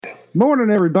Morning,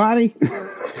 everybody.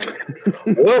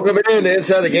 Welcome in to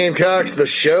Inside the Gamecocks, the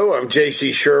show. I'm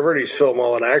J.C. Sherbert. He's Phil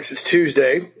Mullinax. It's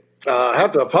Tuesday. I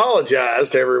have to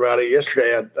apologize to everybody.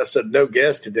 Yesterday, I said no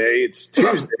guest today. It's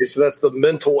Tuesday, so that's the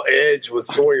mental edge with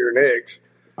Sawyer Nix.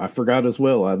 I forgot as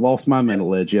well. I lost my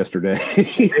mental edge yesterday.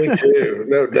 Me too,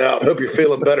 no doubt. Hope you're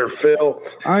feeling better, Phil.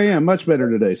 I am much better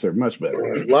today, sir. Much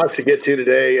better. Lots to get to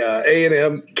today.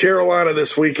 A&M, Carolina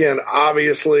this weekend,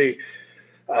 obviously.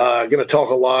 Going to talk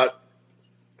a lot.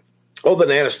 The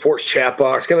Nana Sports chat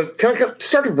box. Going to kind of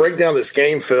start to break down this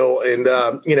game, Phil. And,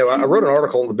 I wrote an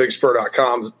article on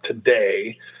thebigspur.com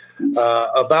today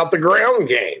about the ground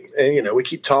game. And, we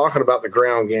keep talking about the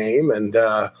ground game. And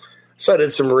so I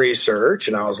did some research,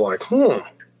 and I was like,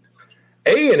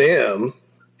 A&M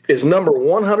is number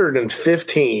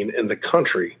 115 in the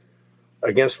country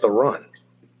against the run.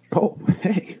 Oh,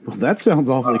 hey. Well, that sounds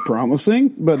awfully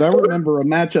promising. But I remember a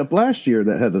matchup last year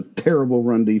that had a terrible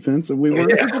run defense, and we were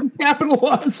able to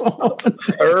capitalize on.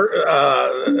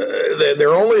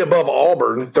 They're only above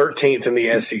Auburn, 13th in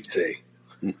the SEC.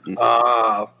 And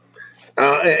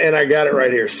I got it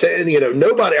right here.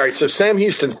 Nobody. All right, so Sam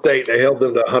Houston State, they held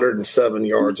them to 107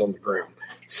 yards on the ground.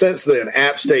 Since then,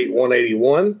 App State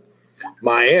 181,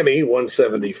 Miami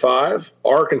 175,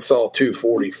 Arkansas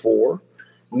 244.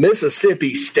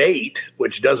 Mississippi State,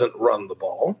 which doesn't run the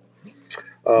ball,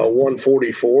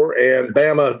 144, and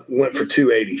Bama went for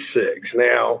 286.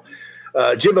 Now,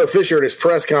 Jimbo Fisher in his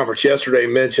press conference yesterday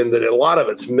mentioned that a lot of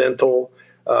it's mental.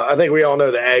 I think we all know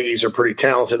the Aggies are pretty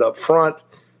talented up front.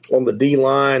 On the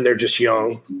D-line, they're just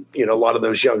young. A lot of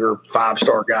those younger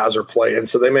five-star guys are playing,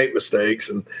 so they make mistakes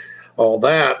and all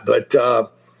that. But,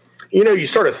 you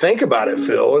start to think about it,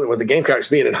 Phil, with the Gamecocks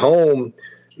being at home,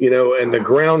 and the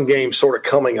ground game sort of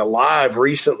coming alive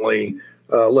recently,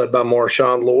 led by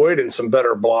Marshawn Lloyd and some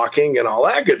better blocking and all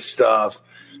that good stuff.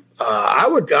 I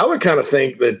would kind of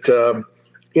think that,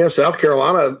 South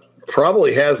Carolina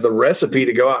probably has the recipe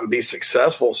to go out and be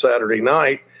successful Saturday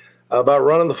night by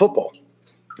running the football.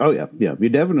 Oh, yeah. Yeah, you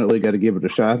definitely got to give it a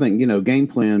shot. I think, game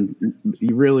plan,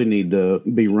 you really need to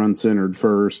be run-centered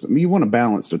first. I mean, you want a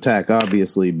balanced attack,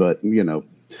 obviously, but, you got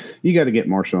to get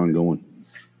Marshawn going.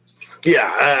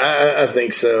 Yeah, I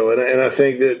think so. And I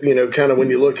think that, kind of when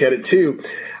you look at it, too,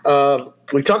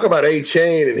 we talk about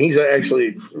A-Chain, and he's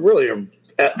actually really an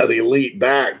elite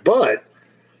back. But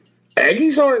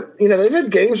Aggies aren't, they've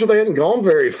had games where they hadn't gone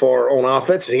very far on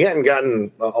offense, and he hadn't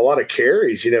gotten a lot of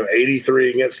carries, 83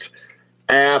 against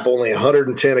App, only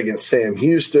 110 against Sam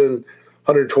Houston,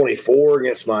 124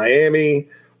 against Miami,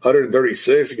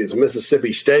 136 against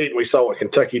Mississippi State. And we saw what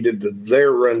Kentucky did to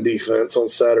their run defense on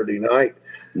Saturday night.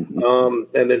 And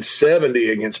then 70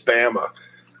 against Bama.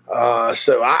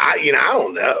 So I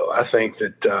don't know. I think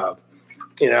that,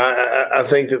 I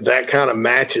think that kind of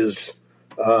matches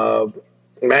the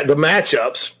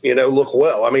matchups, look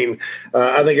well. I mean,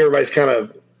 I think everybody's kind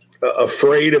of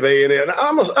afraid of A&M. I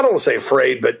don't want to say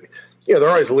afraid, but, they're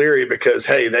always leery because,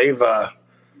 hey, they've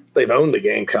owned the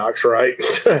Gamecocks, right?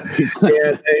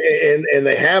 and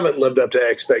they haven't lived up to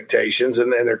expectations,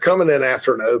 and they're coming in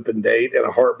after an open date and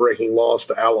a heartbreaking loss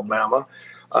to Alabama.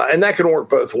 And that can work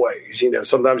both ways.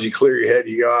 Sometimes you clear your head,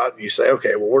 you go out and you say,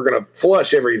 okay, well, we're going to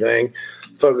flush everything,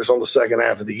 focus on the second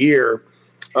half of the year.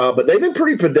 But they've been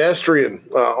pretty pedestrian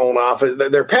on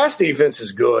offense. Their pass defense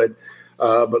is good.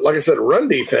 But like I said, run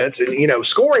defense and,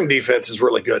 scoring defense is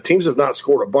really good. Teams have not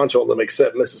scored a bunch on them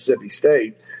except Mississippi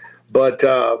State. But,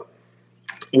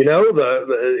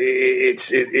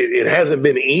 it hasn't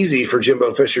been easy for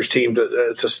Jimbo Fisher's team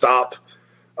to stop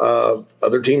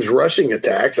other teams' rushing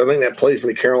attacks. I think that plays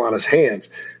into Carolina's hands.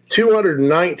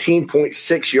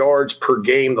 219.6 yards per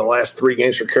game the last three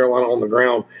games for Carolina on the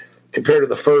ground compared to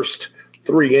the first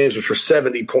three games, which were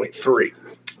 70.3.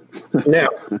 Now,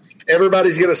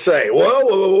 everybody's going to say,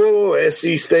 whoa,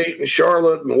 SC State and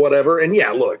Charlotte and whatever. And,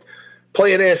 yeah, look.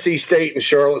 Playing SC State and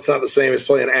Charlotte's not the same as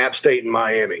playing App State and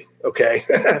Miami, okay?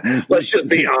 Let's just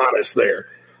be honest there.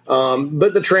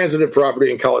 But the transitive property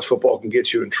in college football can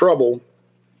get you in trouble.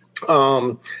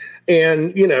 I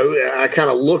kind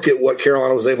of look at what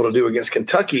Carolina was able to do against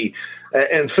Kentucky.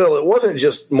 And, Phil, it wasn't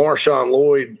just Marshawn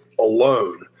Lloyd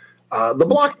alone. The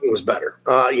blocking was better.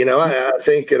 I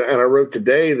think, and I wrote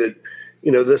today that,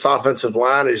 this offensive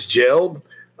line is gelled.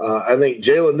 I think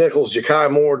Jalen Nichols,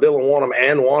 Ja'Kai Moore, Dylan Wonnum,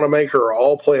 and Wanamaker are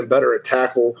all playing better at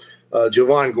tackle.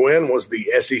 Javon Gwynn was the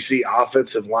SEC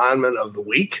Offensive Lineman of the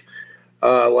Week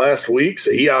last week,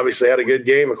 so he obviously had a good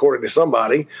game according to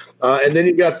somebody. And then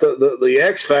you got the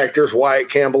X factors, Wyatt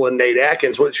Campbell and Nate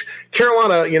Atkins, which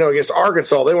Carolina, against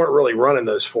Arkansas, they weren't really running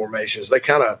those formations. They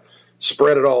kind of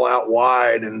spread it all out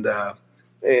wide, and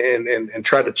and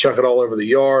tried to chuck it all over the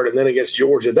yard. And then against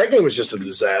Georgia, that game was just a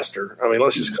disaster. I mean,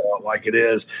 let's just call it like it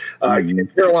is.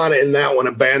 Carolina in that one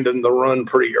abandoned the run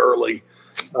pretty early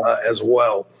as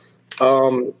well.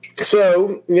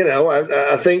 So,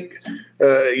 I think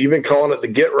you've been calling it the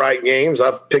get right games.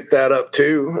 I've picked that up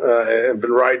too and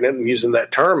been writing it and using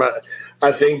that term.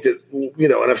 I think that,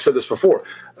 and I've said this before,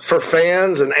 for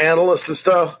fans and analysts and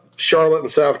stuff, Charlotte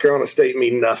and South Carolina State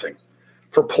mean nothing.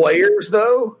 For players,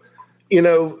 though,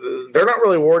 they're not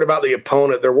really worried about the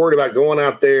opponent. They're worried about going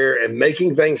out there and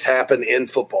making things happen in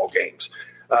football games.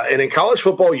 And in college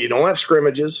football, you don't have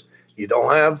scrimmages. You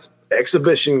don't have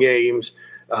exhibition games.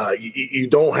 You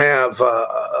don't have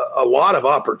a lot of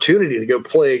opportunity to go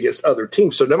play against other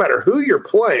teams. So no matter who you're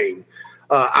playing,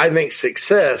 I think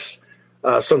success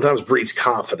sometimes breeds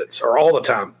confidence, or all the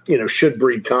time, should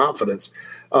breed confidence.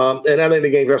 And I think the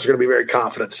Gamecocks are going to be very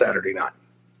confident Saturday night.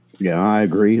 Yeah, I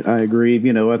agree. I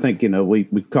think,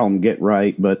 we call them get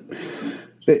right, but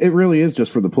it really is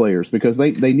just for the players because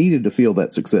they needed to feel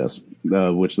that success,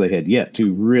 which they had yet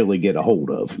to really get a hold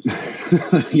of.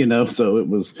 So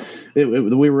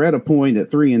we were at a point at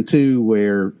 3-2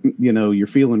 where, you're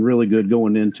feeling really good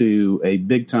going into a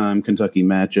big time Kentucky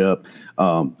matchup.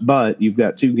 But you've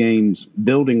got 2 games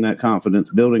building that confidence,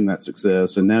 building that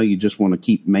success. And now you just want to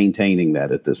keep maintaining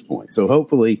that at this point. So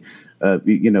hopefully,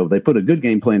 they put a good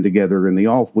game plan together in the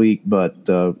off week, but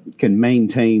can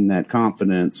maintain that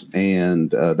confidence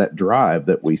and that drive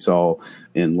that we saw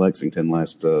in Lexington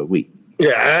last week.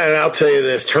 Yeah, and I'll tell you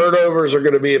this: turnovers are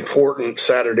going to be important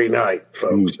Saturday night,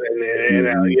 folks.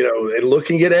 And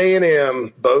looking at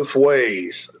A&M both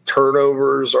ways,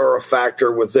 turnovers are a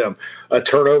factor with them. A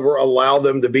turnover allowed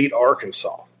them to beat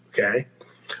Arkansas. Okay.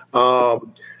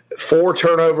 4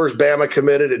 turnovers Bama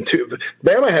committed, and 2.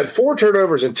 Bama had 4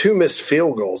 turnovers and 2 missed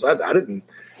field goals. I didn't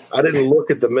look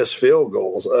at the missed field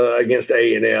goals against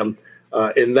A&M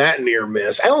in that near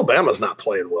miss. Alabama's not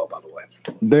playing well, by the way.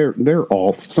 They're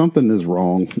off. Something is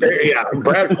wrong. Yeah,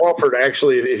 Brad Crawford.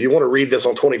 Actually, if you want to read this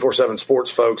on 24/7 Sports,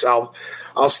 folks, I'll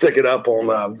stick it up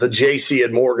on the JC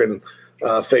and Morgan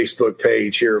Facebook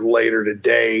page here later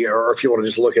today, or if you want to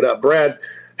just look it up. Brad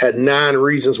had 9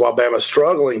 reasons why Bama's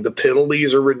struggling. The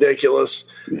penalties are ridiculous.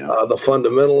 Yeah. The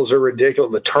fundamentals are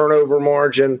ridiculous. The turnover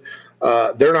margin,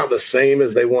 they're not the same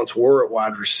as they once were at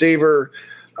wide receiver.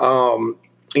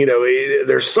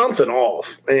 There's something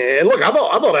off. And look, I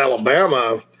thought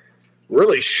Alabama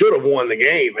really should have won the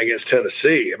game against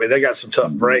Tennessee. I mean, they got some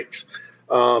tough breaks.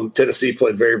 Tennessee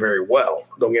played very, very well.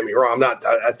 Don't get me wrong.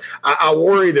 I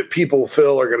worry that people,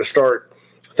 Phil, are going to start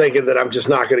thinking that I'm just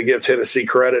not going to give Tennessee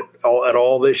credit at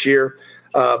all this year.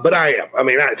 But I am. I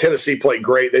mean, Tennessee played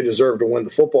great. They deserve to win the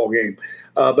football game.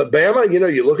 But Bama,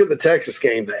 you look at the Texas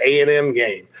game, the A&M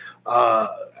game,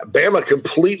 Bama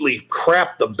completely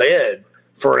crapped the bed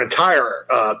for an entire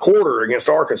quarter against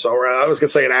Arkansas. I was going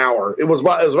to say an hour. It was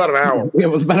about an hour. It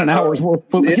was about an hour's worth of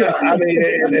football. Yeah, I mean,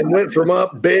 it went from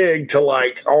up big to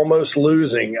like almost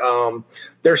losing.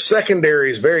 Their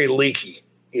secondary is very leaky,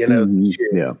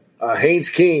 Yeah. Haynes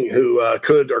King, who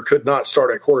could or could not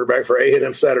start at quarterback for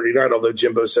A&M Saturday night, although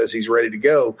Jimbo says he's ready to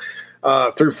go,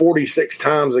 threw 46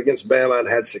 times against Bama and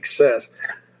had success.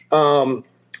 I'm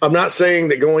not saying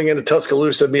that going into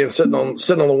Tuscaloosa, being sitting on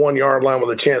the 1 yard line with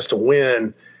a chance to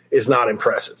win is not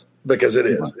impressive, because it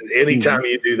is. Anytime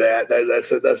you do that,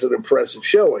 that's an impressive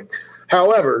showing.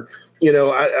 However,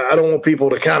 I don't want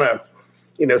people to kind of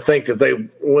think that they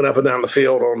went up and down the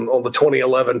field on the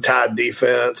 2011 Tide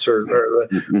defense or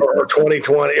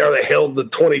 2020, or they held the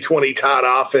 2020 Tide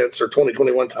offense or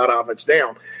 2021 Tide offense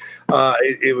down.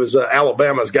 It was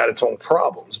Alabama's got its own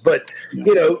problems, but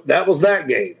that was that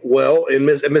game. Well, in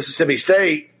Mississippi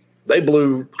State, they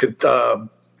blew A&M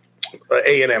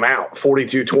out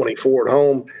 42-24 at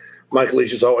home. Mike Leach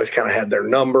has always kind of had their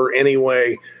number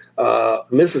anyway.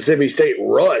 Mississippi State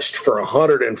rushed for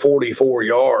 144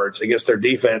 yards against their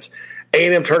defense.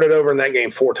 A&M turned it over in that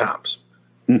game 4 times.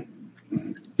 Yeah.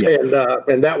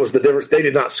 And that was the difference. They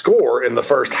did not score in the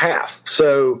first half.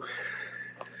 So,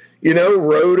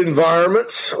 road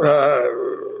environments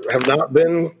have not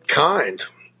been kind,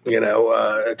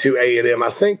 to A&M.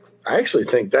 I actually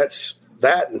think that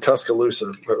and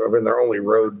Tuscaloosa have been their only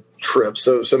road trip.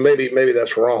 So maybe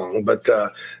that's wrong. But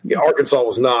Arkansas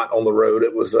was not on the road.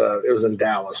 It was in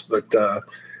Dallas, but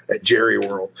at Jerry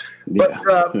World. But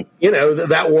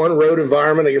that one road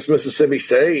environment against Mississippi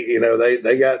State,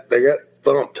 they got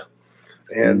thumped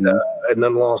and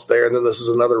then lost there. And then this is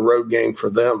another road game for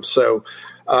them. So.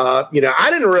 I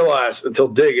didn't realize until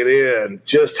digging in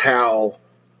just how,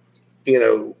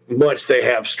 much they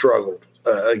have struggled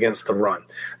against the run.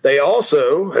 They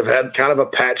also have had kind of a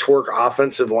patchwork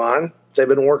offensive line they've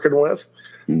been working with.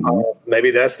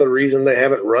 Maybe that's the reason they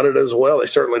haven't run it as well. They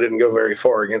certainly didn't go very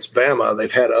far against Bama.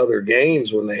 They've had other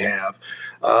games when they have.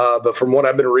 But from what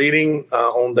I've been reading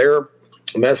on their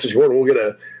message board,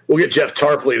 we'll get Jeff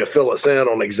Tarpley to fill us in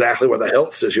on exactly what the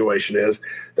health situation is.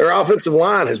 Their offensive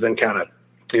line has been kind of,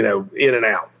 in and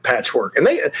out, patchwork. And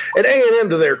they, at A&M,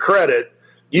 to their credit,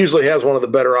 usually has one of the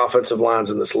better offensive lines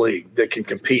in this league that can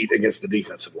compete against the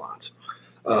defensive lines.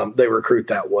 They recruit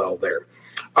that well there.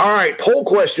 All right, poll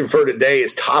question for today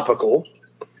is topical.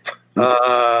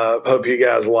 Hope you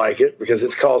guys like it because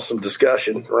it's caused some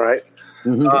discussion, right?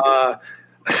 Well,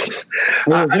 it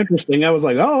was interesting. I was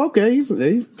like, oh, okay, he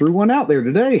threw one out there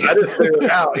today. I just threw it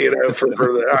out, for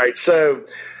the – all right, so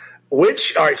 –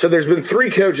 so there's been 3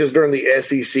 coaches during the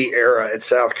SEC era at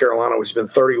South Carolina, which has been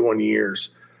 31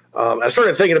 years. I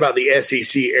started thinking about the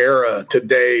SEC era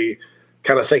today,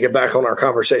 kind of thinking back on our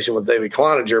conversation with David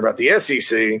Cloninger about the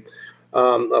SEC.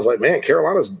 I was like, man,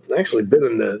 Carolina's actually been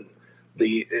in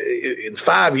in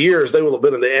 5 years, they will have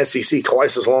been in the SEC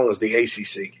twice as long as the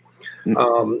ACC.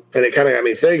 And it kind of got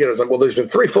me thinking. I was like, well, there's been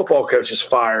 3 football coaches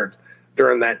fired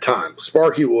during that time: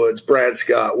 Sparky Woods, Brad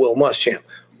Scott, Will Muschamp.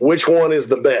 Which one is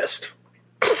the best?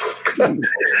 Which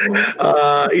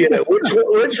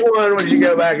one would you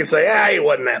go back and say, he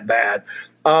wasn't that bad?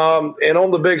 And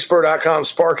on thebigspur.com,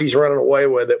 Sparky's running away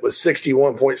with it with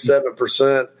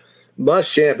 61.7%.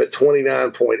 Muschamp at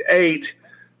 29.8%.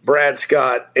 Brad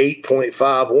Scott,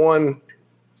 8.51%.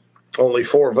 Only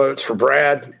 4 votes for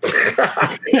Brad.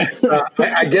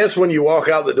 I guess when you walk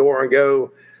out the door and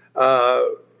go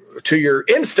to your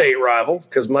in-state rival,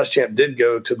 because Muschamp did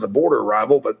go to the border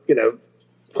rival, but,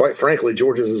 quite frankly,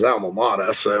 Georgia's his alma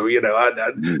mater. So, I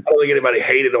don't think anybody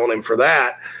hated on him for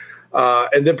that.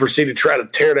 And then proceeded to try to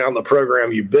tear down the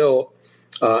program you built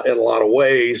in a lot of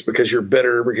ways because you're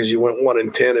bitter, because you went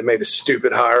 1-10 and made a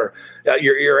stupid hire.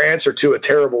 Your answer to a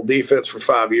terrible defense for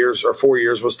 5 years or 4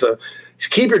 years was to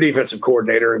keep your defensive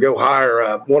coordinator and go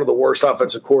hire one of the worst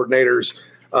offensive coordinators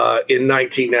in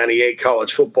 1998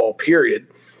 college football period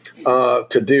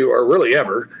to do, or really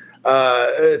ever,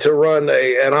 to run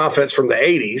an offense from the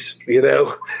 80s.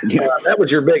 That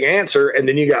was your big answer, and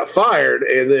then you got fired,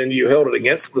 and then you held it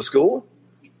against the school.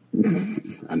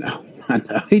 I know.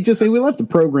 He left the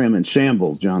program in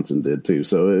shambles. Johnson did too.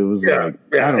 So it was I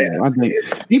don't know. I think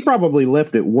he probably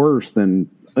left it worse than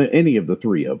any of the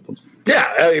 3 of them.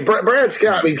 Yeah, Brad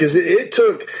Scott, because it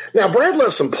took – now, Brad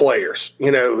left some players.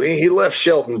 He left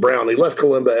Shelton Brown. He left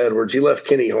Kalimba Edwards. He left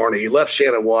Kenny Harney. He left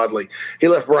Shannon Wadley. He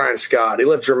left Brian Scott. He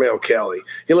left Jermell Kelly.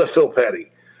 He left Phil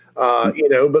Petty. But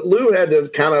Lou had to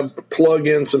kind of plug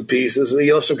in some pieces, and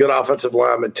he left some good offensive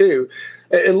linemen too.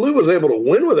 And Lou was able to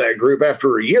win with that group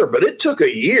after a year, but it took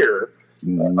a year,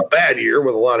 a bad year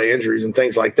with a lot of injuries and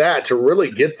things like that, to really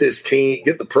get this team,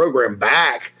 get the program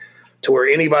back to where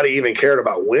anybody even cared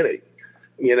about winning.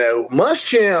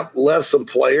 Muschamp left some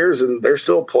players, and they're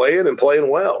still playing and playing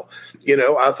well.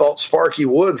 I thought Sparky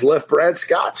Woods left Brad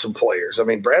Scott some players. I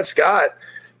mean, Brad Scott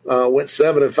went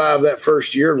 7-5 that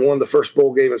first year and won the first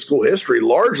bowl game in school history,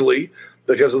 largely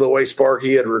because of the way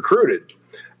Sparky had recruited.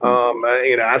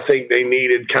 I think they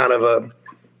needed kind of a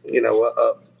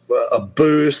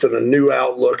boost and a new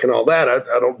outlook and all that.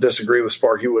 I don't disagree with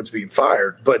Sparky Woods being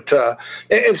fired, but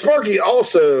and Sparky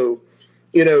also.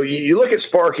 You look at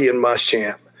Sparky and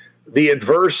Muschamp, the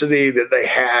adversity that they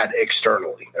had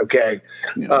externally. Okay,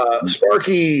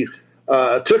 Sparky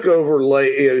took over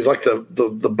late. He was like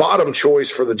the bottom choice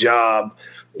for the job.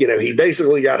 He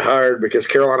basically got hired because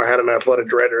Carolina had an athletic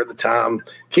director at the time,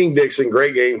 King Dixon,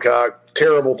 great Gamecock,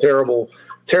 terrible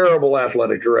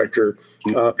athletic director.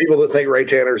 People that think Ray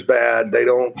Tanner's bad, they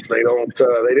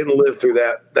didn't live through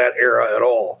that era at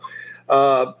all.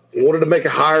 Wanted to make a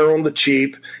hire on the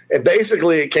cheap, and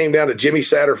basically it came down to Jimmy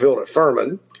Satterfield at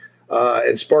Furman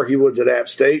and Sparky Woods at App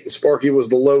State, and Sparky was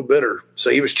the low bidder, so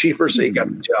he was cheaper, so he got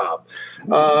the job.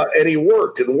 And he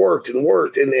worked, and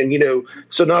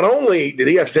so not only did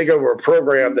he have to take over a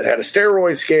program that had a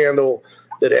steroid scandal,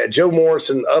 that had Joe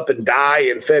Morrison up and die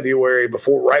in February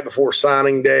right before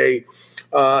signing day,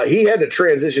 he had to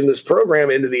transition this program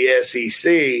into the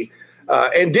SEC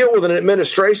and deal with an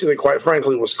administration that, quite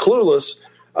frankly, was clueless.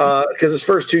 Because his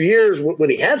first 2 years, when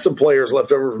he had some players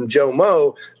left over from Joe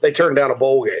Moe, they turned down a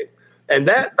bowl game. And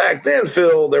that back then,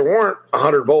 Phil, there weren't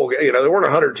 100 bowl games. There weren't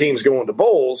 100 teams going to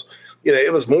bowls.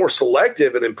 It was more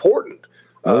selective and important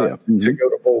to go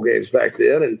to bowl games back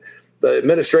then. And the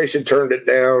administration turned it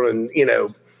down and,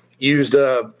 used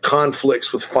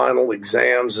conflicts with final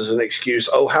exams as an excuse.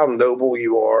 Oh, how noble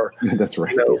you are. That's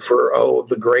right. For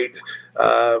the great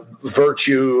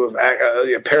virtue of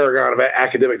paragon of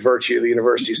academic virtue, the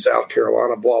University of South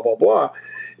Carolina, blah, blah, blah.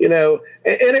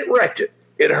 and it wrecked it.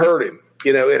 It hurt him.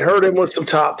 It hurt him with some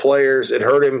top players. It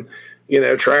hurt him,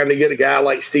 trying to get a guy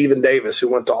like Stephen Davis who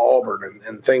went to Auburn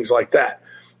and things like that.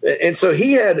 And so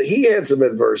he had some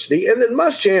adversity. And then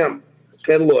Muschamp,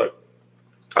 and look,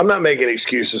 I'm not making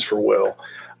excuses for Will.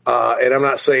 And I'm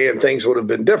not saying things would have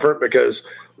been different because,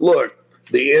 look,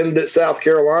 the end at South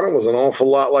Carolina was an awful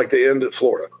lot like the end at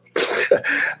Florida.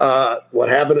 What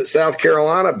happened at South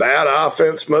Carolina, bad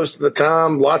offense most of the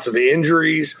time, lots of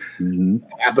injuries,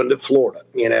 happened at Florida.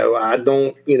 I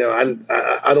don't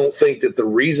think that the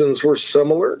reasons were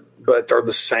similar, but are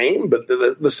the same, but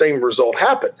the same result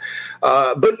happened.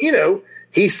 But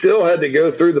he still had to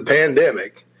go through the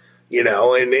pandemic,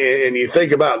 and you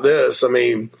think about this, I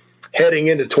mean, heading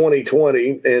into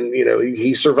 2020, and,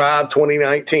 he survived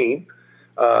 2019,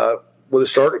 when the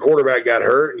starting quarterback got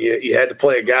hurt. You had to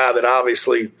play a guy that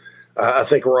obviously I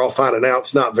think we're all finding out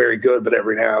it's not very good, but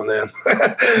every now and then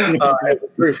as a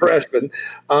true freshman,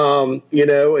 and so you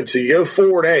go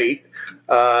 4-8,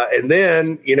 and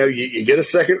then, you get a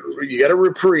second, you got a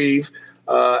reprieve,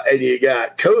 and you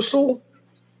got Coastal,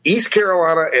 East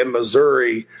Carolina, and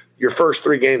Missouri, your first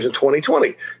 3 games in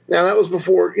 2020. Now, that was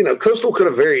before, Coastal could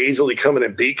have very easily come in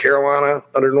and beat Carolina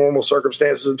under normal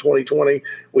circumstances in 2020.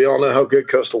 We all know how good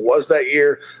Coastal was that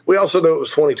year. We also know it was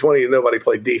 2020 and nobody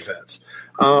played defense.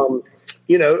 And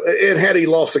had he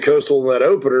lost to Coastal in that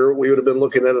opener, we would have been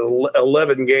looking at an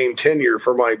 11-game tenure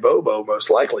for Mike Bobo,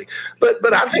 most likely.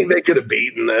 But I think they could have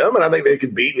beaten them, and I think they could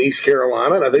have beaten East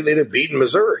Carolina, and I think they'd have beaten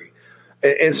Missouri.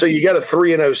 And so you got a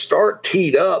 3-0 start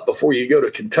teed up before you go to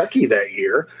Kentucky that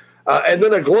year. And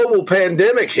then a global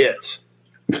pandemic hits.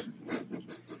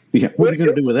 Yeah, what are you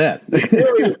going to do with that? You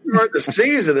don't even start the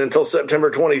season until September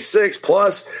 26th.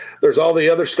 Plus, there's all the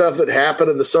other stuff that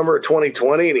happened in the summer of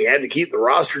 2020, and he had to keep the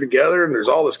roster together, and there's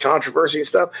all this controversy and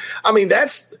stuff. I mean,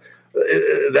 that's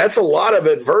a lot of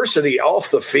adversity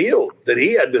off the field that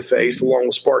he had to face along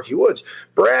with Sparky Woods.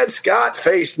 Brad Scott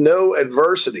faced no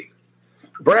adversity.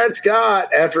 Brad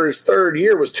Scott, after his 3rd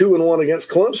year, was 2-1 against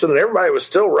Clemson, and everybody was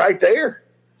still right there.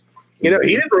 He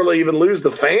didn't really even lose the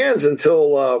fans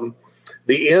until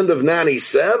the end of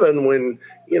 97 when,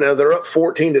 they're up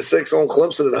 14-6 on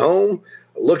Clemson at home,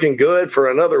 looking good for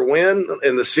another win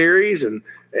in the series and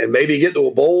maybe get to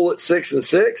a bowl at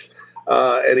 6-6.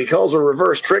 And he calls a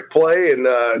reverse trick play, and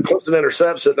Clemson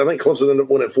intercepts it. I think Clemson ended up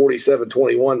winning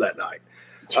 47-21 that night.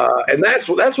 And that's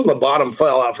when the bottom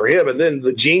fell out for him. And then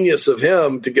the genius of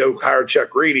him to go hire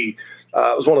Chuck Reedy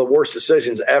was one of the worst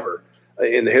decisions ever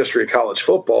in the history of college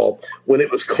football, when it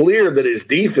was clear that his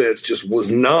defense just was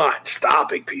not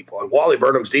stopping people. And Wally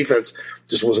Burnham's defense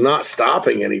just was not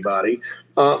stopping anybody.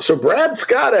 So Brad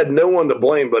Scott had no one to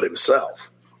blame but himself.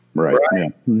 Right. Yeah.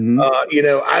 Mm-hmm.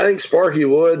 I think Sparky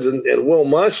Woods and Will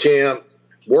Muschamp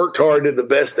worked hard, did the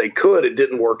best they could. It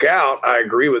didn't work out. I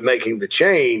agree with making the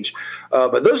change.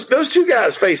 But those two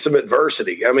guys faced some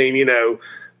adversity. I mean,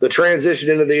 the transition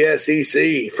into the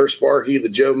SEC for Sparky, the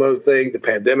Joe Mo thing, the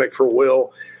pandemic for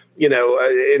Will,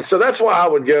 and so that's why I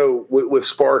would go with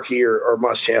Sparky or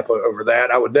Muschamp over that.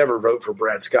 I would never vote for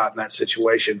Brad Scott in that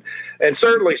situation. And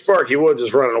certainly Sparky Woods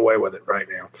is running away with it right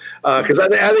now because I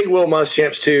think Will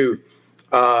Muschamp's too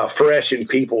fresh in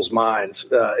people's minds,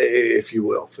 if you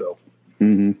will, Phil.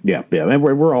 Mm-hmm. Yeah. And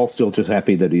we're all still just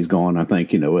happy that he's gone. I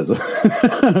think, as a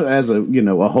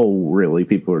whole, really,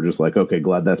 people are just like, okay,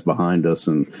 glad that's behind us.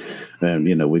 And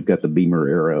we've got the Beamer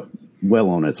era well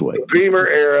on its way. The Beamer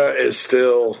era is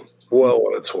still well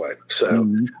on its way. So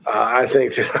I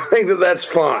think that's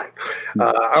fine.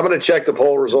 I'm going to check the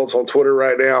poll results on Twitter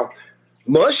right now.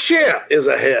 Muschamp is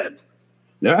ahead.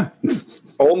 Yeah.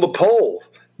 On the poll.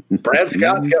 Brad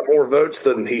Scott's got more votes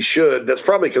than he should. That's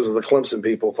probably because of the Clemson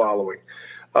people following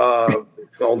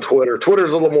on Twitter.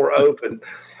 Twitter's a little more open.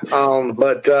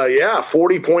 But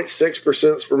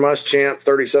 40.6% for Muschamp,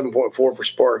 37.4% for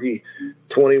Sparky,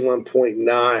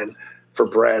 21.9% for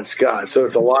Brad Scott. So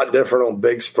it's a lot different on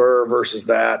Big Spur versus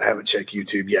that. Haven't checked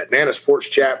YouTube yet. Nana Sports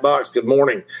chat box, good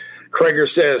morning. Krager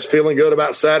says, feeling good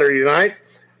about Saturday night?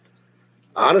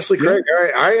 Honestly, Craig,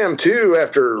 I am too.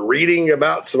 After reading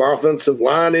about some offensive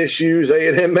line issues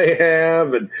A&M may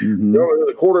have, and don't know who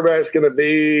the quarterback's going to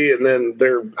be, and then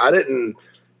I didn't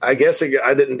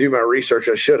do my research.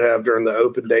 I should have during the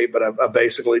open date, but I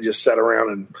basically just sat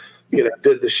around and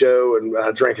did the show and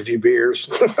drank a few beers.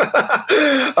 During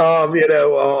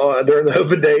the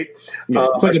open date,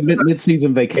 it's like a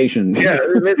mid-season vacation. Yeah,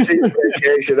 mid-season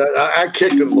vacation. I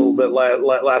kicked it a little bit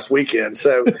last weekend.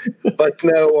 So, but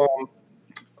no.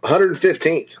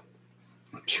 115th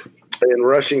in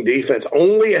rushing defense,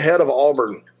 only ahead of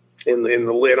Auburn. In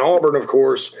Auburn, of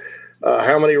course,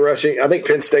 How many rushing? I think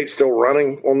Penn State's still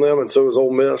running on them, and so is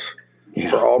Ole Miss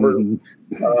for Auburn.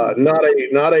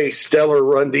 Not a stellar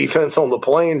run defense on the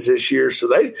Plains this year. So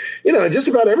they, just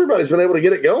about everybody's been able to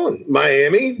get it going.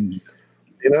 Miami,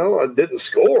 didn't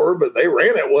score, but they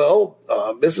ran it well.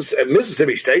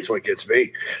 Mississippi State's what gets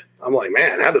me. I'm like,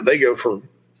 man, how did they go for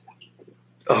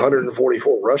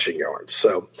 144 rushing yards?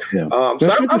 So,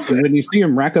 when you see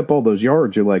them rack up all those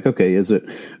yards, you're like, okay,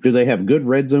 do they have good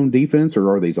red zone defense,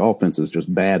 or are these offenses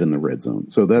just bad in the red zone?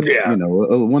 So that's,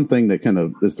 one thing that kind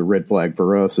of is the red flag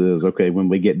for us is, okay, when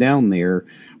we get down there,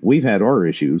 we've had our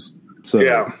issues. So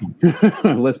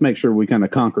let's make sure we kind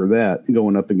of conquer that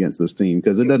going up against this team,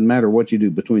 because it doesn't matter what you do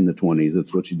between the 20s.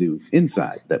 It's what you do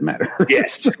inside that matters.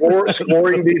 Yes,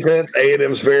 scoring defense,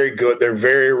 A&M's very good. They're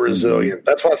very resilient.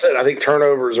 That's why I said I think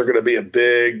turnovers are going to be a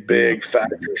big, big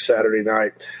factor Saturday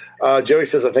night. Joey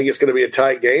says, I think it's going to be a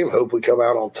tight game. Hope we come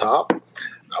out on top.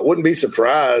 I wouldn't be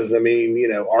surprised. I mean,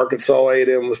 Arkansas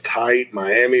A&M was tight.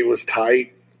 Miami was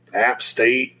tight. App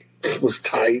State was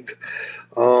tight.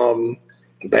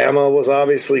 Bama was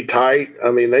obviously tight.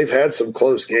 I mean, they've had some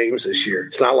close games this year.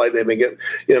 It's not like they've been getting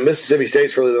 – Mississippi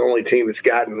State's really the only team that's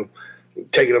taken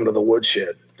them to the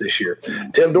woodshed this year.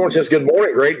 Tim Dorn says, good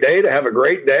morning. Great day to have a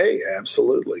great day.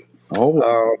 Absolutely.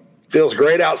 Feels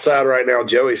great outside right now,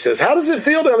 Joey says. How does it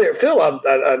feel down there? Phil,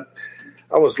 I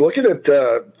was looking at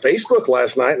Facebook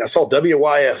last night, and I saw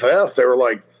WYFF. They were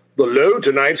like, the low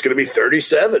tonight's going to be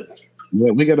 37.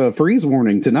 Yeah, we got a freeze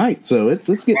warning tonight, so it's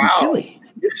getting chilly.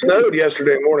 It snowed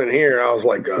yesterday morning here. I was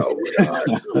like, oh,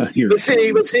 God. But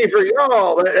see, for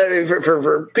y'all,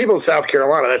 for people in South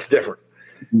Carolina, that's different.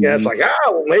 Mm-hmm. Yeah, it's like,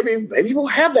 maybe we'll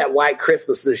have that white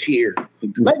Christmas this year.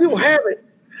 Maybe we'll have it.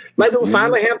 Maybe we'll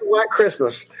finally have the white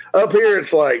Christmas. Up here,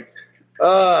 it's like,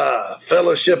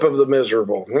 fellowship of the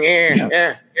miserable.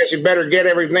 Yeah. Guess you better get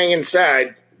everything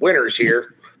inside. Winter's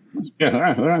here.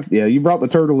 Yeah, you brought the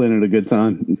turtle in at a good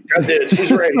time. I did.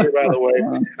 She's right here, by the way.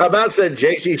 I about said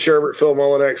J.C. Sherbert, Phil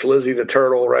Mullinex, Lizzie the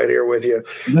Turtle right here with you.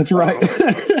 That's right.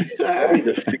 I need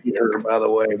to feed her, by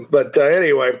the way. But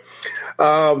anyway,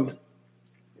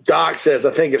 Doc says,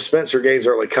 I think if Spencer gains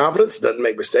early confidence, doesn't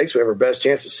make mistakes, we have our best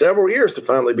chance in several years to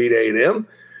finally beat A&M.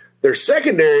 Their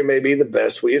secondary may be the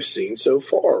best we have seen so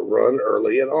far. Run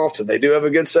early and often. They do have a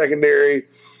good secondary.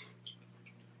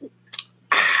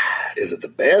 Is it the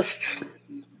best?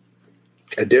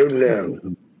 I don't know.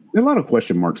 A lot of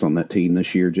question marks on that team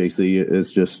this year, JC.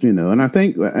 It's just, and I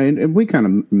think, and we kind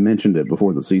of mentioned it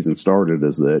before the season started,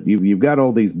 is that you've got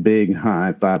all these big,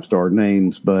 high 5-star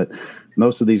names, but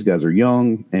most of these guys are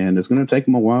young, and it's going to take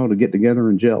them a while to get together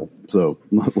and gel. So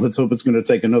let's hope it's going to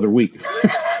take another week.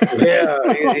 Yeah,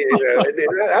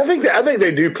 I think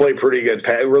they do play pretty good,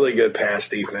 really good pass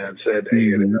defense at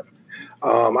A&M.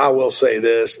 I will say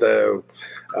this though.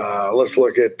 Let's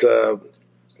look at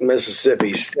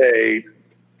Mississippi State.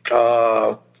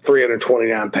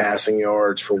 329 passing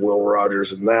yards for Will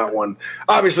Rogers in that one.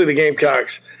 Obviously, the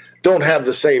Gamecocks don't have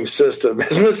the same system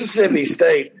as Mississippi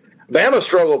State. Bama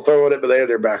struggled throwing it, but they had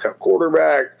their backup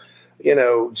quarterback.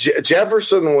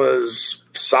 Jefferson was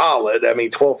solid. I mean,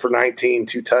 12 for 19,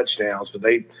 2 touchdowns, but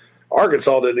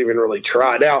Arkansas didn't even really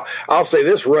try. Now, I'll say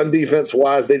this, run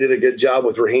defense-wise, they did a good job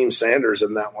with Raheem Sanders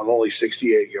in that one, only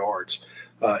 68 yards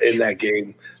in that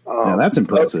game. Yeah, that's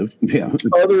impressive. Yeah.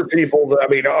 Other people,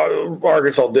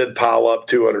 Arkansas did pile up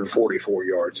 244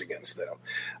 yards against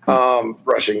them,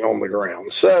 rushing on the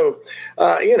ground. So,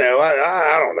 I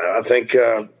don't know. I think,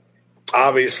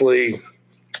 obviously,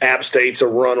 App State's a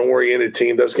run-oriented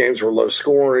team. Those games were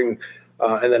low-scoring.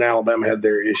 And then Alabama had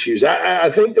their issues. I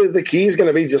think that the key is going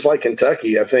to be just like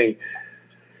Kentucky. I think,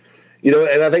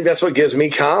 and I think that's what gives me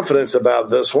confidence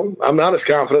about this one. I'm not as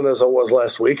confident as I was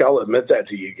last week. I'll admit that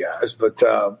to you guys. But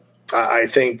I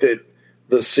think that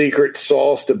the secret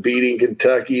sauce to beating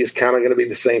Kentucky is kind of going to be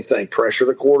the same thing. Pressure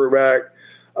the quarterback.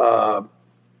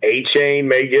 A-Chain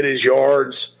may get his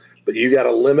yards, but you got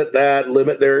to limit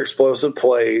their explosive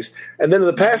plays. And then in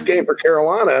the pass game for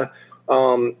Carolina,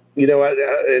 and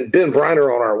Ben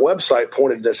Briner on our website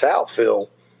pointed this out, Phil.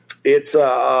 It's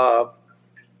the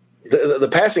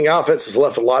passing offense has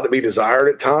left a lot to be desired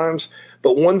at times,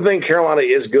 but one thing Carolina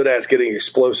is good at is getting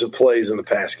explosive plays in the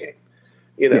pass game.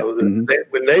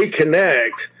 When they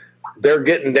connect, they're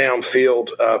getting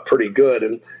downfield pretty good,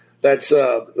 and that's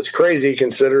it's crazy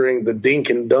considering the dink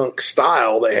and dunk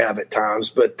style they have at times,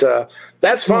 but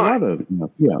that's fine.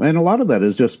 And a lot of that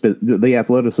is just the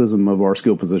athleticism of our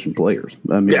skill position players.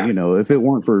 I mean, if it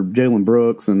weren't for Jalen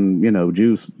Brooks and,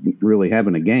 Juice really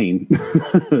having a game,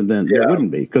 then it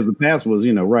wouldn't be, because the pass was,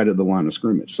 right at the line of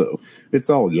scrimmage. So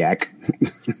it's all yak.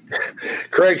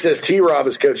 Craig says T-Rob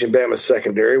is coaching Bama's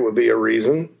secondary would be a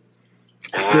reason.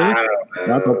 Still,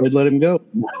 I thought they'd let him go.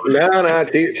 No,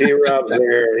 T-Rob's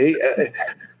there.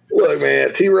 Look,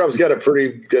 man, T-Rob's got a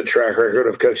pretty good track record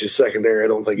of coaching secondary. I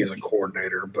don't think he's a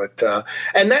coordinator, but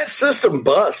and that system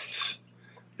busts.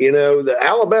 You know, the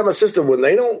Alabama system, when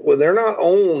they're not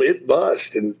on, it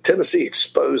busts, and Tennessee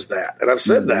exposed that. And I've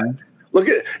said that. Look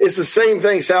at it's the same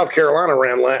thing South Carolina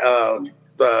ran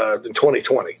in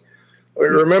 2020.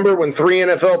 Remember when 3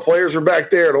 NFL players were back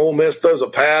there and Ole Miss throws a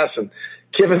pass and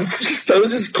Kevin just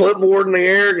throws his clipboard in the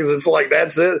air because it's like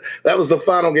that's it. That was the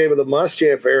final game of the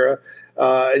Muschamp era.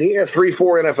 And you have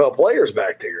 3-4 NFL players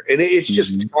back there. And it's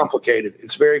just complicated.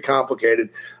 It's very complicated.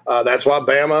 That's why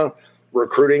Bama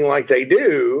recruiting like they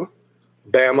do,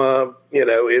 Bama,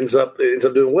 ends up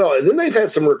doing well. And then they've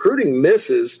had some recruiting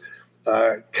misses.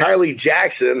 Kyrie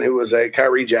Jackson, who was a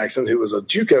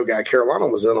JUCO guy Carolina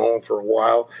was in on for a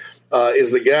while,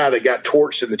 is the guy that got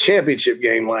torched in the championship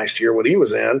game last year when he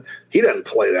was in. He doesn't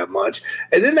play that much.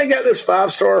 And then they got this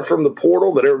 5-star from the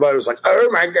portal that everybody was like, oh,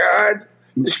 my God,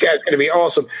 this guy's going to be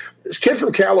awesome. This kid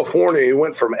from California who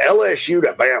went from LSU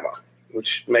to Bama,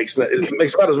 which makes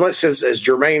about as much sense as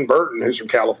Jermaine Burton, who's from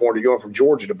California, going from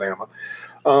Georgia to Bama.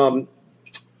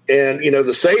 And,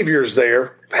 the saviors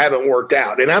there haven't worked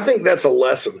out. And I think that's a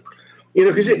lesson.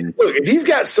 Because look, if you've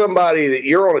got somebody that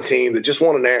you're on a team that just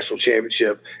won a national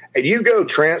championship and you go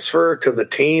transfer to the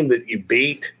team that you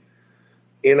beat,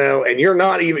 and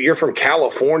you're from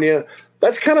California,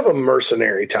 that's kind of a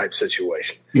mercenary type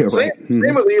situation. Yeah, right.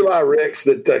 Same with Eli Ricks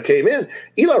that came in.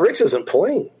 Eli Ricks isn't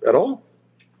playing at all.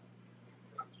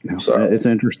 No, so it's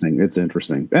interesting. It's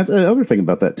interesting. And the other thing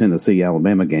about that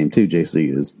Tennessee-Alabama game, too,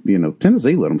 JC, is,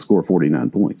 Tennessee let them score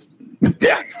 49 points.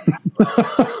 Yeah.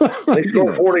 They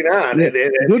scored 49. Yeah.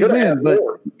 Good win,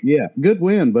 good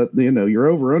win. But, your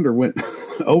over-under went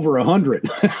over 100.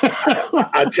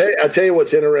 I tell you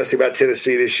what's interesting about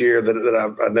Tennessee this year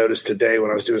that I noticed today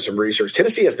when I was doing some research.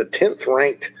 Tennessee has the 10th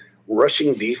ranked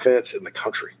rushing defense in the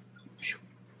country.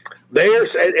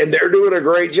 They're doing a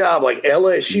great job. Like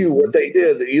LSU, what they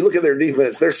did, you look at their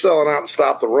defense, they're selling out and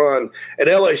stop the run, and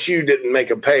LSU didn't make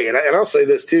them pay. And I'll say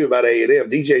this, too, about A&M.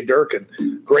 DJ Durkin,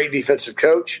 great defensive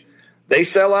coach. They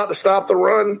sell out to stop the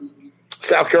run.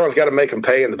 South Carolina's got to make them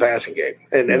pay in the passing game.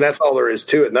 And that's all there is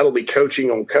to it. And that'll be coaching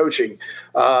on coaching.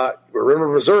 Remember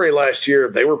Missouri last year,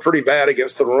 they were pretty bad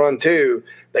against the run, too.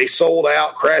 They sold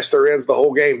out, crashed their ends the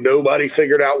whole game. Nobody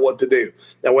figured out what to do.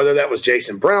 Now, whether that was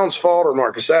Jason Brown's fault or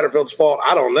Marcus Satterfield's fault,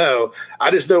 I don't know.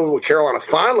 I just know when Carolina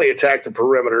finally attacked the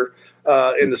perimeter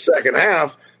in the second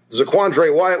half,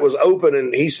 Zaquandre White was open,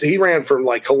 and he ran from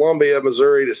like Columbia,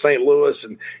 Missouri to St. Louis,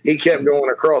 and he kept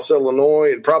going across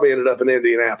Illinois and probably ended up in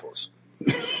Indianapolis.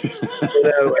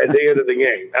 At the end of the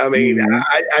game. I mean,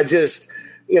 I just,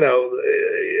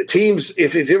 teams,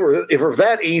 if it were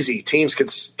that easy, teams could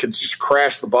just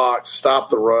crash the box, stop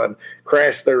the run,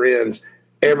 crash their ends.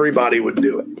 Everybody would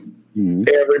do it. Mm-hmm.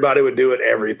 Everybody would do it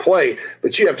every play,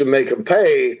 but you have to make them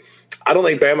pay. I don't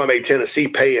think Bama made Tennessee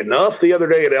pay enough the other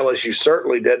day, and LSU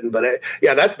certainly didn't. But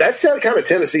that's kind of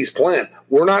Tennessee's plan.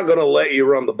 We're not going to let you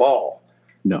run the ball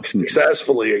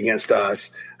successfully against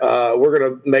us. We're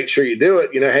going to make sure you do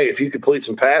it. Hey, if you complete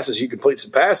some passes, you complete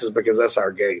some passes because that's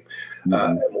our game,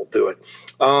 and we'll do it.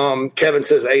 Kevin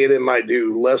says A&M might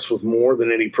do less with more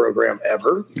than any program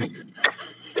ever.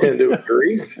 Tend to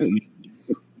agree.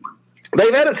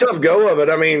 They've had a tough go of it.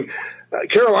 I mean,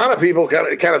 Carolina people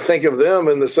kind of think of them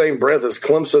in the same breath as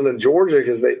Clemson and Georgia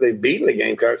because they've beaten the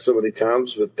Gamecocks so many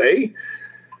times, but they –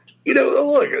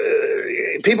 look,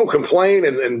 people complain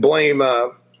and blame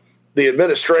the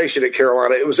administration at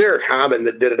Carolina. It was Eric Hyman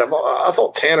that did it. I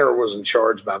thought Tanner was in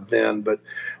charge by then, but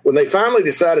when they finally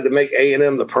decided to make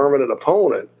A&M the permanent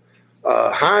opponent,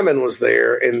 Hyman was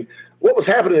there. And what was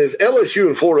happening is LSU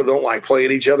and Florida don't like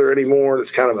playing each other anymore. It's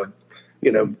kind of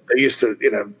they used to,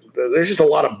 there's just a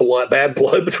lot of bad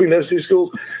blood between those two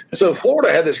schools. So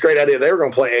Florida had this great idea. They were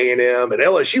going to play A&M, and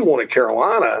LSU wanted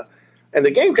Carolina. And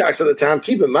the Gamecocks at the time,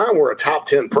 keep in mind, were a top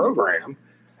 10 program.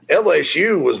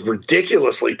 LSU was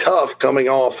ridiculously tough coming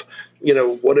off,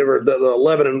 whatever the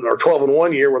 11 or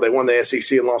 12-1 year where they won the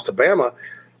SEC and lost to Bama.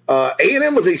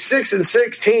 A&M was a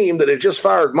 6-6 team that had just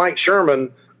fired Mike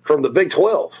Sherman from the Big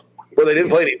 12, where they didn't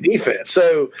play any defense.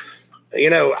 So,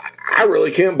 I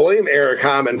really can't blame Eric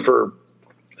Hyman for.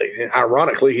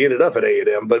 Ironically, he ended up at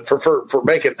A&M, but for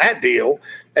making that deal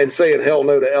and saying hell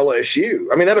no to LSU.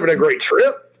 I mean, that'd have been a great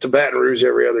trip to Baton Rouge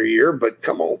every other year, but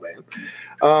come on,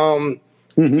 man.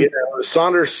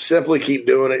 Saunders, simply keep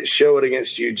doing it. Show it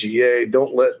against UGA.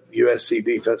 Don't let USC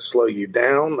defense slow you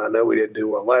down. I know we didn't do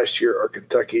well last year, or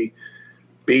Kentucky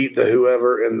beat the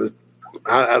whoever in the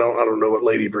I don't know what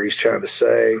Lady Bree's trying to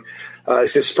say. He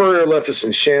says Spurrier left us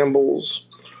in shambles.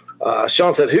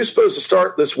 Sean said, who's supposed to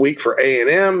start this week for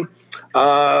A&M?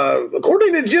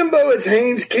 According to Jimbo, it's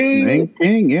Haynes King. Haynes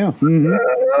King, yeah.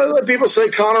 Mm-hmm. People say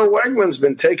Connor Wegman's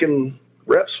been taking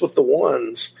reps with the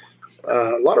ones.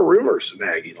 A lot of rumors in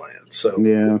Aggie land. So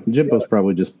yeah, Jimbo's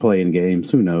probably just playing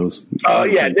games. Who knows?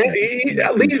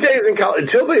 These days in college,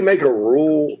 until they make a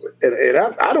rule, and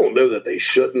I don't know that they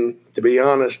shouldn't, to be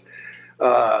honest.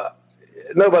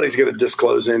 Nobody's going to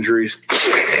disclose injuries.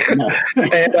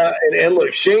 and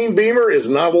look, Shane Beamer is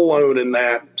not alone in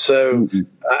that. So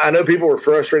I know people were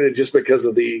frustrated just because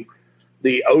of the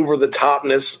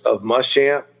over-the-topness of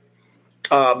Muschamp.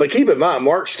 But keep in mind,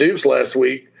 Mark Stoops last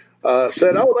week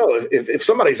said, oh, no, if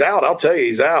somebody's out, I'll tell you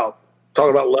he's out.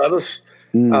 Talking about Levis.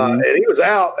 And he was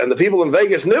out, and the people in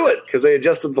Vegas knew it because they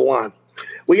adjusted the line.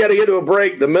 We got to get to a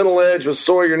break. The Mental Edge with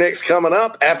Sawyer Nix coming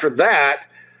up. After that,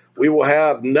 we will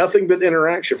have nothing but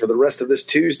interaction for the rest of this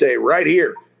Tuesday right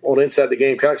here on Inside the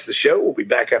Gamecocks, the show. We'll be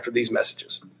back after these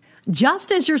messages.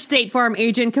 Just as your State Farm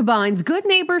agent combines good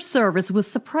neighbor service with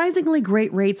surprisingly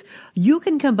great rates, you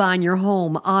can combine your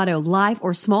home, auto, life,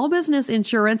 or small business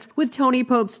insurance with Tony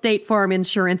Pope State Farm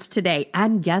Insurance today.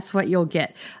 And guess what you'll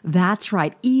get? That's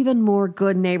right, even more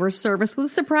good neighbor service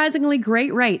with surprisingly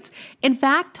great rates. In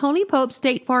fact, Tony Pope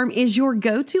State Farm is your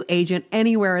go-to agent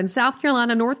anywhere in South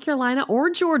Carolina, North Carolina, or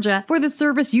Georgia for the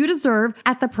service you deserve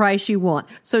at the price you want.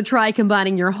 So try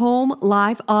combining your home,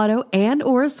 life, auto, and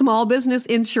or small business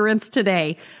insurance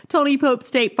today. Tony Pope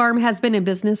State Farm has been in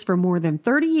business for more than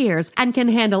 30 years and can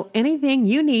handle anything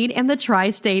you need in the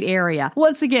tri-state area.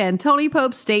 Once again, Tony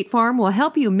Pope State Farm will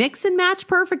help you mix and match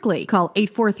perfectly. Call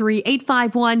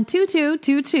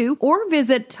 843-851-2222 or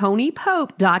visit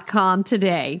TonyPope.com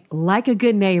today. Like a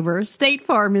good neighbor, State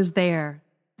Farm is there.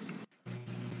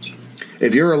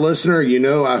 If you're a listener, you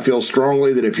know I feel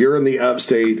strongly that if you're in the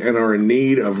upstate and are in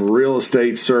need of real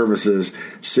estate services,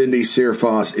 Cindy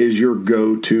Searfoss is your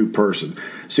go-to person.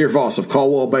 Searfoss of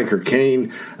Caldwell Banker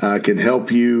Kane can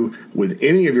help you with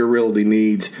any of your realty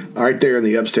needs right there in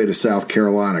the upstate of South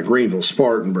Carolina, Greenville,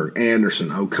 Spartanburg,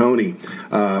 Anderson, Oconee,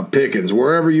 Pickens,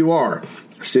 wherever you are.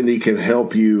 Cindy can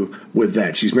help you with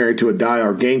that. She's married to a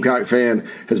diehard Gamecock fan,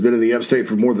 has been in the upstate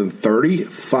for more than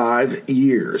 35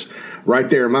 years. Right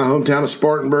there in my hometown of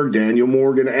Spartanburg, Daniel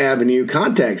Morgan Avenue.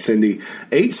 Contact Cindy,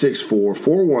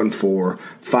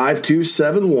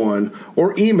 864-414-5271,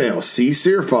 or email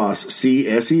csearfoss,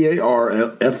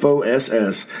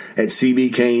 CSEARFOSS, at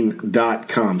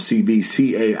cbcaine.com,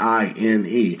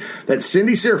 CBCAINE. That's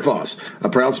Cindy Searfoss, a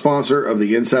proud sponsor of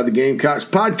the Inside the Gamecocks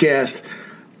podcast.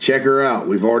 Check her out.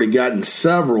 We've already gotten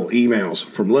several emails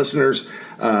from listeners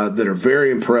that are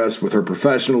very impressed with her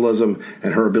professionalism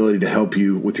and her ability to help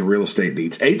you with your real estate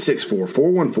needs.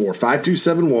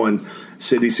 864-414-5271,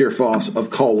 Cindy Searfoss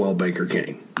of Caldwell Banker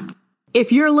Kane.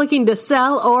 If you're looking to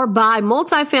sell or buy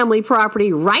multifamily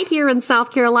property right here in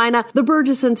South Carolina, the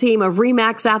Burgesson team of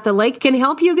RE/MAX at the Lake can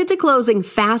help you get to closing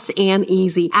fast and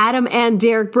easy. Adam and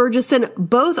Derek Burgesson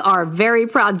both are very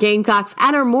proud Gamecocks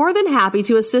and are more than happy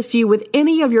to assist you with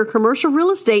any of your commercial real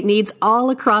estate needs all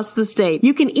across the state.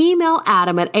 You can email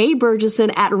Adam at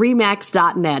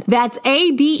aburgesson@remax.net. That's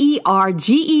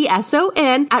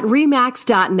ABERGESON at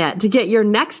remax.net to get your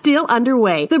next deal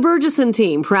underway. The Burgesson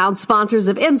team, proud sponsors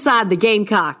of Inside the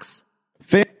Gamecocks.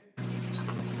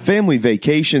 Family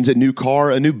vacations, a new car,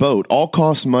 a new boat, all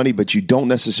cost money, but you don't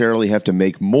necessarily have to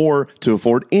make more to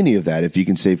afford any of that if you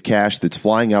can save cash that's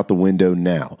flying out the window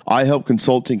now. iHelp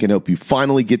Consulting can help you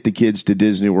finally get the kids to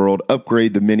Disney World,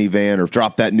 upgrade the minivan, or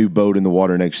drop that new boat in the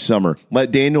water next summer. Let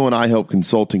Daniel and iHelp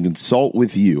Consulting consult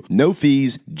with you. No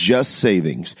fees, just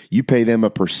savings. You pay them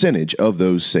a percentage of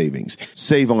those savings.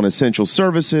 Save on essential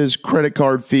services, credit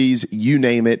card fees, you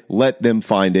name it. Let them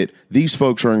find it. These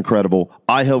folks are incredible.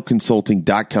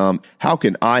 iHelpConsulting.com. How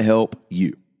can I help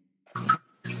you?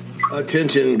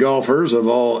 Attention golfers of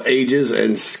all ages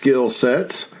and skill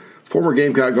sets. Former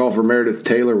Gamecock golfer Meredith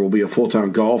Taylor will be a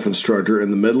full-time golf instructor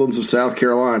in the Midlands of South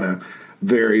Carolina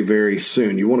very, very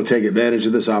soon. You want to take advantage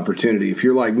of this opportunity. If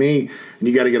you're like me and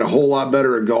you got to get a whole lot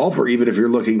better at golf, or even if you're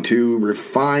looking to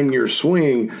refine your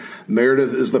swing,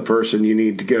 Meredith is the person you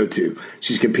need to go to.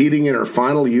 She's competing in her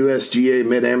final USGA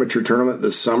Mid-Amateur Tournament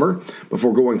this summer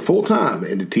before going full-time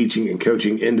into teaching and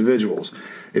coaching individuals.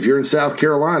 If you're in South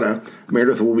Carolina,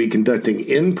 Meredith will be conducting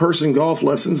in-person golf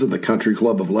lessons at the Country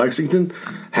Club of Lexington,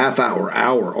 half-hour,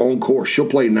 hour, on course. She'll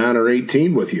play 9 or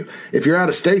 18 with you. If you're out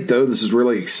of state, though, this is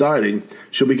really exciting.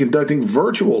 She'll be conducting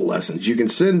virtual lessons. You can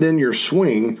send in your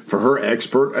swing for her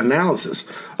expert analysis.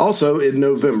 Also, in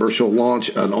November, she'll launch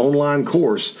an online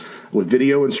course with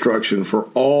video instruction for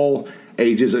all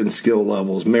ages, and skill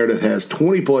levels. Meredith has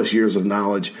 20-plus years of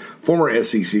knowledge, former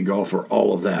SEC golfer,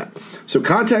 all of that. So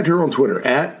contact her on Twitter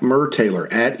at Mer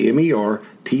Taylor, at MERTAYLOR,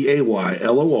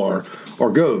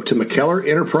 or go to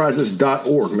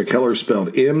McKellarEnterprises.org. McKellar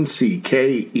spelled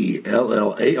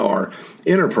MCKELLAR,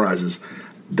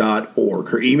 Enterprises.org.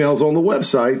 Her email's on the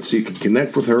website, so you can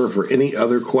connect with her for any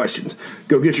other questions.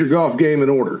 Go get your golf game in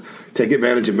order. Take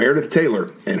advantage of Meredith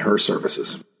Taylor and her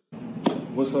services.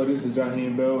 What's up? This is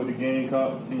Jaheim Bell with the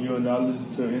Gamecocks, and you're now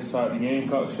listening to Inside the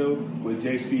Gamecock Show with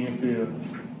JC and Phil.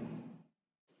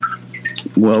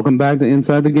 Welcome back to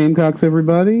Inside the Gamecocks,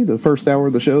 everybody. The first hour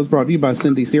of the show is brought to you by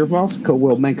Cindy Searfoss,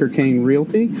 Coldwell Banker Kane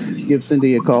Realty. Give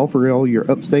Cindy a call for all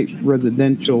your upstate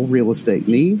residential real estate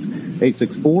needs.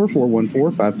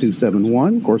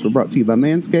 864-414-5271. Of course, we're brought to you by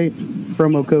Manscaped.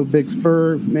 Promo code Big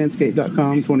Spur,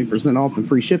 manscaped.com, 20% off and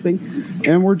free shipping.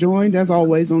 And we're joined, as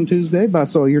always, on Tuesday by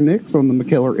Sawyer Nix on the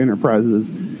McKellar Enterprises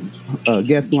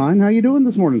guest line. How you doing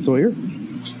this morning, Sawyer?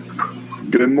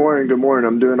 Good morning. Good morning.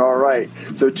 I'm doing all right.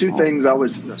 So two things I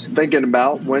was thinking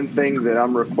about. One thing that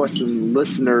I'm requesting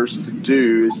listeners to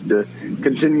do is to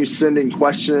continue sending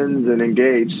questions and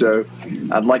engage. So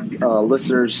I'd like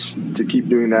listeners to keep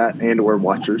doing that, and or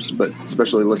watchers, but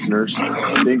especially listeners,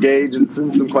 to engage and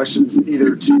send some questions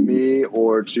either to me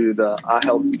or to the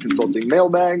iHelp Consulting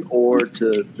mailbag or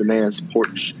to the Nana's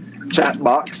Porch chat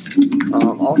box.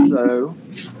 Also,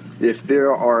 if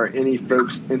there are any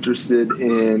folks interested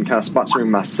in kind of sponsoring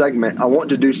my segment, I want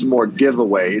to do some more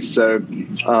giveaways. So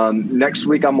next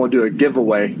week I'm going to do a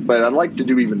giveaway, but I'd like to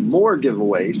do even more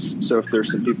giveaways. So if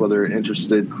there's some people that are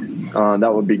interested,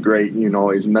 that would be great. You can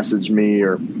always message me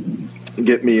or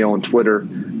get me on Twitter.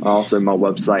 Also, my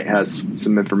website has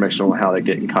some information on how to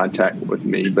get in contact with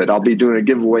me. But I'll be doing a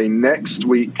giveaway next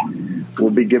week. We'll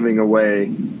be giving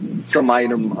away some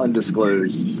item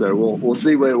undisclosed, so we'll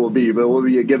see what it will be, but it will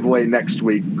be a giveaway next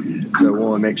week. So we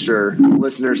want to make sure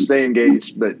listeners stay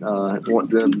engaged, but want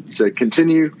them to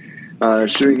continue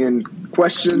shooting in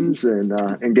questions and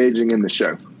engaging in the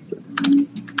show. So.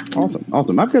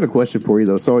 Awesome. I've got a question for you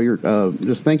though, Sawyer.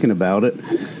 Just thinking about it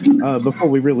before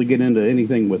we really get into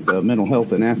anything with mental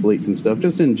health and athletes and stuff,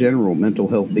 just in general mental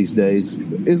health these days.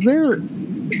 Is there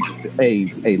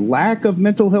a lack of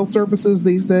mental health services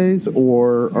these days,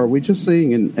 or are we just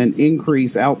seeing an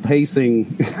increase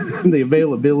outpacing the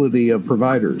availability of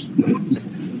providers?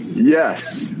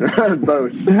 Yes,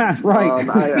 both.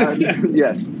 Right.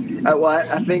 Yes.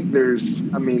 I think there's,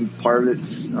 part of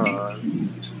it's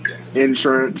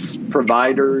insurance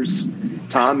providers,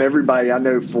 time. Everybody I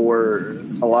know, for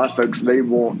a lot of folks, they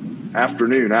want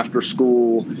afternoon, after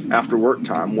school, after work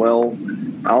time. Well,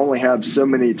 I only have so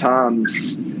many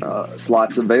times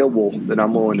slots available that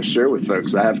I'm willing to share with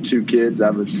folks. I have two kids. I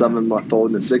have a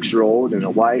 7-month-old and a 6-year-old and a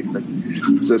wife.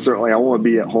 And so certainly I want to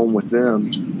be at home with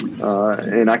them.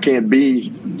 And I can't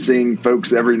be seeing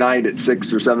folks every night at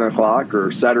 6 or 7 o'clock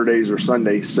or Saturdays or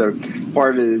Sundays. So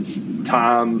part of it is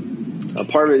time.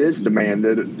 Part of it is demand.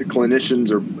 The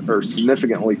clinicians are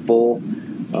significantly full.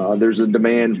 There's a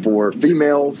demand for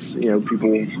females.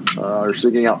 People are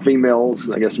seeking out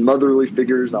females, I guess, motherly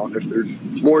figures. I don't know if they're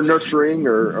more nurturing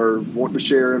or want to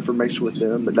share information with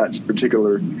them, but that's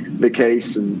particularly the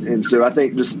case. And so I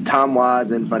think just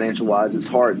time-wise and financial-wise, it's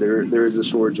hard. There is a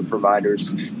shortage of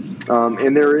providers.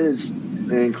 And there is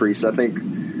an increase. I think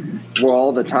we're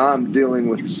all the time dealing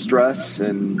with stress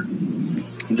and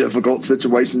difficult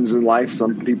situations in life.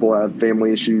 Some people have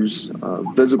family issues,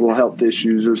 physical health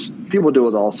issues. There's people deal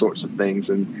with all sorts of things,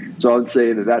 and so I would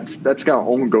say that's kind of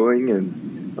ongoing,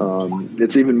 and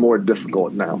it's even more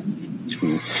difficult now.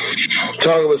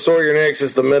 Talking with Sawyer next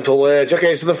is the mental edge.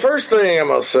 Okay, so the first thing I'm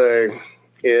going to say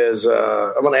is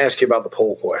I'm going to ask you about the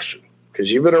poll question,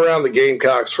 because you've been around the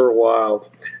Gamecocks for a while,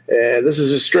 and this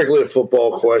is just strictly a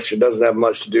football question. It doesn't have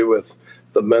much to do with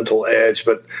the mental edge,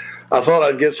 but I thought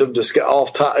I'd get some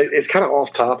off topic. It's kind of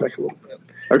off topic a little bit.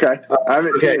 Okay. I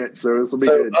haven't seen it, so this will be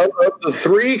good. Of the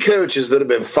 3 coaches that have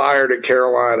been fired at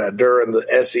Carolina during the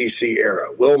SEC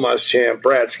era, Will Muschamp,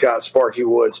 Brad Scott, Sparky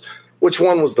Woods, which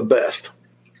one was the best?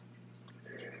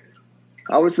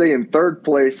 I would say in third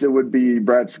place, it would be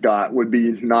Brad Scott, would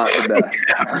be not the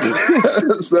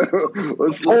best. So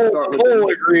let's start with Cole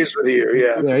agrees with you,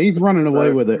 Yeah, he's running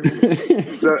away with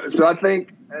it. So I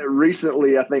think recently,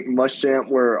 Muschamp,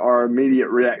 where our immediate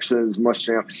reaction is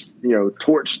Muschamp's,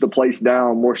 torched the place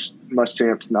down.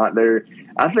 Muschamp's not there.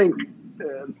 I think,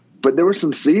 but there were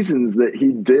some seasons that he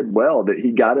did well, that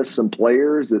he got us some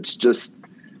players. It's just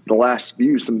the last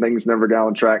few, some things never got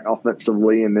on track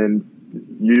offensively, and then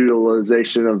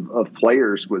utilization of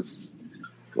players was,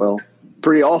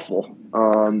 pretty awful.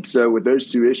 So with those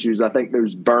two issues, I think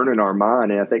there's burn in our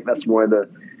mind. And I think that's one of the,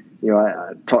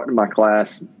 I talked to my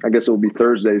class, I guess it will be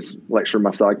Thursday's lecture in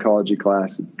my psychology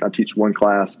class. I teach one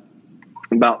class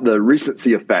about the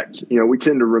recency effect. We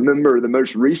tend to remember the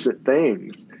most recent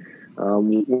things.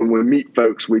 When we meet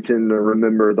folks, we tend to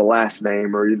remember the last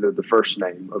name or either the first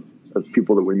name of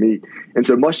people that we meet. And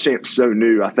so Muschamp's so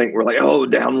new. I think we're like, oh,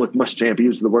 down with Muschamp. He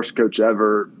was the worst coach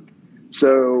ever.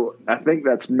 So I think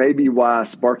that's maybe why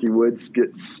Sparky Woods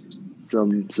gets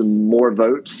some more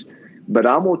votes. But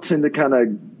I'm going to tend to kind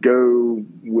of go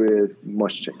with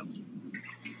Muschamp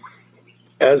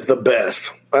as the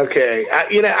best. Okay.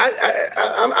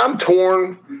 I'm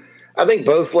torn. I think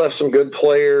both left some good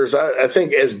players. I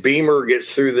think as Beamer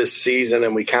gets through this season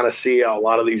and we kind of see how a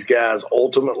lot of these guys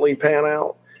ultimately pan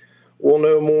out, we'll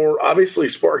know more. Obviously,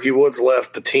 Sparky Woods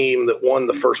left the team that won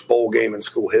the first bowl game in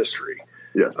school history.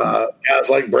 Yeah. Guys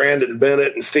like Brandon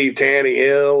Bennett and Steve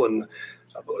Tannehill and,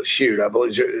 I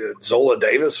believe Zola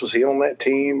Davis, was he on that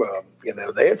team?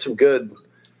 They had some good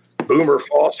Boomer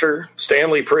Foster,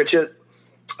 Stanley Pritchett.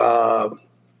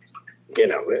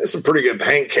 It's some pretty good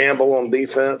Hank Campbell on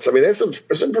defense. I mean, there's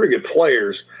some pretty good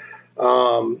players.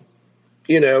 And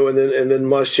then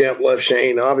Muschamp left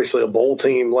Shane, obviously a bowl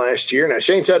team last year. Now,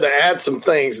 Shane's had to add some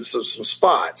things at some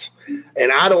spots,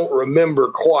 and I don't remember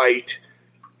quite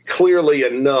clearly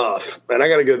enough. And I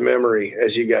got a good memory,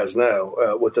 as you guys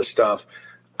know, with this stuff.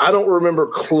 I don't remember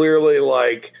clearly,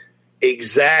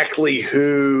 exactly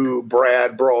who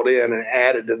Brad brought in and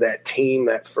added to that team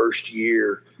that first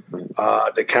year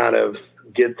to kind of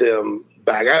get them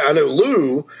back. I know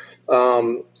Lou,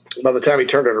 by the time he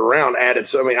turned it around,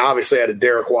 obviously added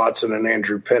Derek Watson and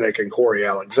Andrew Pinnock and Corey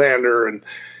Alexander and,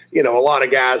 a lot of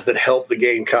guys that helped the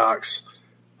Gamecocks,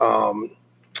 that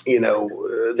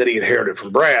he inherited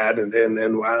from Brad.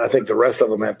 And I think the rest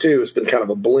of them have too. It's been kind of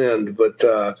a blend. But,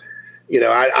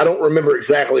 I don't remember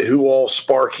exactly who all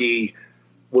Sparky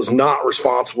was not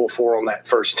responsible for on that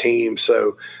first team.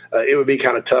 So it would be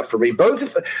kind of tough for me.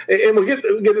 Both, and we'll get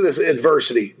to this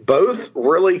adversity. Both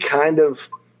really kind of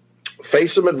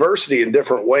face some adversity in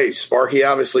different ways. Sparky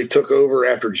obviously took over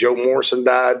after Joe Morrison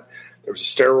died. There was a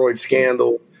steroid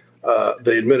scandal.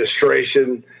 The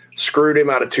administration screwed him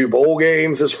out of 2 bowl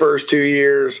games his first 2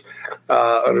 years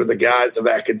under the guise of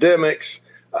academics.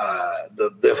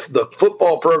 The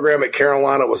football program at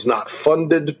Carolina was not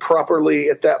funded properly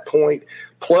at that point.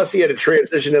 Plus, he had to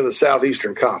transition in the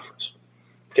Southeastern Conference.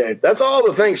 Okay, that's all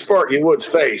the things Sparky Woods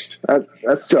faced.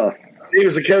 That's tough. He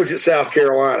was the coach at South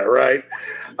Carolina, right?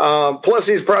 Plus,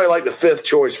 he's probably like the 5th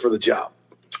choice for the job.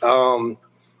 And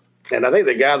I think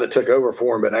the guy that took over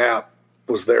for him at App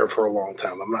was there for a long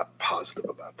time. I'm not positive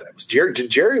about that. Did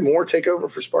Jerry Moore take over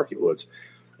for Sparky Woods?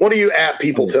 One of you App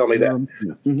people tell me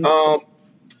that.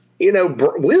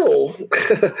 Will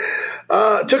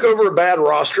took over a bad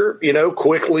roster,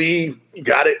 quickly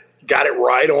got it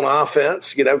right on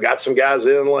offense, got some guys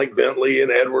in like Bentley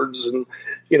and Edwards and,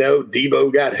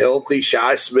 Debo got healthy,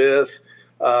 Shi Smith.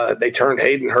 They turned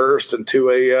Hayden Hurst into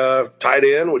a tight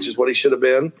end, which is what he should have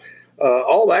been.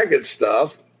 All that good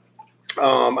stuff.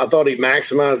 I thought he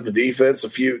maximized the defense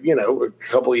a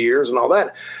couple of years and all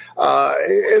that.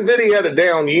 And then he had a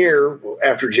down year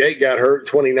after Jake got hurt in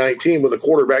 2019 with a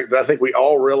quarterback that I think we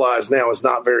all realize now is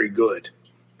not very good.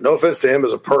 No offense to him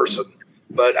as a person,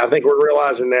 but I think we're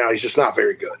realizing now he's just not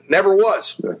very good. Never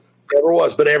was,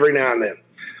 but every now and then,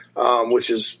 which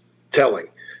is telling.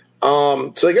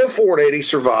 So they go 4-8,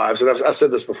 survives, and I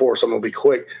said this before, so I'm going to be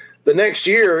quick. The next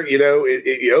year,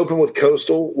 you open with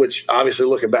Coastal, which obviously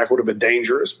looking back would have been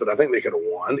dangerous, but I think they could have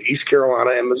won, East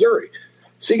Carolina and Missouri.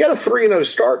 So you got a 3-0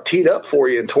 start teed up for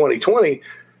you in 2020,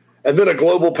 and then a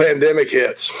global pandemic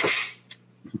hits.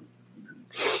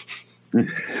 And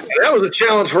that was a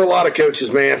challenge for a lot of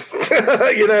coaches, man.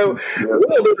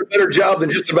 Will did a better job than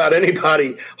just about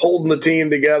anybody holding the team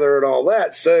together and all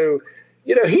that. So,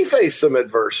 he faced some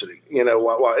adversity,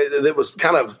 that was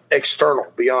kind of external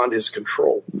beyond his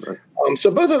control. So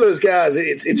both of those guys,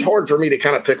 it's hard for me to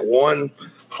kind of pick one.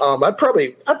 I'd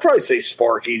probably say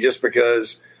Sparky just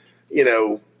because,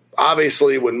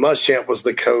 obviously when Muschamp was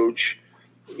the coach,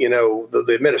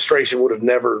 the administration would have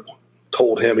never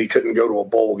told him he couldn't go to a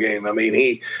bowl game. I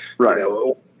mean,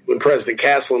 when President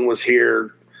Caslen was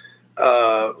here,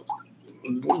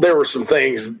 there were some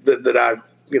things that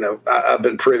I've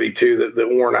been privy to that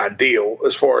weren't ideal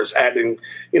as far as acting,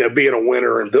 being a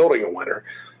winner and building a winner.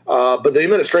 But the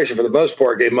administration, for the most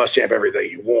part, gave Muschamp everything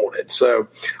he wanted. So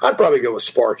I'd probably go with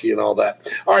Sparky and all that.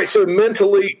 All right, so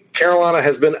mentally, Carolina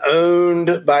has been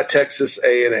owned by Texas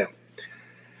A&M.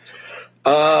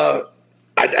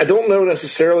 I don't know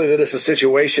necessarily that it's a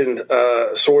situation,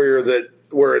 Sawyer, that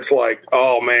where it's like,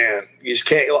 oh man, you just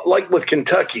can't, like with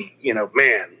Kentucky,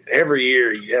 man, every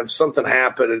year you have something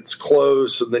happen, it's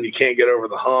close, and then you can't get over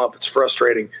the hump. It's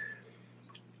frustrating.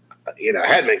 It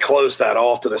hadn't been close that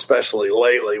often, especially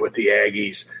lately with the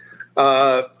Aggies.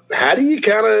 How do you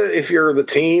kind of, if you're the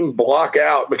team, block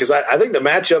out? Because I think the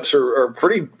matchups are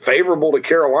pretty favorable to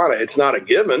Carolina. It's not a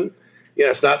given.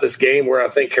 It's not this game where I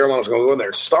think Carolina's going to go in there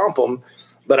and stomp them.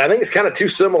 But I think it's kind of two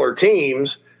similar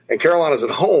teams. And Carolina's at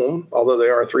home, although they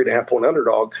are a 3.5-point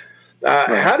underdog.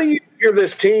 How do you hear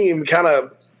this team kind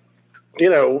of,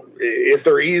 if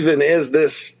there even is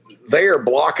this there,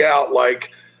 block out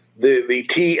like the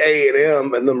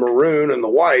T-A&M and the maroon and the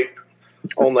white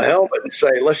on the helmet and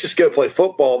say, let's just go play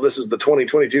football. This is the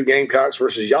 2022 Gamecocks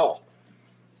versus y'all.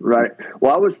 Right.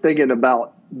 Well, I was thinking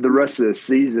about the rest of the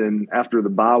season after the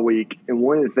bye week, and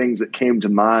one of the things that came to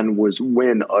mind was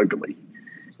win ugly.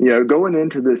 Going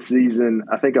into this season,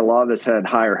 I think a lot of us had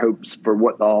higher hopes for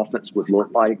what the offense would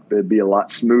look like. It'd be a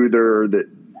lot smoother, that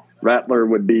Rattler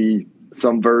would be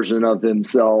some version of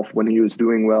himself when he was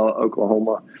doing well at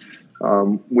Oklahoma.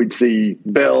 We'd see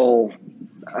Bell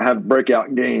have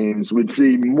breakout games. We'd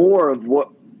see more of what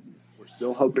we're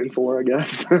still hoping for, I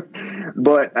guess.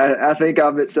 But I think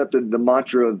I've accepted the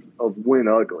mantra of win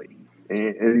ugly.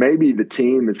 And maybe the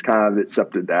team has kind of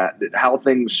accepted that how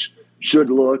things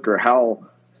should look or how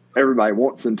everybody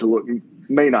wants them to look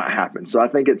may not happen. So I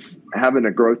think it's having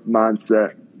a growth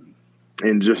mindset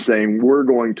and just saying we're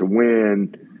going to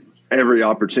win every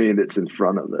opportunity that's in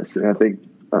front of us. And I think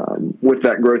with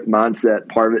that growth mindset,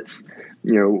 part of it's,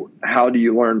 how do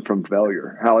you learn from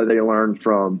failure? How do they learn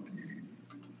from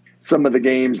some of the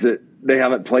games that they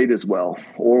haven't played as well,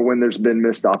 or when there's been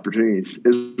missed opportunities?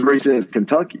 As recent as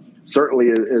Kentucky, certainly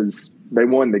is they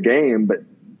won the game, but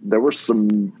there were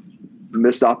some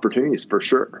missed opportunities for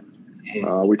sure.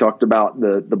 We talked about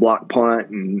the block punt,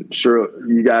 and sure,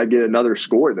 you got to get another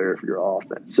score there if you're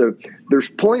offense. So there's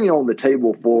plenty on the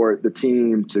table for the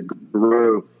team to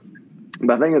grow.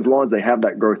 But I think as long as they have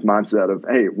that growth mindset of,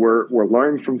 hey, we're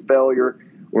learning from failure,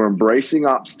 we're embracing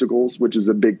obstacles, which is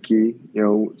a big key.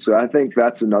 So I think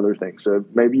that's another thing. So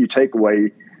maybe you take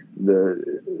away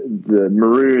the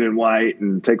maroon and white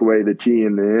and take away the T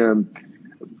and the M,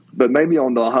 but maybe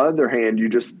on the other hand, you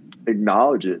just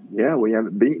acknowledge it. Yeah, we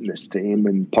haven't beaten this team,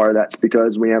 and part of that's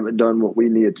because we haven't done what we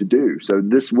needed to do. So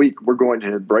this week we're going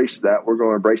to embrace that. We're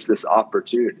going to embrace this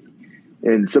opportunity.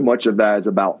 And so much of that is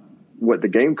about what the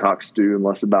Gamecocks do and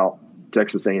less about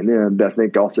Texas A&M. But I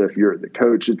think also if you're the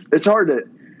coach, it's hard to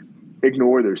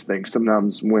ignore those things.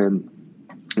 Sometimes when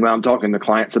I'm talking to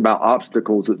clients about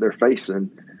obstacles that they're facing,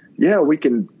 yeah, we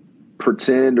can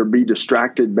pretend or be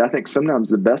distracted. But I think sometimes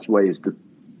the best way is to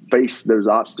face those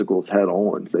obstacles head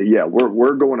on. Say, yeah,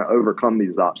 we're going to overcome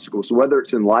these obstacles. So whether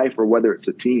it's in life or whether it's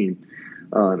a team,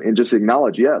 and just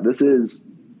acknowledge, yeah, this is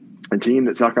a team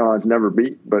that South Carolina's never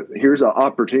beat, but here's an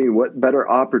opportunity. What better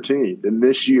opportunity than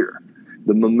this year?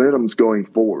 The momentum's going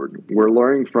forward. We're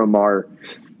learning from our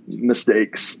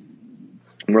mistakes.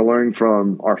 We're learning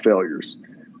from our failures.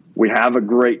 We have a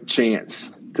great chance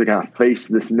to kind of face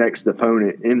this next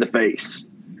opponent in the face.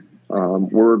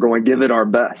 We're going to give it our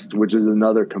best, which is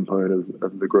another component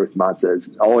of the growth mindset. It's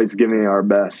always giving it our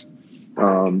best,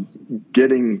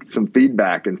 getting some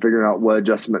feedback and figuring out what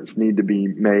adjustments need to be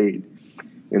made,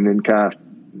 and then kind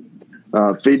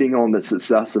of feeding on the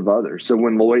success of others. So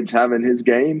when Lloyd's having his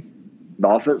game, the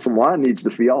offensive line needs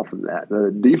to feed off of that.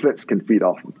 The defense can feed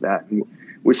off of that. And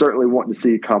we certainly want to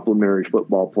see complimentary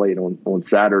football played on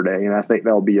Saturday, and I think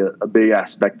that'll be a big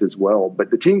aspect as well.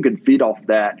 But the team can feed off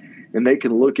that, and they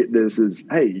can look at this as,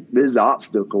 hey, this is an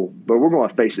obstacle, but we're going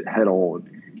to face it head on,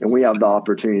 and we have the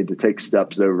opportunity to take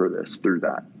steps over this through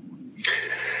that.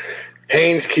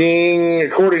 Haynes King,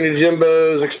 according to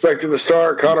Jimbo, is expected to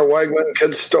start. Connor Weigman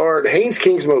could start. Haynes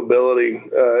King's mobility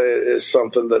is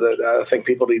something that I think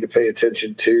people need to pay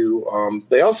attention to.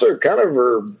 They also kind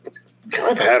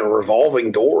of had a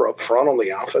revolving door up front on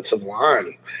the offensive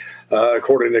line,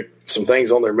 according to some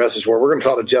things on their message board. We're going to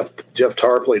talk to Jeff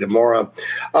Tarpley tomorrow.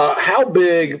 How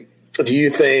big do you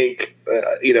think,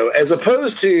 as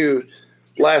opposed to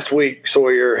last week,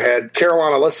 Sawyer had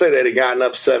Carolina, let's say they'd have gotten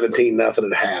up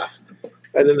 17-0 at half,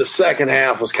 and then the second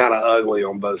half was kind of ugly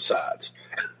on both sides.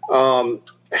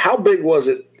 How big was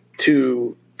it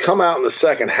to come out in the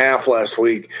second half last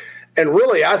week? And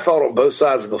really, I thought on both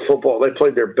sides of the football, they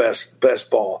played their best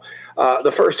ball.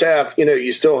 The first half,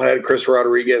 you still had Chris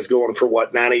Rodriguez going for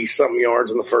 90-something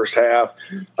yards in the first half.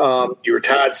 You were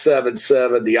tied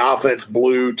 7-7. The offense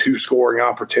blew 2 scoring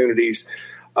opportunities.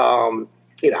 I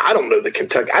don't know that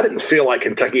Kentucky – I didn't feel like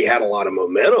Kentucky had a lot of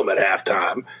momentum at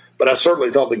halftime, but I certainly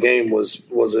thought the game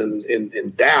was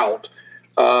in doubt.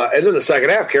 And then the second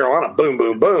half, Carolina, boom,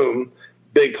 boom, boom,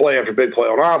 big play after big play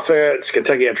on offense.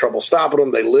 Kentucky had trouble stopping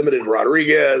them. They limited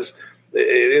Rodriguez.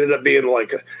 It ended up being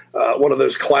like one of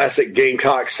those classic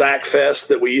Gamecock sack fest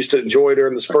that we used to enjoy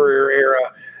during the Spurrier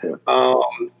era.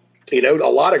 A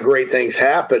lot of great things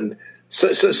happened.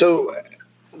 So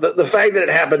the fact that it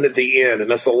happened at the end,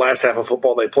 and that's the last half of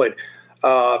football they played,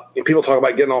 people talk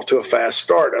about getting off to a fast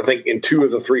start. I think in 2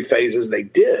 of the 3 phases they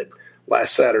did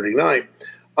last Saturday night.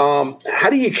 How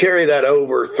do you carry that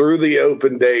over through the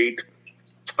open date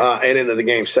and into the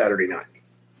game Saturday night?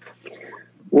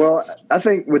 Well, I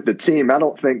think with the team, I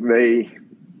don't think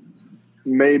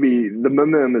maybe the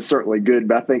momentum is certainly good,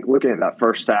 but I think looking at that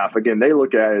first half, again, they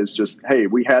look at it as just, hey,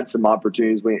 we had some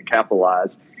opportunities, we didn't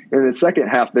capitalize. In the second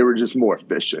half, they were just more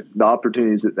efficient. The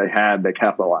opportunities that they had, they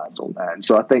capitalized on that. And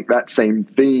so I think that same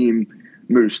theme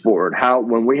moves forward.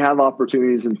 When we have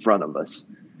opportunities in front of us,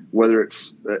 whether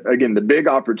it's, again, the big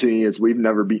opportunity is we've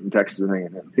never beaten Texas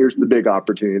A&M. Here's the big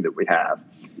opportunity that we have.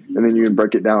 And then you can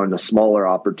break it down into smaller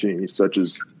opportunities, such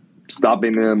as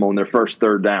stopping them on their first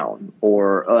third down,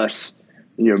 or us,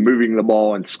 moving the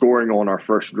ball and scoring on our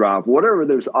first drive. Whatever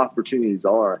those opportunities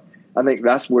are, I think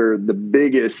that's where the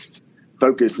biggest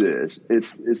focus is.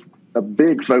 It's a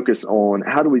big focus on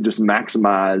how do we just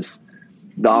maximize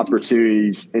the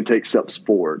opportunities and take steps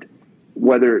forward,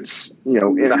 whether it's,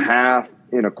 in a half,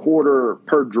 in a quarter,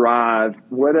 per drive,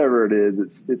 whatever it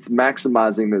is, it's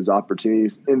maximizing those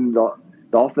opportunities. And the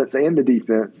offense and the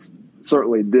defense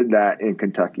certainly did that in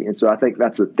Kentucky. And so I think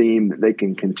that's a theme that they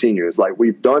can continue. It's like,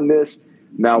 we've done this.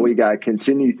 Now we got to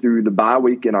continue through the bye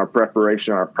week in our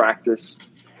preparation, our practice.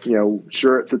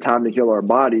 Sure, it's a time to heal our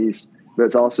bodies, but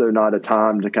it's also not a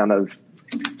time to kind of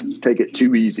take it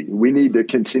too easy. We need to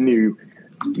continue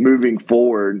moving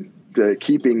forward to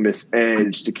keeping this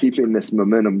edge, to keeping this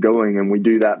momentum going, and we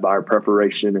do that by our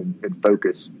preparation and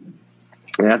focus.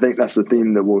 And I think that's the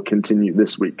theme that will continue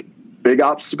this week. Big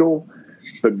obstacle,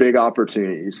 but big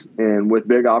opportunities. And with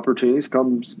big opportunities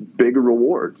comes big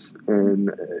rewards. And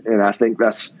I think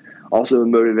that's also a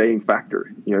motivating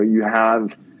factor. You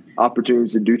have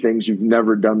opportunities to do things you've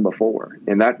never done before.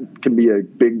 And that can be a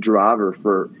big driver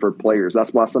for players.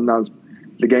 That's why sometimes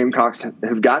the Gamecocks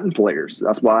have gotten players.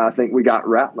 That's why I think we got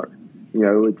Rattler.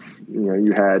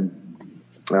 You had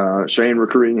Shane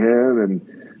recruiting him,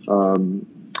 and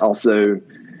also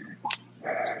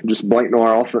just blanked on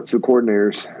our offensive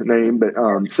coordinator's name, but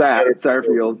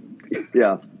Satterfield.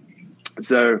 Yeah.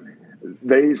 So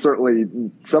they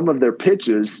certainly, some of their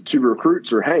pitches to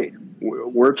recruits are, hey,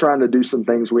 we're trying to do some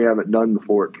things we haven't done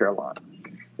before at Carolina.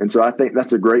 And so I think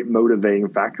that's a great motivating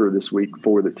factor this week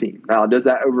for the team. Now, does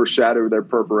that overshadow their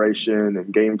preparation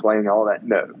and game playing, all that?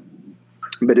 No.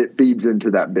 But it feeds into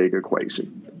that big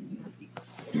equation.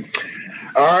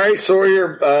 All right,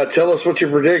 Sawyer, tell us what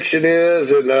your prediction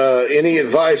is and any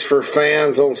advice for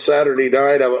fans on Saturday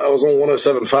night. I was on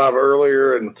 107.5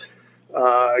 earlier, and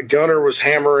Gunner was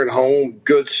hammering home,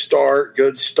 good start,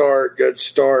 get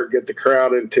the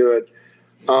crowd into it.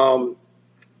 I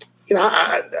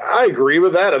agree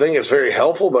with that. I think it's very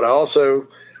helpful, but I also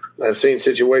have seen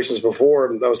situations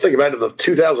before. I was thinking back to the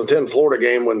 2010 Florida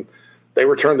game when they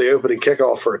returned the opening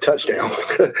kickoff for a touchdown.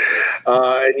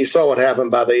 And you saw what happened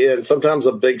by the end. Sometimes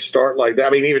a big start like that.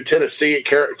 I mean, even Tennessee,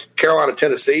 Carolina,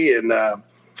 Tennessee in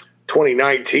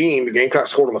 2019, the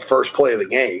Gamecocks scored on the first play of the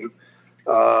game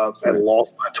and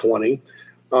lost by 20.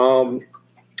 Tell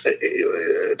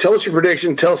us your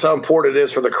prediction. Tell us how important it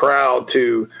is for the crowd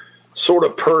to sort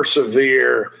of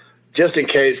persevere just in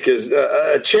case, because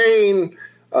a chain,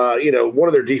 one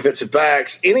of their defensive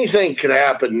backs, anything could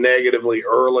happen negatively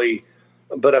early.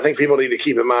 But I think people need to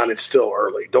keep in mind it's still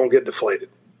early. Don't get deflated.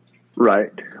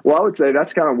 Right. Well, I would say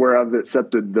that's kind of where I've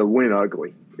accepted the win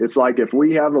ugly. It's like if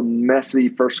we have a messy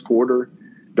first quarter,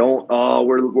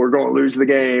 we're going to lose the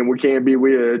game. We can't be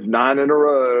with 9 in a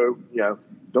row.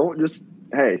 Don't just,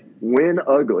 hey, win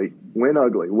ugly. Win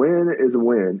ugly. Win is a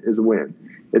win is a win.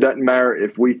 It doesn't matter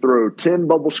if we throw 10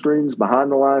 bubble screens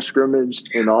behind the line of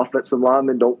scrimmage and the offensive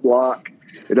linemen don't block.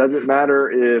 It doesn't matter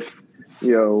if,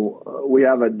 we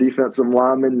have a defensive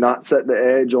lineman not set the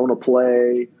edge on a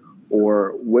play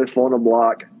or whiff on a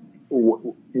block.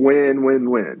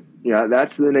 Win.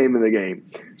 That's the name of the game.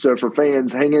 So for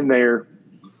fans, hang in there.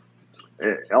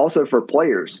 Also for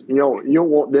players, you don't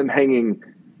want them hanging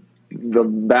the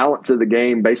balance of the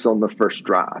game based on the first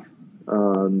drive.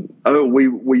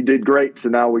 We did great, so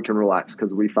now we can relax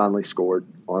because we finally scored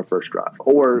on our first drive.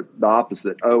 Or the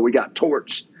opposite. We got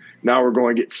torched. Now we're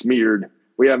going to get smeared.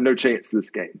 We have no chance this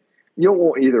game. You don't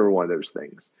want either one of those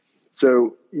things.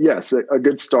 So, yes, a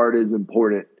good start is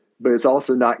important, but it's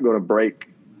also not going to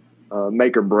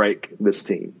make or break this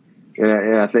team.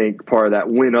 And I think part of that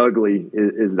win ugly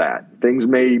is that things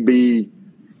may be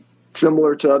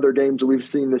similar to other games we've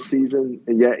seen this season,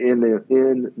 and yet in the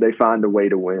end, they find a way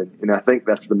to win. And I think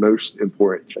that's the most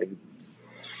important thing.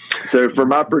 So for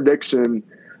my prediction,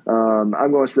 I'm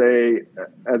going to say,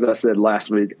 as I said last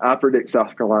week, I predict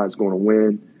South Carolina is going to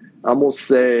win. I'm going to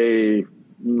say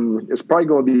it's probably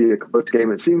going to be a close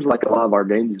game. It seems like a lot of our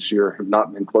games this year have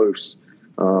not been close.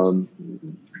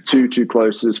 Too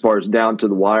close as far as down to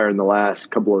the wire in the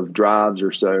last couple of drives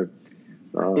or so.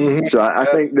 So I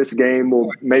think this game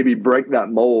will maybe break that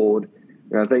mold,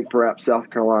 and I think perhaps South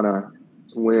Carolina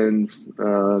wins,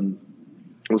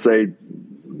 we'll say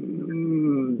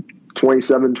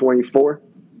 27-24.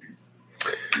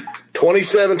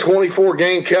 27-24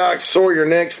 Gamecocks. Sawyer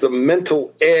Nix, the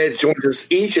Mental Edge, joins us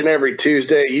each and every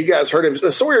Tuesday. You guys heard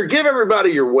him. Sawyer, give everybody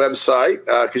your website,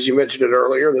 because you mentioned it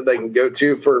earlier, that they can go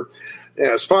to for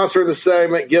sponsor of the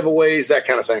segment, giveaways, that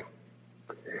kind of thing.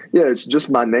 Yeah, it's just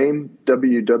my name,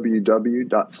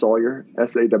 www.sawyer,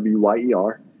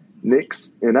 S-A-W-Y-E-R,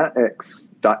 Nix,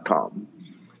 N-I-X.com.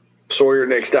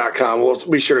 SawyerNix.com. We'll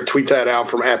be sure to tweet that out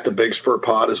from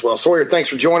 @TheBigSpurtPod as well. Sawyer, thanks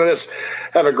for joining us.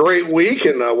 Have a great week,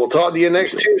 and we'll talk to you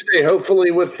next Tuesday,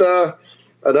 hopefully with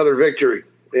another victory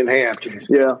in hand.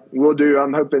 Yeah, we'll do.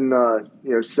 I'm hoping,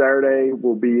 Saturday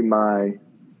will be my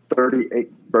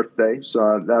 38th birthday,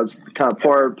 so that's kind of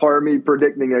part of me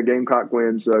predicting a Gamecock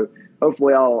win. So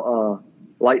hopefully I'll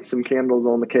light some candles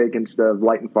on the cake instead of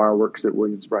lighting fireworks at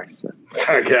Williams-Brice. So.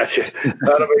 I got you.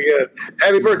 That'll be good.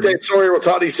 Happy birthday, Sawyer. We'll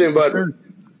talk to you soon, bud.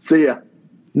 See ya.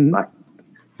 Mm-hmm. Bye.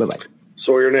 Bye-bye.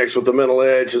 Sawyer Nix with the Mental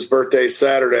Edge. His birthday's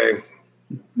Saturday.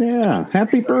 Yeah,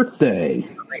 happy birthday.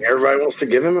 I think everybody wants to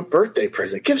give him a birthday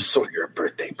present. Give Sawyer a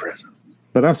birthday present.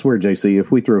 But I swear, JC, if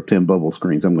we throw 10 bubble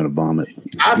screens, I'm going to vomit.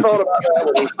 I thought about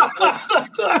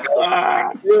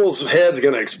that. Will's head's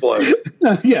going to explode.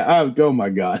 Yeah. Oh my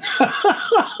God.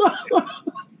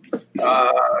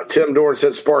 Tim Dorn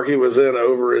said Sparky was in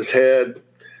over his head.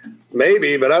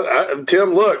 Maybe, but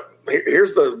Tim, look,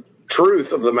 here's the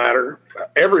truth of the matter.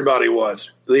 Everybody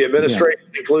was. The administration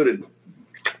included.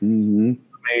 Mm-hmm.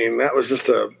 I mean, that was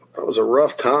a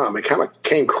rough time. It kind of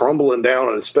came crumbling down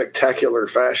in a spectacular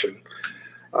fashion.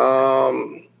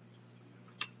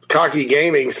 Cocky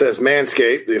Gaming says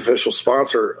Manscaped, the official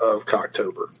sponsor of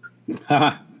Cocktober.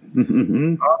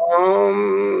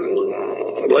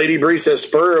 Lady Bree says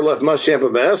Spurrier left Muschamp a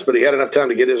mess, but he had enough time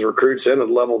to get his recruits in and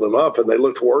level them up, and they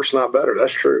looked worse, not better.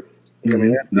 That's true. I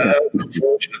mean,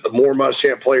 unfortunate. The more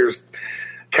Muschamp players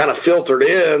kind of filtered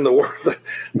in, the worse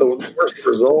the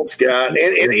results got.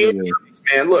 And injuries,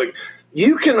 man. Look,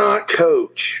 you cannot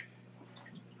coach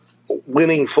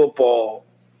winning football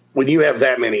when you have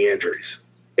that many injuries.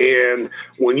 And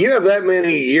when you have that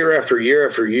many year after year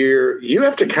after year, you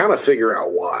have to kind of figure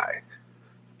out why.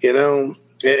 You know?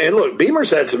 And look,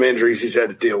 Beamer's had some injuries he's had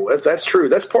to deal with. That's true.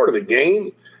 That's part of the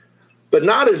game. But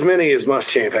not as many as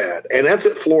Muschamp had. And that's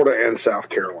at Florida and South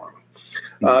Carolina.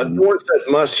 Dorn said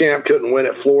Muschamp couldn't win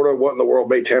at Florida. What in the world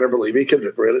made Tanner believe he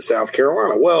could win at South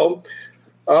Carolina? Well,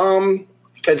 and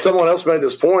someone else made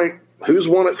this point. Who's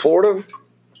won at Florida?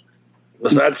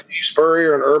 Besides Steve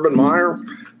Spurrier and Urban Meyer.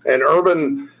 And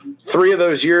Urban, 3 of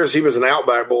those years, he was an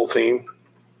Outback Bowl team.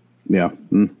 Yeah.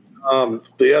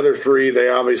 The other 3, they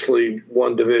obviously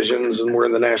won divisions and were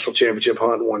in the national championship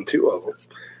hunt and won 2 of them.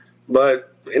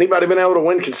 But anybody been able to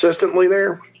win consistently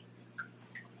there?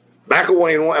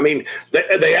 McElwain, I mean,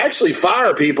 they actually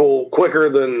fire people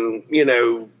quicker than, they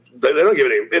don't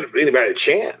give anybody a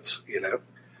chance,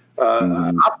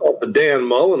 I thought the Dan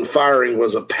Mullen firing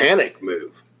was a panic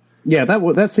move. Yeah,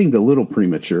 that seemed a little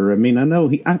premature. I mean, I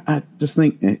know I just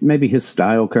think maybe his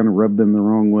style kind of rubbed them the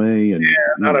wrong way. And,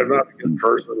 not a good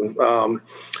person. Now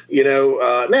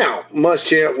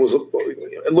Muschamp was,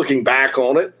 looking back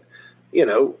on it,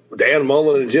 Dan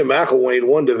Mullen and Jim McElwain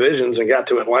won divisions and got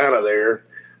to Atlanta there.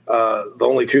 The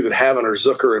only 2 that haven't are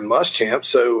Zucker and Muschamp.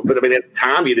 So, but I mean, at the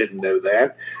time you didn't know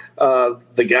that.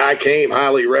 The guy came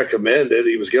highly recommended.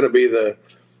 He was going to be the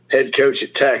head coach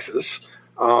at Texas.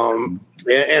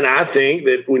 And I think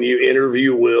that when you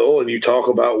interview Will and you talk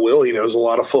about Will, he knows a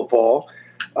lot of football,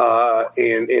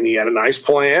 and he had a nice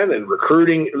plan and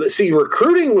recruiting. See,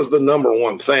 recruiting was the number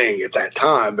one thing at that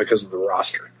time because of the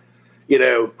roster,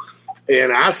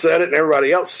 and I said it and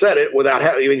everybody else said it without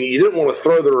having, you didn't want to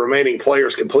throw the remaining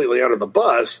players completely under the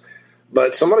bus.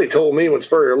 But somebody told me when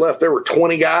Spurrier left, there were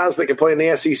 20 guys that could play in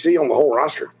the SEC on the whole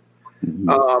roster. Mm-hmm.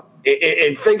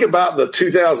 And think about the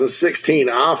 2016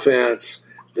 offense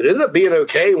that ended up being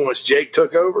okay once Jake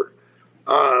took over.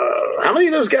 How many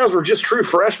of those guys were just true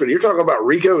freshmen? You're talking about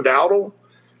Rico Dowdle,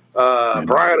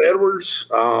 Brian Edwards,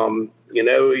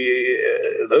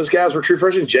 Those guys were true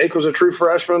freshmen. Jake was a true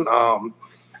freshman.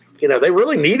 They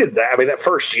really needed that. I mean, that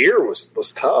first year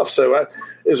was tough. So it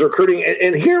was recruiting,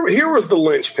 and here was the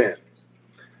linchpin,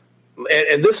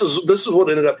 and this is what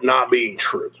ended up not being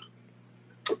true.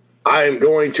 I am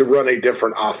going to run a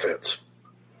different offense,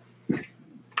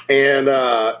 and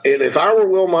if I were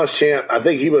Will Muschamp, I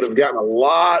think he would have gotten a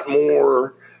lot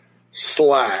more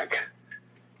slack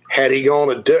had he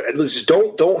gone to at least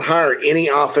don't hire any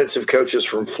offensive coaches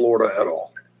from Florida at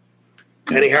all.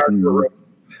 And he hired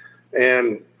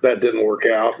and that didn't work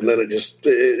out, and then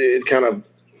it kind of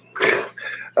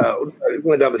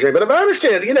went down the drain. But if I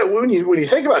understand, when you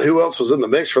think about who else was in the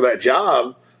mix for that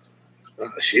job,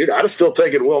 I'd have still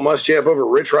taken Will Muschamp over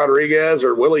Rich Rodriguez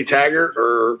or Willie Taggart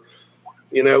or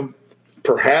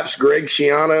perhaps Greg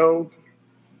Schiano.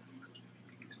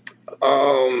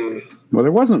 Well,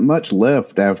 there wasn't much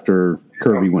left after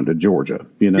Kirby went to Georgia.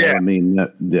 Yeah. I mean,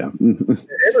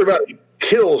 Everybody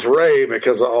kills Ray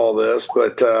because of all this,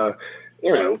 but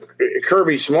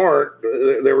Kirby Smart,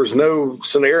 there was no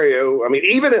scenario. I mean,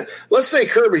 let's say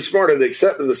Kirby Smart had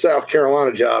accepted the South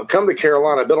Carolina job, come to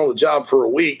Carolina, been on the job for a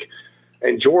week,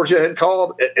 and Georgia had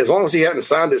called, as long as he hadn't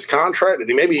signed his contract,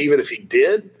 and maybe even if he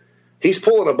did, he's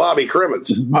pulling a Bobby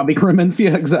Crimmins. Bobby Crimmins,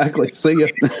 yeah, exactly. See ya.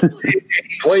 He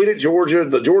played at Georgia.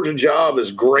 The Georgia job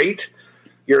is great.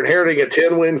 You're inheriting a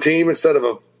 10-win team instead of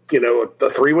a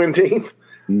 3-win team.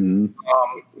 Mm-hmm.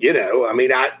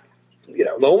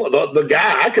 The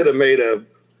guy I could have made a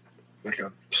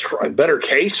better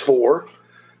case for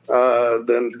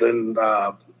than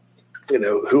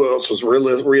who else was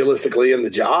realistically in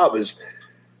the job is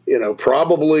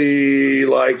probably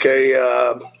like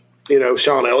a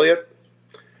Sean Elliott.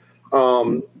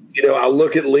 I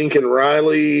look at Lincoln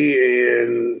Riley,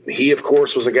 and he, of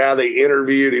course, was a guy they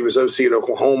interviewed. He was OC at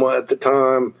Oklahoma at the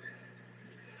time.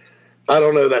 I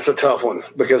don't know. That's a tough one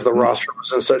because the roster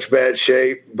was in such bad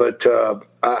shape. But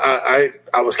I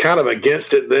was kind of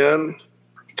against it then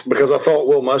because I thought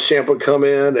Will Muschamp would come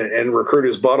in and recruit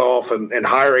his butt off and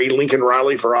hire a Lincoln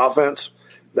Riley for offense.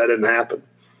 That didn't happen.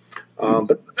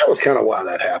 But that was kind of why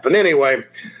that happened. Anyway,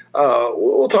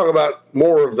 we'll talk about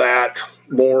more of that,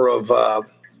 more of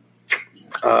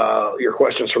your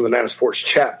questions from the Nana Sports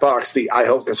chat box. The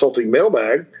iHelp Consulting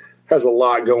mailbag has a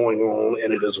lot going on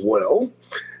in it as well.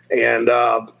 And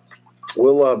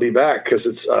we'll be back because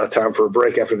it's time for a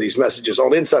break after these messages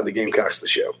on Inside the Gamecocks, the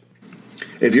show.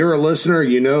 If you're a listener,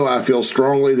 I feel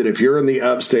strongly that if you're in the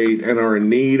upstate and are in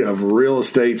need of real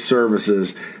estate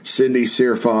services, Cindy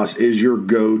Searfoss is your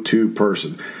go-to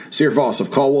person. Searfoss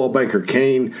of Caldwell Banker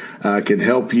Kane can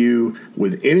help you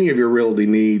with any of your realty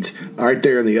needs right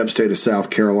there in the upstate of South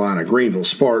Carolina, Greenville,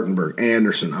 Spartanburg,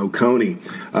 Anderson, Oconee,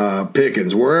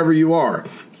 Pickens, wherever you are.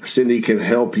 Cindy can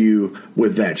help you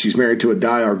with that. She's married to a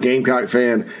diehard Gamecock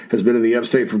fan, has been in the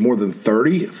upstate for more than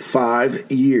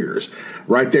 35 years.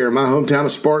 Right there in my hometown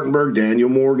of Spartanburg, Daniel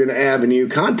Morgan Avenue.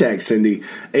 Contact Cindy,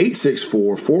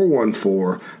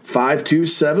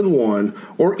 864-414-5271,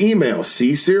 or email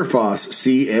csearfoss,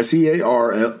 CSEARFOSS,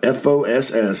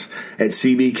 at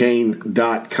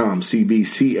cbcaine.com,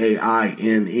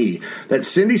 CBCAINE. That's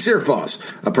Cindy Searfoss,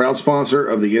 a proud sponsor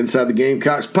of the Inside the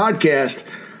Gamecocks podcast.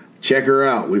 Check her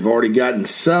out. We've already gotten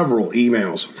several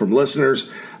emails from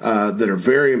listeners that are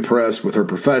very impressed with her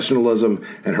professionalism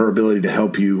and her ability to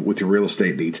help you with your real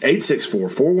estate needs.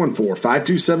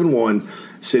 864-414-5271,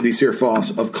 Cindy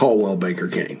Searfoss of Caldwell Banker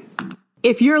Kane.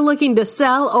 If you're looking to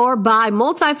sell or buy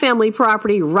multifamily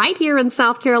property right here in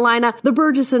South Carolina, the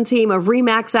Burgesson team of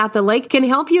RE/MAX at the Lake can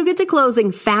help you get to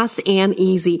closing fast and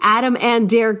easy. Adam and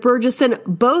Derek Burgesson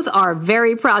both are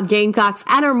very proud Gamecocks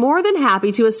and are more than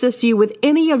happy to assist you with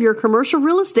any of your commercial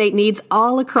real estate needs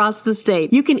all across the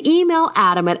state. You can email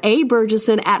Adam at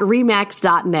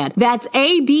aburgesson@remax.net. That's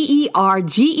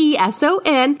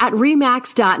ABERGESON at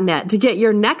remax.net to get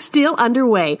your next deal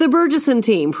underway. The Burgesson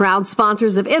team, proud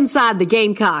sponsors of Inside the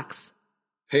Gamecocks.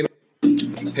 Hey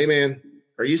man,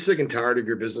 are you sick and tired of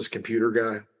your business computer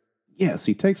guy? Yes,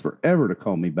 he takes forever to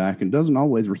call me back and doesn't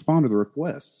always respond to the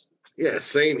requests. Yeah,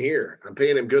 same here. I'm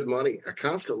paying him good money. I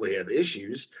constantly have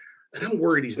issues, and I'm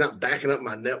worried he's not backing up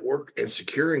my network and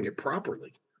securing it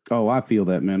properly. Oh, I feel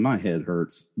that, man. My head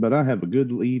hurts, but I have a good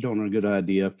lead on a good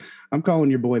idea. I'm calling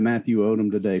your boy Matthew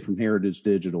Odom today from Heritage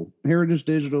Digital. Heritage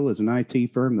Digital is an IT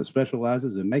firm that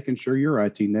specializes in making sure your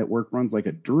IT network runs like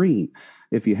a dream.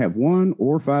 If you have 1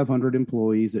 or 500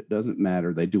 employees, it doesn't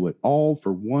matter. They do it all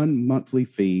for one monthly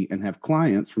fee and have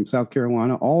clients from South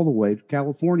Carolina all the way to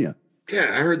California.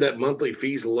 Yeah, I heard that monthly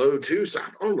fee's low too, so I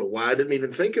don't know why I didn't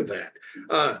even think of that.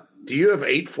 Do you have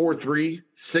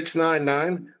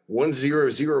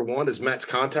 843-699-1001 as Matt's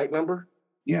contact number?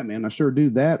 Yeah, man, I sure do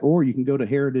that. Or you can go to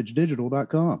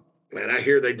heritagedigital.com. Man, I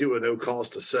hear they do a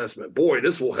no-cost assessment. Boy,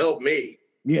 this will help me.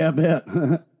 Yeah, I bet.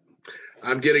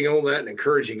 I'm getting on that and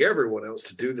encouraging everyone else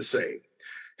to do the same.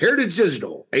 Heritage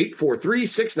Digital,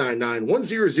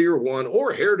 843-699-1001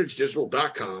 or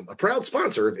heritagedigital.com, a proud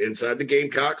sponsor of Inside the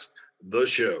Gamecocks, the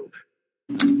show.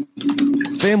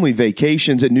 Family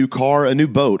vacations, a new car, a new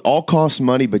boat, all cost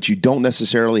money, but you don't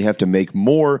necessarily have to make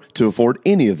more to afford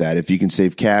any of that if you can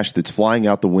save cash that's flying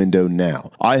out the window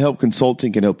now. iHelp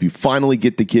Consulting can help you finally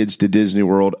get the kids to Disney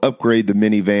World, upgrade the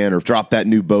minivan, or drop that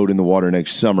new boat in the water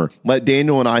next summer. Let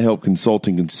Daniel and iHelp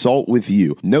Consulting consult with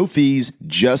you. No fees,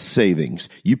 just savings.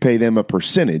 You pay them a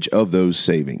percentage of those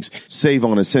savings. Save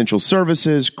on essential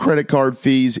services, credit card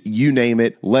fees, you name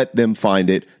it. Let them find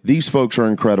it. These folks are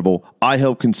incredible.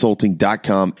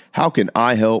 iHelpConsulting.com. How can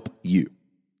I help you?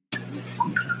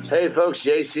 Hey folks,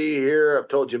 JC here. I've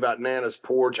told you about Nana's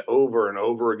Porch over and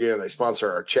over again. They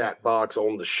sponsor our chat box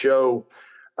on the show.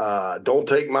 Don't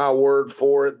take my word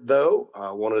for it, though.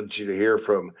 I wanted you to hear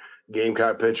from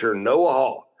Gamecock pitcher Noah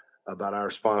Hall about our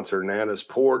sponsor, Nana's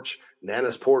Porch.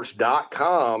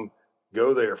 Nana'sPorch.com.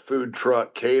 Go there. Food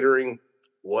truck, catering,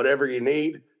 whatever you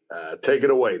need. Take it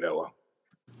away, Noah.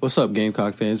 What's up,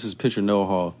 Gamecock fans? This is pitcher Noah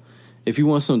Hall. If you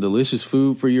want some delicious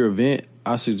food for your event,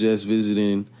 I suggest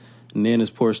visiting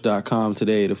Nana'sPorch.com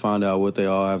today to find out what they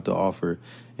all have to offer.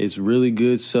 It's really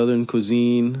good Southern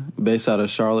cuisine based out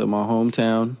of Charlotte, my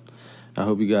hometown. I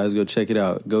hope you guys go check it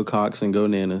out. Go Cox and go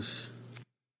Nanas.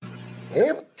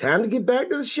 Yep, time to get back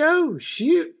to the show.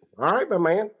 Shoot. All right, my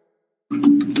man.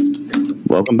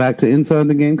 Welcome back to Inside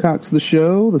the Gamecocks, the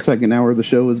show. The second hour of the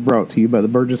show is brought to you by the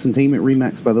Burgesson team at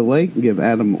RE/MAX by the Lake. Give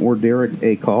Adam or Derek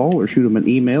a call or shoot them an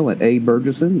email at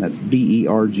aburgesson, that's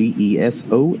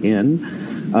BERGESON,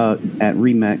 at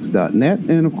remax.net.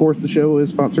 And, of course, the show is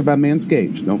sponsored by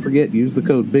Manscaped. Don't forget, use the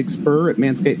code BIGSPUR at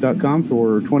manscaped.com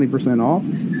for 20% off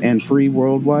and free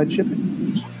worldwide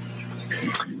shipping.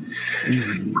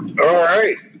 All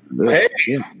right. Hey,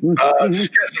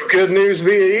 just got some good news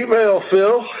via email,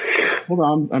 Phil. Hold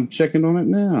on, I'm checking on it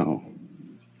now.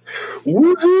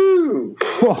 Woohoo!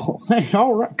 Oh, hey,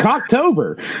 all right,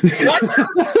 Cocktober. It's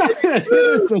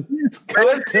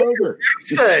Cocktober.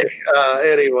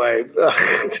 Anyway,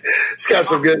 it's got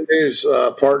some good news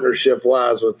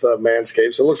partnership-wise with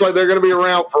Manscaped. So it looks like they're going to be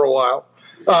around for a while.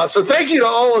 So thank you to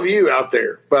all of you out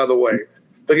there, by the way,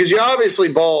 because you obviously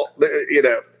bought,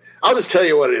 I'll just tell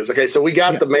you what it is. Okay, so we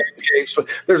got the Manscapes, but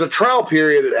there's a trial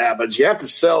period that happens. You have to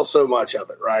sell so much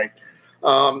of it, right?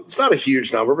 It's not a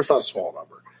huge number, but it's not a small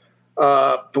number.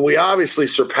 But we obviously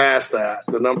surpassed that.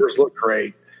 The numbers look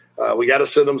great. We got to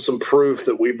send them some proof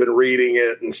that we've been reading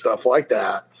it and stuff like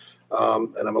that. And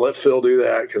I'm going to let Phil do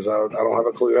that because I don't have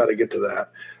a clue how to get to that.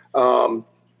 And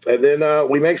then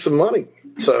we make some money.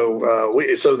 So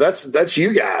that's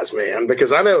you guys, man,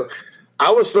 because I know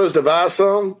I was supposed to buy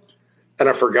some. And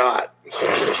I forgot.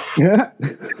 I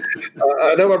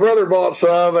know my brother bought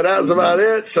some, but that was about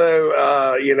it. So,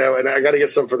 and I got to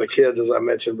get some for the kids, as I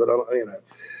mentioned, but,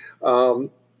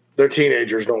 they're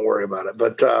teenagers. Don't worry about it.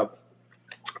 But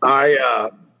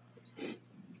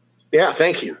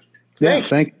thank you. Thanks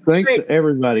to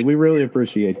everybody. We really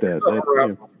appreciate that.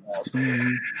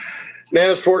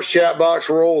 Nana's Porch chat box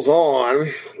rolls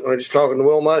on. I'm just talking to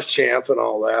Will Muschamp and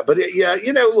all that. But,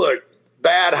 look.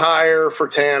 Bad hire for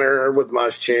Tanner with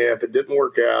Muschamp. It didn't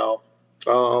work out.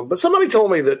 But somebody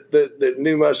told me that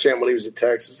knew Muschamp when he was at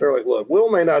Texas. They're like, look, Will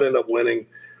may not end up winning,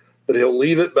 but he'll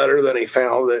leave it better than he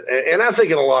found it. And I think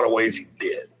in a lot of ways he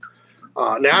did.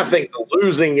 Now, I think the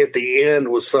losing at the end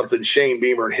was something Shane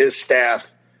Beamer and his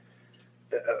staff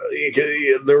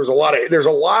there's a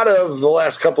lot of the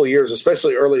last couple of years,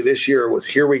 especially early this year with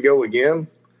Here We Go Again.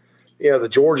 The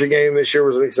Georgia game this year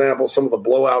was an example. Some of the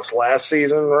blowouts last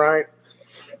season, right?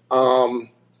 And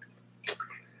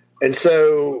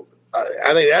so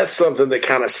I think that's something that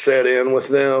kind of set in with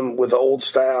them, with the old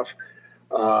staff.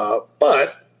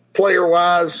 But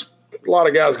player-wise, a lot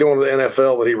of guys going to the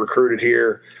NFL that he recruited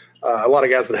here, a lot of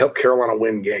guys that helped Carolina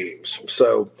win games.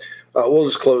 So we'll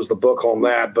just close the book on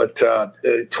that. But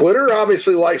Twitter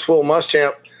obviously likes Will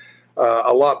Muschamp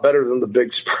a lot better than the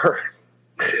Big Spur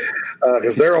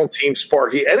because they're on Team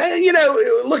Sparky. And,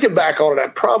 looking back on it,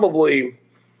 I'd probably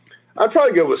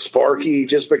go with Sparky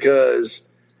just because,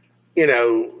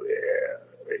 a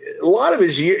lot of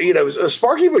his year,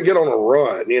 Sparky would get on a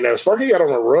run. Sparky got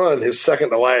on a run his second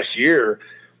to last year.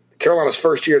 Carolina's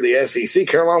first year of the SEC.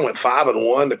 Carolina went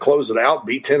 5-1 to close it out,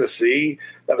 beat Tennessee.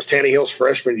 That was Tannehill's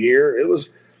freshman year. It was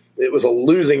a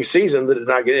losing season that did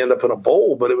not end up in a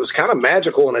bowl, but it was kind of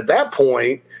magical. And at that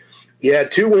point, You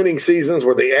had 2 winning seasons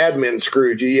where the admin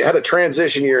screwed you. You had a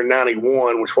transition year in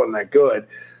 91, which wasn't that good.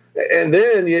 And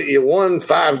then you won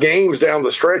 5 games down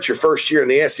the stretch your first year in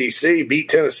the SEC, beat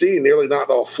Tennessee, and nearly knocked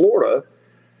off Florida.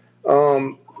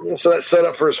 So that set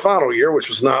up for his final year,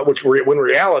 when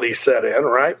reality set in,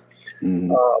 right?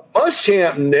 Mm-hmm.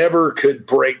 Muschamp never could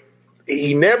break.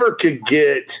 He never could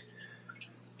get,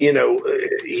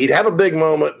 he'd have a big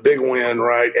moment, big win,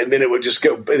 right? And then it would just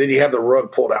go, and then you have the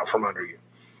rug pulled out from under you.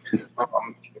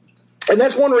 And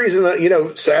that's one reason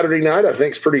that, Saturday night I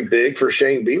think is pretty big for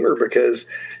Shane Beamer because,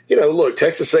 look,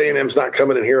 Texas A&M's not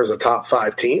coming in here as a top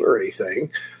 5 team or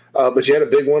anything, but you had a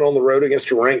big one on the road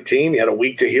against a ranked team. You had a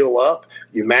week to heal up.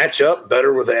 You match up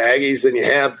better with the Aggies than you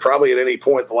have probably at any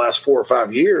point the last 4 or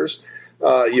 5 years.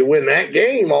 You win that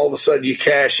game, all of a sudden you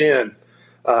cash in,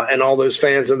 and all those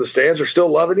fans in the stands are still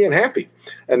loving you and happy.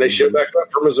 And they show back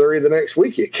up for Missouri the next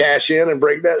week. You cash in and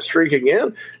break that streak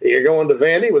again. You're going to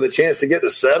Vandy with a chance to get to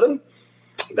 7.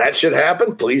 That should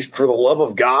happen. Please, for the love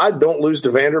of God, don't lose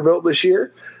to Vanderbilt this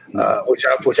year. You want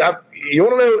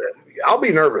to know? I'll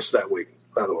be nervous that week.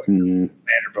 By the way,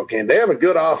 Vanderbilt game. They have a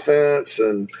good offense,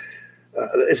 and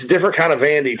it's a different kind of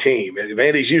Vandy team.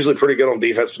 Vandy's usually pretty good on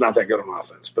defense, but not that good on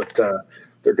offense. But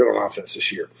they're good on offense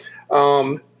this year.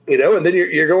 And then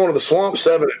you're going to the Swamp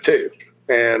 7-2,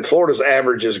 and Florida's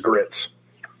average is grits.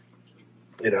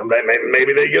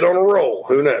 Maybe they get on a roll.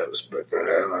 Who knows? But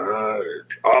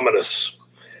ominous.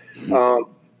 And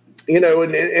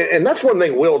that's one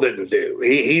thing Will didn't do.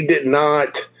 He did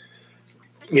not.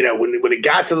 When it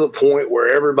got to the point where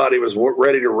everybody was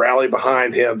ready to rally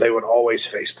behind him, they would always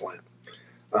faceplant.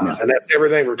 And that's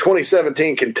everything from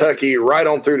 2017 Kentucky right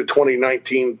on through to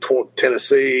 2019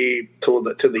 Tennessee to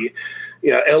the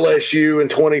LSU in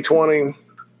 2020.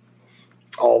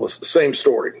 All the same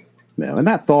story. Yeah, and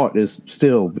that thought is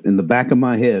still in the back of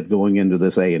my head going into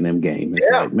this A&M game. It's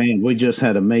like, man, we just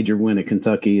had a major win at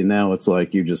Kentucky, and now it's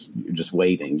like you're just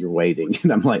waiting. You're waiting,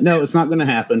 and I'm like, no, it's not going to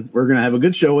happen. We're going to have a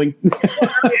good showing.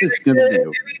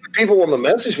 People on the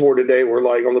message board today were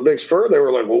like, on the Big Spur, they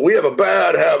were like, well, we have a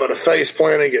bad habit of face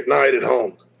planting at night at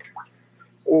home.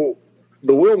 Well,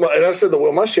 the Will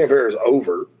Muschamp era is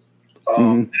over.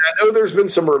 And I know there's been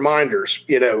some reminders.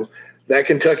 That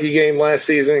Kentucky game last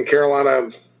season, Carolina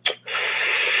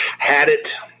had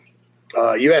it.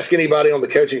 You ask anybody on the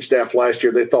coaching staff last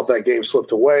year, they thought that game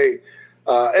slipped away.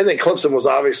 And then Clemson was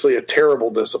obviously a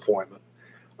terrible disappointment.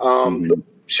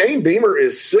 Shane Beamer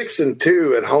is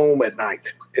 6-2 at home at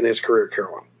night in his career at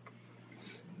Carolina.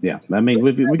 Yeah, I mean,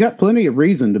 we got plenty of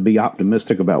reason to be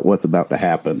optimistic about what's about to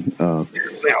happen.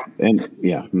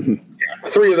 Yeah.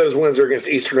 3 of those wins are against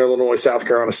Eastern Illinois, South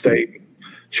Carolina State,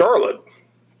 Charlotte.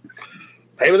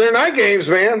 Hey, but they're night games,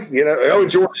 man.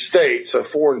 Georgia State, so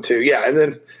 4-2. Yeah, and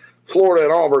then Florida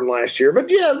and Auburn last year.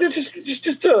 But yeah, just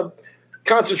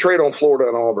concentrate on Florida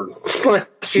and Auburn.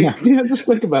 Yeah, just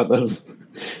think about those.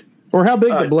 Or how big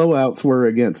the blowouts were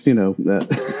against,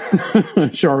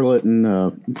 Charlotte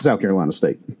and South Carolina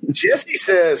State. Jesse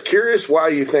says, curious why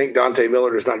you think Dante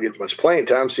Miller does not get much playing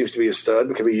time. Seems to be a stud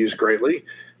and can be used greatly,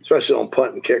 especially on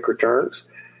punt and kick returns.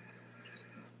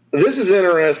 This is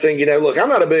interesting. Look, I'm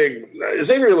not a big –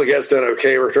 Xavier Legette's done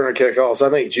okay returning kickoffs. I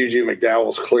think Juju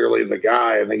McDowell's clearly the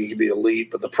guy. I think he can be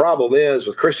elite. But the problem is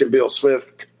with Christian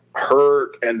Beal-Smith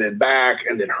hurt and then back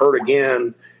and then hurt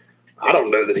again, I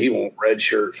don't know that he won't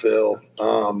redshirt, Phil.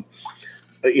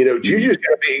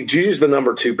 Juju's the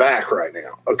number 2 back right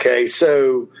now. Okay,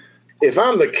 so if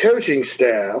I'm the coaching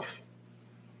staff,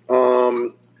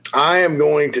 I am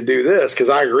going to do this because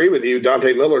I agree with you.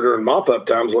 Dante Miller during mop-up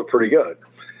times looked pretty good.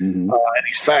 And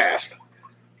he's fast.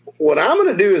 What I'm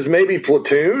going to do is maybe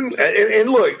platoon.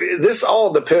 And look, this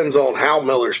all depends on how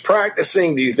Miller's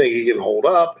practicing. Do you think he can hold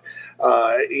up?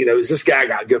 Is this guy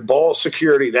got good ball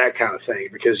security, that kind of thing?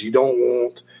 Because you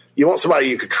want somebody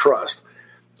you could trust.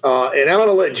 And I'm going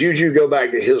to let Juju go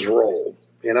back to his role.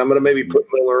 And I'm going to maybe put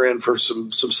Miller in for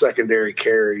some secondary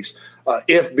carries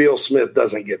if Beal-Smith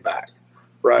doesn't get back.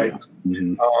 Right.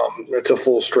 It's a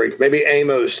full strength. Maybe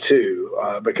Amos too,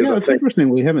 because it's interesting.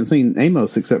 We haven't seen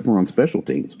Amos except for on special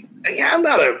teams. Yeah, I'm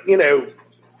not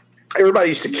everybody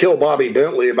used to kill Bobby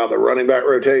Bentley about the running back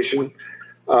rotation,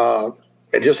 and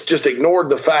just ignored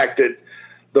the fact that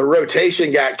the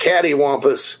rotation got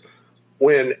cattywampus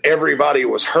when everybody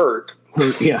was hurt.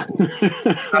 Yeah.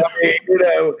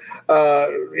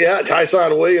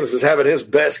 Tyson Williams is having his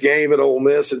best game at Ole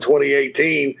Miss in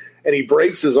 2018, and he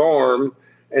breaks his arm.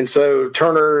 And so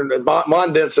Turner and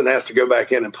Mon Denson has to go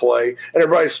back in and play, and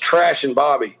everybody's trashing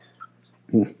Bobby.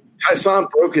 Tyson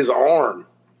broke his arm.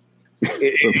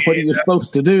 What are you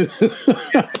supposed to do?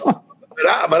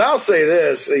 But I'll say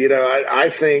this, I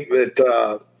think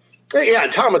that Yeah,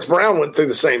 Thomas Brown went through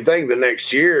the same thing the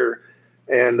next year,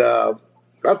 and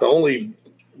not the only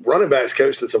running backs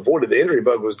coach that's avoided the injury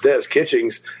bug was Des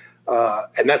Kitchings,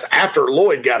 and that's after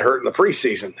Lloyd got hurt in the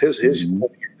preseason. His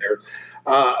there,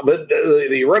 but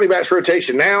the running backs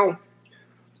rotation now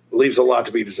leaves a lot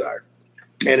to be desired,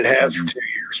 and it has for 2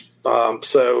 years.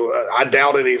 So I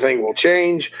doubt anything will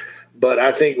change, but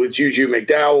I think with Juju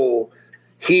McDowell,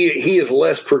 he is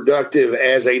less productive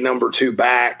as a number 2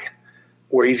 back,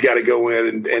 where he's got to go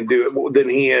in and do it, than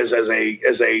he is as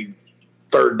a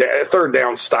third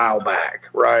down style back,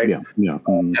 right? Yeah.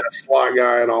 And a slot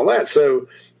guy and all that. So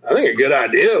I think a good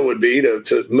idea would be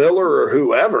to Miller or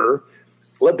whoever,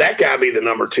 let that guy be the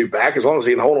number 2 back as long as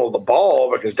he can hold on to the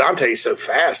ball, because Dante's so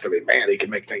fast. I mean, man, he can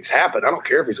make things happen. I don't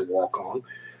care if he's a walk-on.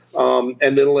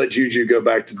 And then let Juju go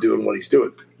back to doing what he's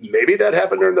doing. Maybe that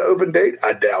happened during the open date.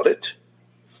 I doubt it.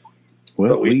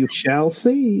 Well, we shall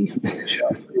see.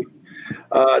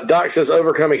 Doc says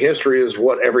overcoming history is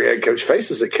what every head coach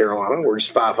faces at Carolina. We're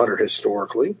just 500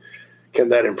 historically. Can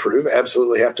that improve?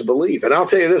 Absolutely have to believe. And I'll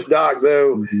tell you this, Doc,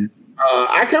 though,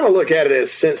 I kind of look at it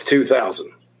as since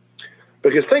 2000.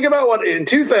 Because think about what in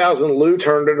 2000, Lou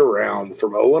turned it around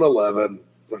from 0-11,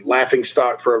 laughing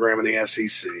stock program in the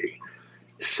SEC.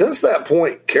 Since that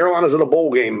point, Carolina's in a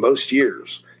bowl game most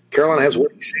years. Carolina has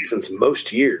winning seasons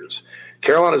most years.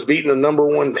 Carolina's beaten the number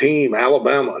 1 team,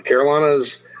 Alabama.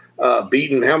 Carolina's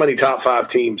beaten how many top 5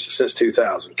 teams since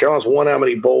 2000? Carolina's won how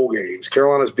many bowl games?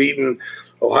 Carolina's beaten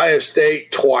Ohio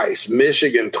State twice,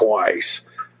 Michigan twice,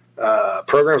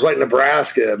 programs like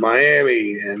Nebraska,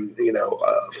 Miami, and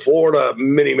Florida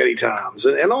many times,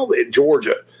 and all the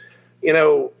Georgia.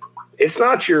 It's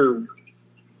not your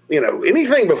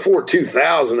anything before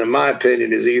 2000, in my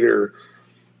opinion, is either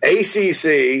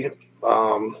ACC,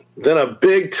 then a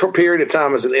big period of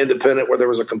time as an independent where there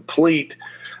was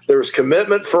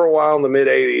commitment for a while in the mid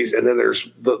 80s, and then there's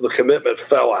the commitment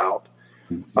fell out.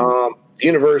 The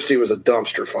university was a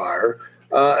dumpster fire.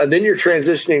 And then you're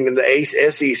transitioning into the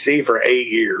SEC for 8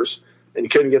 years, and you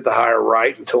couldn't get the hire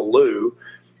right until Lou.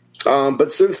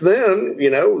 But since then,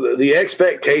 the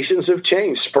expectations have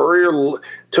changed. Spurrier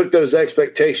took those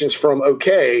expectations from, all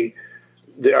right,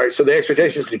 so the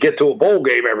expectations to get to a bowl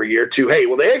game every year to, hey,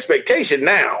 well, the expectation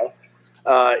now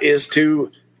is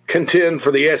to contend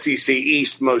for the SEC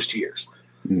East most years.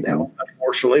 Now,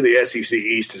 unfortunately, the SEC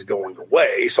East is going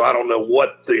away, so I don't know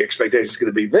what the expectation is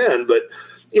going to be then, but,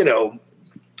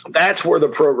 that's where the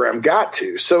program got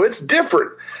to. So it's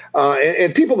different.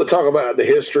 And people that talk about the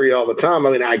history all the time, I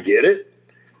mean, I get it.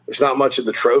 There's not much of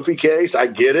the trophy case. I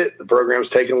get it. The program's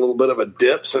taken a little bit of a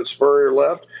dip since Spurrier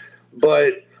left.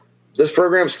 But this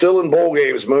program's still in bowl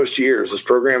games most years. This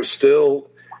program still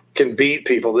can beat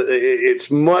people.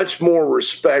 It's much more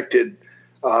respected,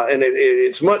 and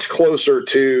it's much closer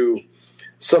to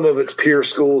some of its peer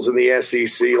schools in the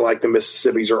SEC, like the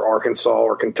Mississippis or Arkansas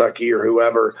or Kentucky or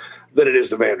whoever, than it is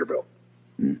to Vanderbilt.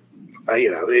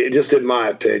 It just in my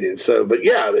opinion. So, but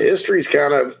yeah, the history's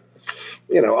kind of,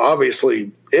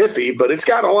 obviously iffy, but it's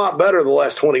gotten a lot better the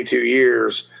last 22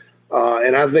 years.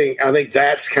 And I think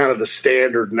that's kind of the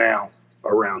standard now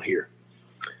around here.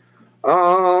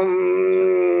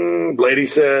 Lady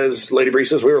Bree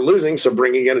says we were losing, so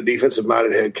bringing in a defensive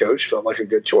minded head coach felt like a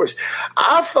good choice.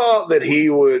 I thought that he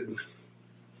would.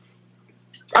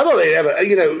 I thought they'd have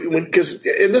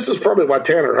and this is probably why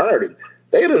Tanner hired him.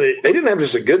 They didn't have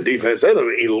just a good defense; they had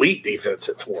an elite defense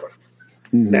at Florida.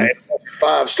 Now,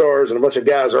 5 stars and a bunch of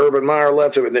guys. Urban Meyer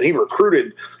left him, and then he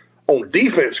recruited on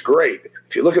defense. Great.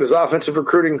 If you look at his offensive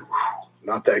recruiting,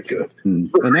 not that good.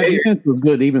 And that defense was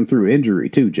good even through injury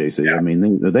too, JC. Yeah. I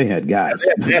mean, they had guys.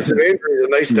 They had massive injuries,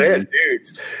 and they still had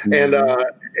dudes. And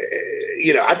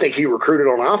I think he recruited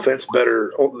on offense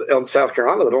better on South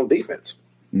Carolina than on defense.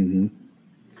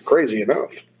 Crazy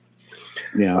enough.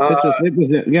 Yeah,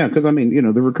 because I mean,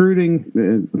 the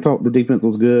recruiting, thought the defense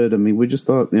was good. I mean, we just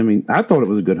thought. I mean, I thought it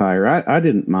was a good hire. I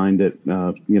didn't mind it,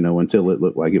 until it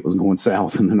looked like it was going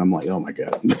south, and then I'm like, oh my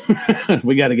god,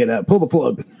 we got to get out, pull the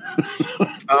plug.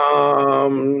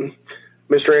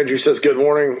 Mr. Andrew says, "Good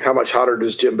morning. How much hotter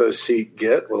does Jimbo's seat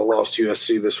get with a lost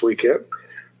USC this weekend?"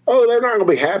 Oh, they're not going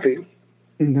to be happy.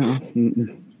 No.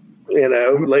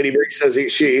 Lady Bree says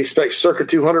she expects circa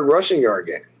 200 rushing yard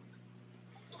game.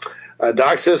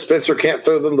 Doc says Spencer can't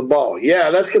throw them the ball.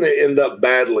 Yeah, that's going to end up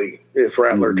badly if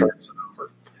Rattler turns it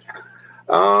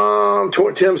over.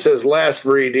 Tim says last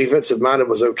Bree defensive minded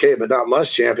was okay, but not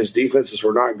Muschamp. His defenses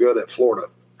were not good at Florida.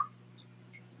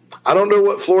 I don't know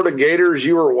what Florida Gators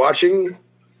you were watching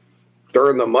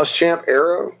during the Muschamp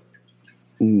era.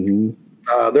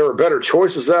 There were better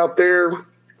choices out there.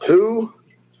 Who?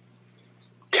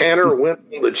 Tanner went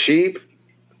on the cheap.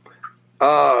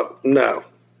 No.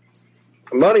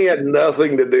 Money had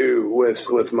nothing to do with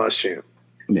Muschamp.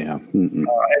 Yeah.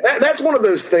 That's one of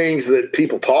those things that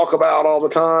people talk about all the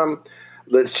time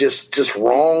that's just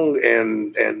wrong.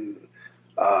 And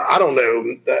I don't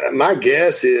know. My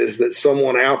guess is that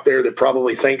someone out there that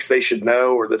probably thinks they should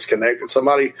know or that's connected,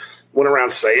 somebody went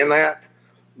around saying that,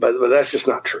 but that's just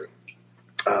not true.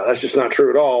 That's just not true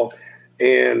at all.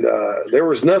 And there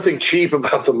was nothing cheap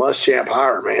about the Muschamp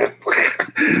hire, man. Look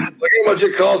how much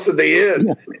it cost at the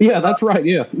end. Yeah, that's right.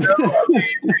 Yeah.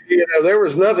 There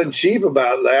was nothing cheap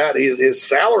about that. His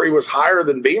salary was higher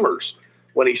than Beamer's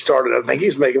when he started. I think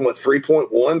he's making,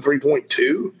 3.1,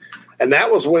 3.2. And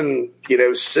that was when,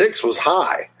 6 was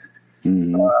high.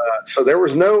 Mm-hmm. So there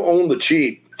was no on the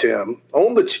cheap, Tim.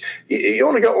 You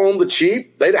want to go on the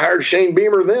cheap? They'd hired Shane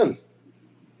Beamer then.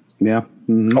 Yeah.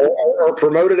 Mm-hmm. Or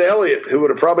promoted Elliott, who would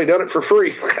have probably done it for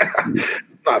free.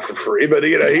 Not for free, but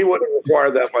he wouldn't have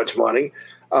required that much money.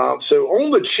 So on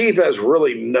the cheap has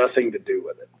really nothing to do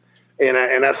with it.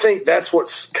 And I think that's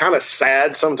what's kind of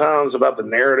sad sometimes about the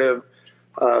narrative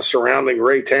surrounding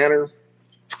Ray Tanner.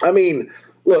 I mean,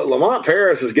 look, Lamont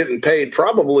Paris is getting paid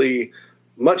probably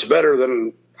much better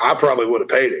than I probably would have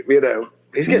paid him.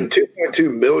 He's getting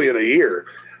 $2.2 million a year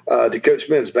to coach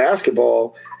men's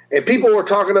basketball. And people were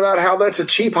talking about how that's a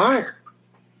cheap hire.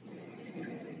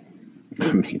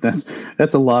 I mean,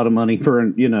 that's a lot of money for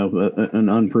an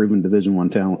unproven Division I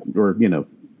talent or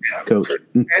coach.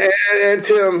 And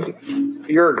Tim,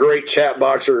 you're a great chat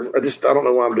boxer. I don't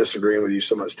know why I'm disagreeing with you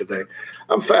so much today.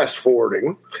 I'm fast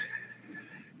forwarding.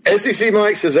 SEC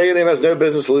Mike says A&M has no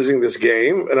business losing this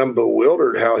game, and I'm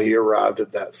bewildered how he arrived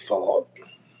at that thought.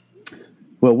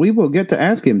 Well, we will get to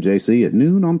ask him, JC, at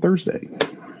noon on Thursday.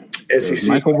 SEC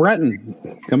Michael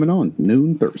Bratton coming on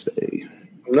noon Thursday.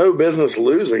 No business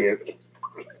losing it.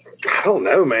 I don't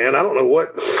know, man. I don't know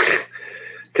what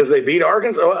 – because they beat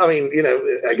Arkansas. I mean,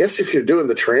 I guess if you're doing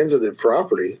the transitive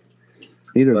property.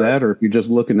 Either that or if you're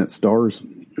just looking at stars.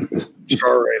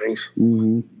 Star ratings.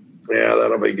 Mm-hmm. Yeah,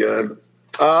 that'll be good.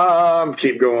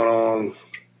 Keep going on.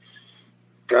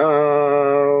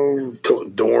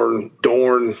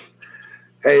 Dorn.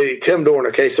 Hey, Tim Dorn.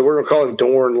 Okay, so we're gonna call him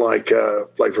Dorn, like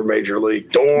for Major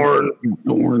League. Dorn.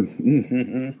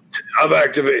 Mm-hmm.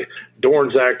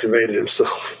 Dorn's activated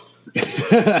himself.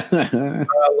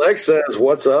 Lex says,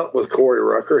 "What's up with Corey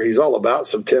Rucker? He's all about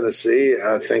some Tennessee.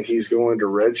 I think he's going to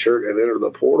redshirt and enter the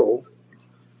portal."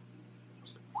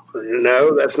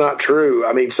 No, that's not true.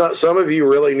 I mean, some of you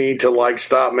really need to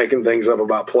stop making things up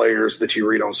about players that you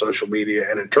read on social media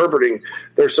and interpreting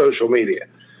their social media.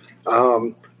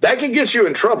 That can get you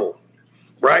in trouble,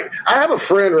 right? I have a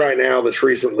friend right now that's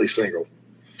recently single,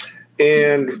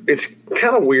 and it's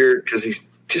kind of weird because he's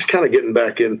just kind of getting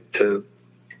back into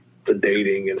the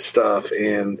dating and stuff,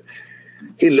 and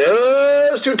he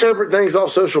loves to interpret things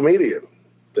off social media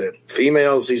that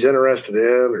females he's interested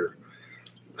in or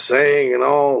saying and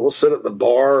all. We'll sit at the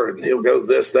bar and he'll go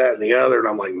this, that, and the other, and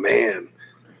I'm like, man,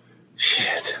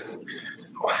 shit.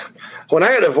 When I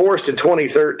got divorced in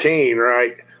 2013,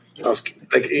 right, I was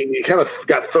he kind of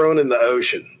got thrown in the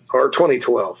ocean, or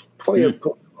 2012. You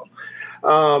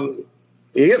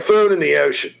get thrown in the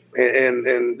ocean,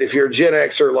 and if you're a Gen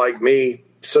Xer like me,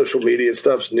 social media and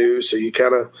stuff's new, so you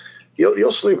kind of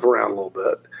you'll snoop around a little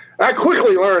bit. I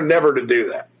quickly learned never to do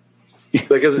that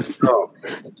because it's dumb,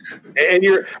 and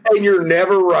you're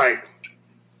never right.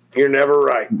 You're never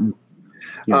right.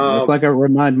 Yeah, it's like I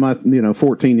remind my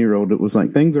 14-year-old. It was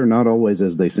like things are not always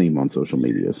as they seem on social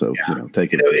media. So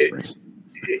take it.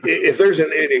 If there's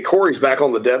and Corey's back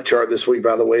on the depth chart this week,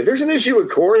 by the way. If there's an issue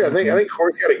with Corey, I think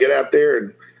Corey's got to get out there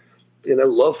and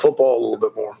love football a little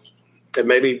bit more, and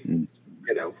maybe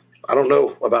I don't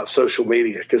know about social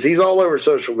media because he's all over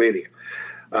social media.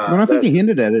 Well, I think he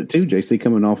hinted at it too, JC,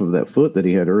 coming off of that foot that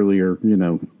he had earlier, in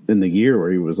the year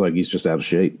where he was like he's just out of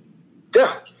shape.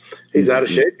 Yeah, he's out of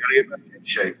shape. Got to get back in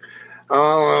shape.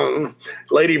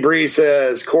 Lady Bree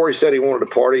says, Corey said he wanted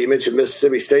to party. He mentioned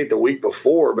Mississippi State the week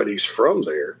before, but he's from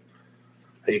there.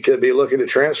 He could be looking to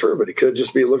transfer, but he could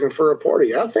just be looking for a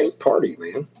party. I think party,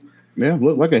 man. Yeah,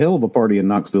 looked like a hell of a party in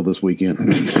Knoxville this weekend.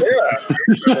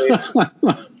 I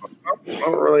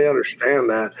don't really understand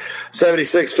that.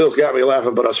 76 Phil's got me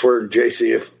laughing, but I swear,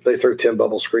 JC, if they throw 10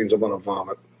 bubble screens, I'm going to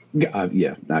vomit.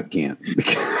 Yeah, I can't.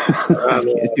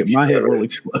 My head will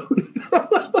explode.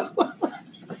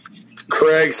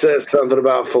 Craig says something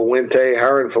about Fuente,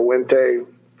 hiring Fuente.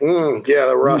 Yeah,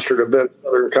 the roster would have been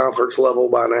Southern Conference level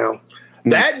by now.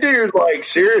 That dude,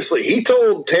 seriously, he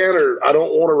told Tanner, I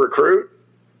don't want to recruit.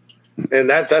 And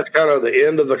that's kind of the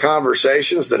end of the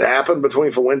conversations that happened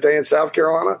between Fuente and South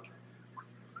Carolina.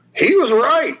 He was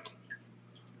right.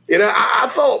 I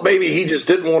thought maybe he just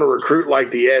didn't want to recruit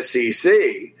like the SEC,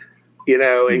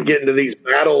 and get into these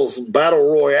battle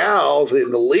royales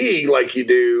in the league like you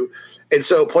do. And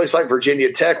so a place like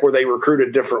Virginia Tech where they recruit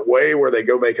a different way, where they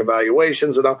go make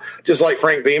evaluations and all, just like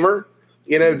Frank Beamer,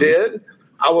 did.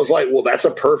 I was like, well, that's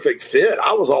a perfect fit.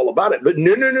 I was all about it. But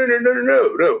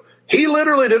no. He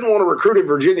literally didn't want to recruit at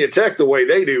Virginia Tech the way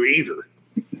they do either.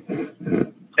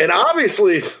 And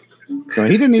obviously – well,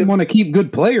 he didn't even want to keep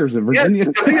good players at Virginia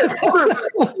Tech. And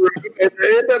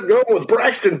they ended up going with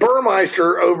Braxton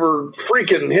Burmeister over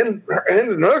freaking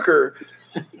Hendon Hooker.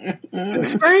 It's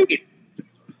insane.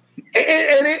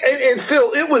 And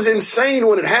Phil, it was insane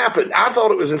when it happened. I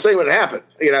thought it was insane when it happened.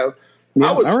 Yeah,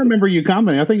 I remember you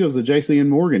commenting. I think it was the JC and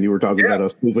Morgan you were talking about how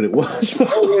stupid it was.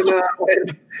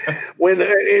 When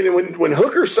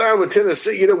Hooker signed with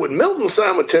Tennessee, when Milton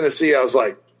signed with Tennessee, I was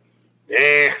like,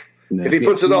 if he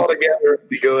puts it all together, it'd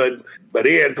be good. But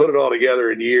he hadn't put it all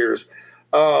together in years.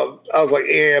 I was like,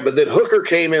 but then Hooker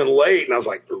came in late, and I was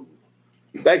like, ooh,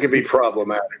 that could be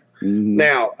problematic. Mm-hmm.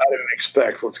 Now, I didn't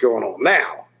expect what's going on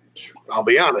now. I'll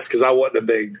be honest, because I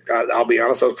wasn't I'll be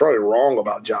honest, I was probably wrong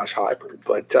about Josh Heupel.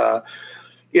 But,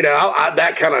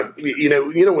 that kind of,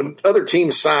 when other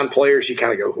teams sign players, you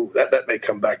kind of go, ooh, that may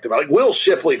come back to me. Like Will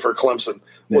Shipley for Clemson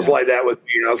was like that with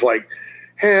me. I was like,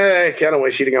 I kind of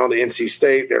wish he'd have gone to NC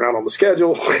State. They're not on the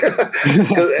schedule.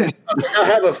 I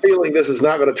have a feeling this is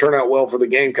not going to turn out well for the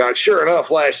Gamecocks. Sure enough,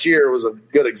 last year was a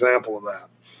good example of that.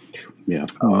 Yeah.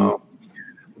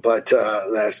 But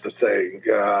that's the thing.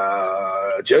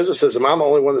 Joseph says, am I the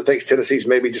only one that thinks Tennessee's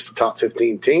maybe just a top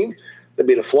 15 team? They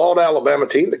beat a flawed Alabama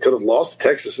team that could have lost to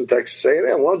Texas and Texas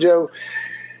A&M. Well, Joe,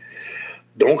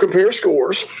 don't compare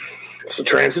scores. It's a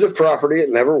transitive property. It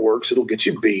never works. It'll get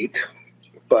you beat.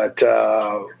 But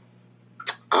I'm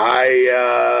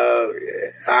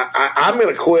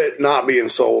going to quit not being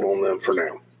sold on them for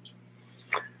now.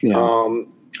 Yeah.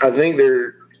 I think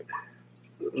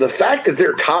the fact that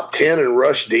they're top 10 in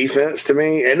rush defense to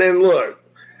me, and then look,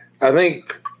 I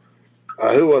think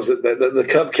who was it? The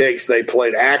Cupcakes, they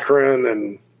played Akron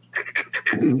and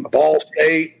Ball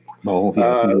State.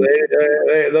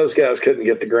 Those guys couldn't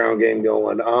get the ground game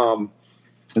going.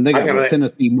 And they got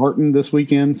Tennessee Martin this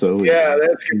weekend, so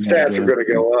that's good. Stats are going to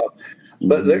go up,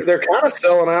 but they're kind of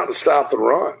selling out to stop the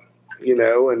run,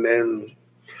 and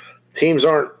teams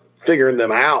aren't figuring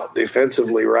them out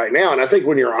defensively right now. And I think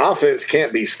when your offense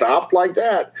can't be stopped like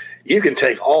that, you can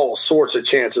take all sorts of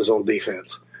chances on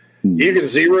defense. You can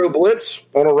zero blitz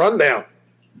on a rundown.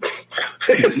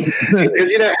 Because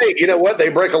hey, you know what? They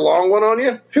break a long one on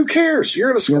you. Who cares? You're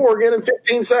going to score again in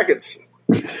 15 seconds.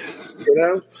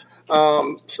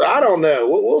 So I don't know.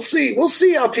 We'll see. We'll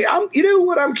see. You know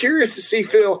what? I'm curious to see,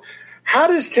 Phil. How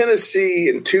does Tennessee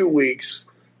in 2 weeks,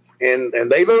 and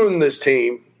they've owned this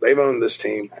team. I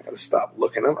got to stop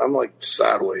looking. I'm like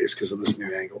sideways because of this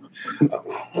new angle.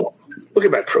 Look at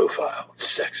my profile. It's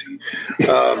sexy.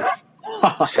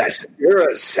 Sassy. You're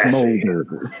a sassy.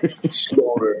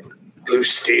 Smolder. Blue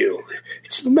steel.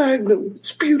 It's magnum.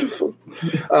 It's beautiful.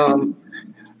 How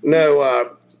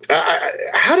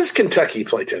does Kentucky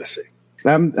play Tennessee?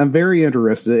 I'm very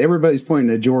interested. Everybody's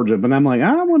pointing at Georgia, but I'm like,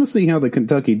 I want to see how the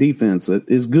Kentucky defense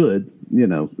is good.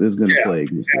 Is going to play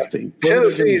against this team.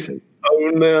 Tennessee's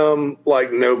owned them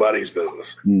like nobody's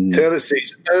business.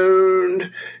 Tennessee's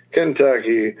owned.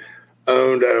 Kentucky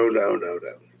owned.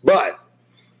 But,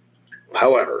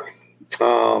 however,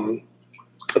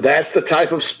 that's the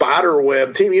type of spider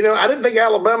web team. I didn't think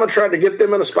Alabama tried to get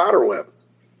them in a spider web.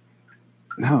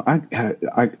 No, I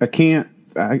can't.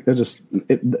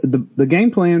 The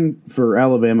game plan for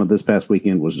Alabama this past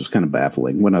weekend was just kind of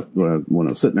baffling. When I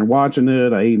was sitting there watching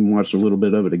it, I even watched a little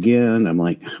bit of it again. I'm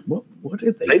like, what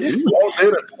did they do? They just walked in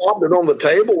and plopped it on the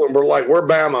table and were like, we're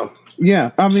Bama.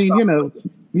 Yeah, I mean,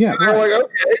 yeah. They're like,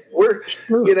 okay, we're,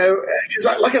 because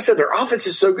like I said, their offense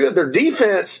is so good. Their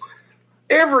defense,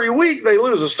 every week they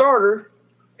lose a starter.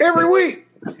 Every week.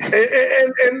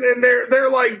 And they're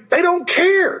like, they don't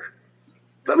care.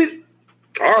 I mean,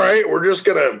 all right, we're just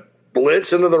going to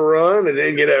blitz into the run, and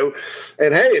then,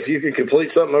 and hey, if you can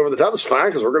complete something over the top, it's fine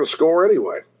because we're going to score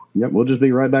anyway. Yep, we'll just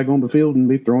be right back on the field and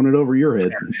be throwing it over your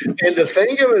head. And the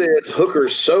thing of it is,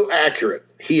 Hooker's so accurate.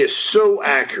 He is so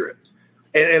accurate.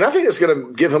 And I think it's going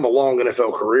to give him a long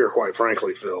NFL career, quite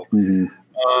frankly, Phil. Mm-hmm.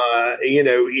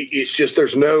 It's just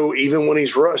even when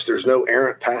he's rushed, there's no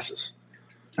errant passes.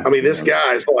 I mean, this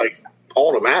guy's like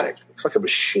automatic. It's like a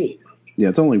machine. Yeah,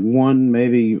 it's only one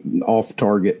maybe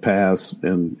off-target pass,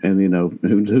 and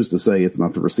who's to say it's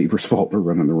not the receiver's fault for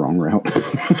running the wrong route.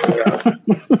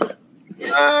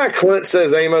 Clint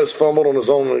says Amos fumbled on his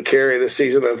own carry this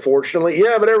season, unfortunately.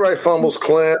 Yeah, but everybody fumbles,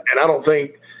 Clint, and I don't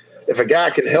think if a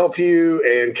guy can help you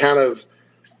and kind of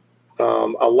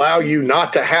allow you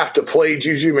not to have to play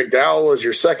Juju McDowell as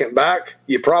your second back,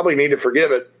 you probably need to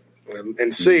forgive it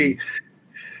and see.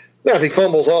 Now, if he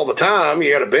fumbles all the time,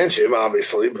 you got to bench him,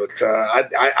 obviously. But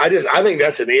I think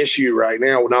that's an issue right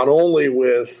now, not only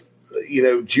with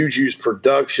Juju's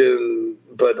production,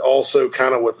 but also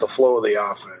kind of with the flow of the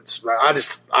offense. I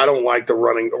don't like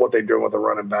what they're doing with the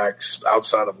running backs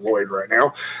outside of Lloyd right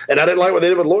now, and I didn't like what they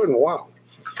did with Lloyd in a while.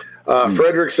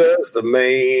 Frederick says the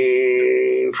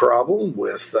main problem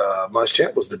with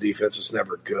Muschamp was the defense was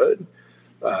never good.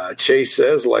 Chase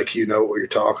says, like, you know what you're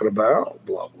talking about,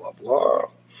 blah, blah, blah.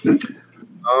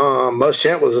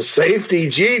 Muschamp was a safety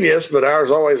genius, but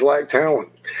ours always lacked talent.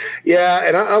 Yeah,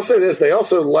 and I'll say this. They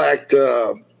also lacked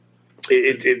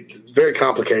it's very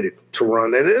complicated to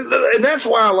run. And that's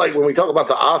why, like, when we talk about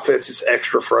the offense, it's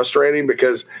extra frustrating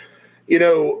because,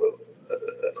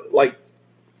 like,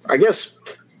 I guess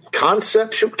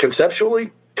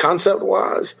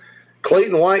concept-wise,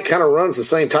 Clayton White kind of runs the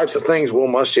same types of things Will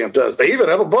Muschamp does. They even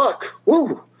have a buck.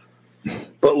 Woo!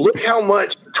 But look how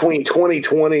much between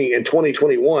 2020 and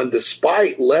 2021,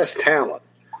 despite less talent,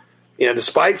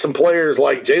 despite some players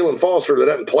like Jalen Foster that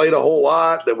haven't played a whole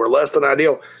lot, that were less than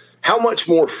ideal, how much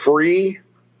more free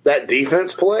that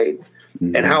defense played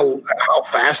and how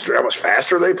much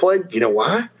faster they played. You know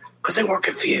why? Because they weren't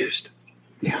confused.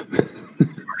 Yeah.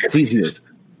 It's easier.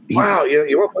 Wow,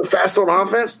 you want to play fast on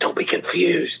offense? Don't be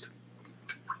confused.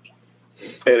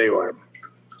 Anyway.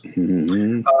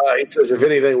 He says, if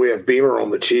anything, we have Beamer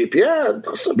on the cheap. Yeah,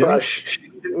 I'm surprised she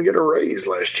didn't get a raise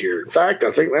last year. In fact,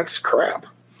 I think that's crap.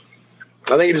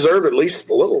 I think he deserved at least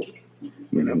a little.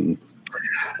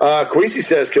 Queasy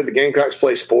says, could the Gamecocks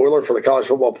play spoiler for the college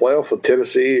football playoff with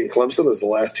Tennessee and Clemson as the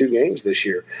last two games this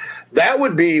year? That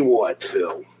would be what,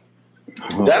 Phil?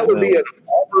 That would be an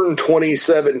Auburn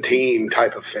 2017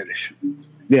 type of finish.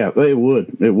 Yeah, it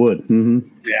would. It would. Mm-hmm.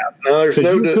 Yeah. No, there's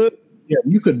no.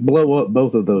 You could blow up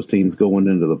both of those teams going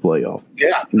into the playoff.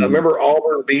 Yeah. I remember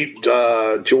Auburn beat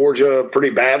Georgia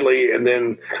pretty badly and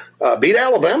then beat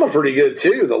Alabama pretty good,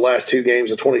 too, the last two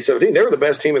games of 2017. They were the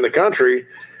best team in the country.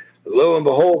 Lo and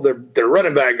behold, their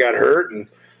running back got hurt, and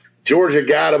Georgia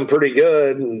got them pretty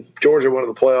good, and Georgia went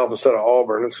to the playoff instead of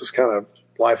Auburn. This was kind of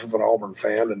life of an Auburn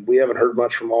fan, and we haven't heard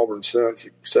much from Auburn since,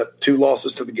 except 2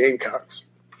 losses to the Gamecocks.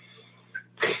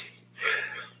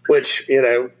 Which,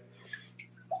 I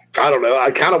don't know.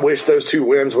 I kind of wish those 2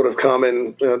 wins would have come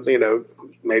in,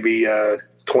 maybe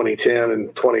 2010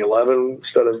 and 2011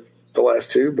 instead of the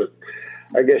last 2, but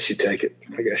I guess you take it.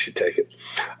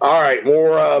 All right,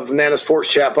 more of Nana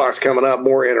Sports Chat Box coming up,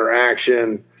 more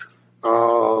interaction,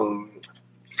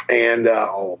 and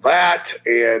all that.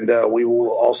 And we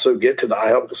will also get to the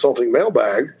iHelp Consulting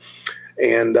mailbag.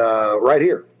 And right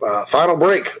here, final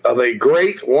break of a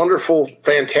great, wonderful,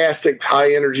 fantastic,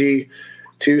 high-energy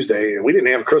Tuesday. And we didn't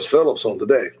have Chris Phillips on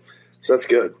today, so that's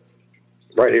good.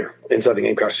 Right here, inside the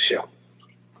Gamecocks Show.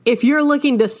 If you're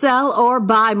looking to sell or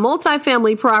buy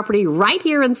multifamily property right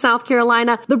here in South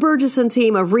Carolina, the Burgesson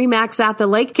team of RE/MAX at the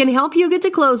Lake can help you get to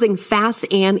closing fast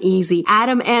and easy.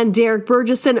 Adam and Derek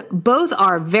Burgesson both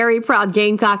are very proud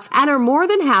Gamecocks and are more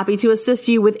than happy to assist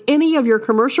you with any of your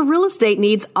commercial real estate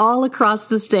needs all across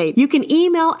the state. You can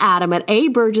email Adam at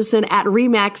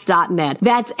aburgesson@remax.net.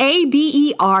 That's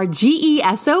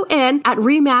ABERGESON at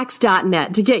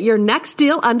remax.net to get your next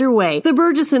deal underway. The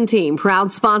Burgesson team,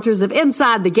 proud sponsors of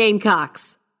Inside the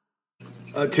Gamecocks.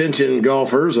 Attention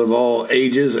golfers of all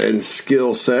ages and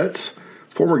skill sets.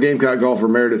 Former Gamecock golfer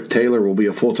Meredith Taylor will be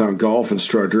a full-time golf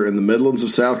instructor in the Midlands of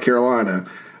South Carolina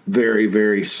very,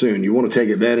 very soon. You want to take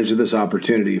advantage of this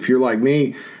opportunity. If you're like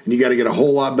me and you got to get a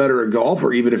whole lot better at golf,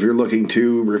 or even if you're looking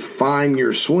to refine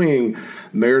your swing,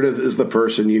 Meredith is the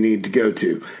person you need to go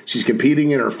to. She's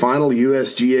competing in her final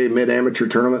USGA Mid-Amateur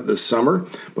Tournament this summer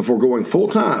before going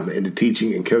full-time into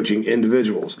teaching and coaching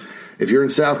individuals. If you're in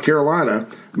South Carolina,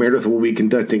 Meredith will be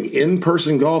conducting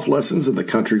in-person golf lessons at the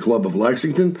Country Club of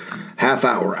Lexington,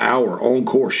 half-hour, on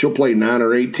course. She'll play 9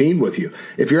 or 18 with you.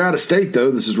 If you're out of state,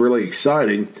 though, this is really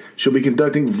exciting. She'll be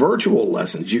conducting virtual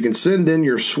lessons. You can send in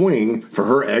your swing for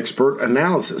her expert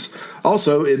analysis.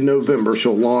 Also, in November,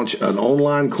 she'll launch an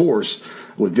online course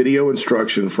with video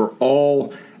instruction for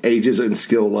all ages and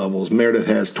skill levels. Meredith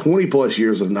has 20-plus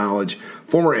years of knowledge,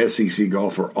 former SEC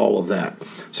golfer, all of that.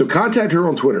 So contact her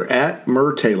on Twitter at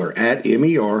MerTaylor, at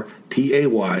MERTAYLOR,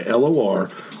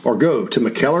 or go to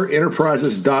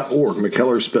McKellarEnterprises.org.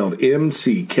 McKellar spelled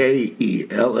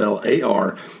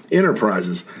MCKELLAR,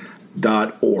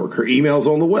 Enterprises.org. Her email's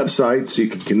on the website, so you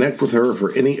can connect with her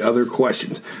for any other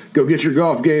questions. Go get your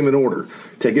golf game in order.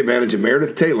 Take advantage of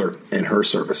Meredith Taylor and her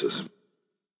services.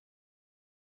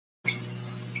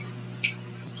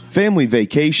 Family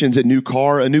vacations, a new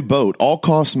car, a new boat, all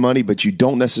cost money, but you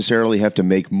don't necessarily have to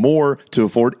make more to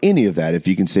afford any of that if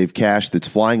you can save cash that's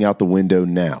flying out the window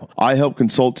now. iHelp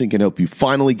Consulting can help you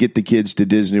finally get the kids to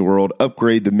Disney World,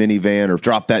 upgrade the minivan, or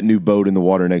drop that new boat in the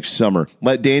water next summer.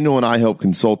 Let Daniel and iHelp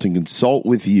Consulting consult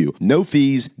with you. No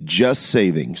fees, just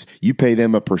savings. You pay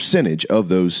them a percentage of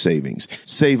those savings.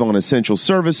 Save on essential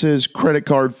services, credit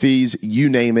card fees, you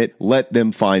name it. Let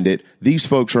them find it. These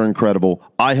folks are incredible.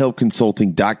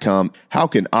 iHelpConsulting.com. How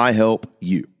can I help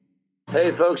you?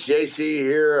 Hey folks, JC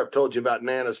here. I've told you about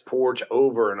Nana's Porch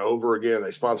over and over again.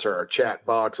 They sponsor our chat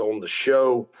box on the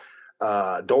show.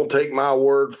 Don't take my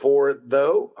word for it,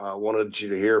 though. I wanted you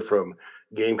to hear from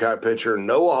Gamecock pitcher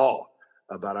Noah Hall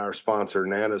about our sponsor,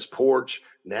 Nana's Porch.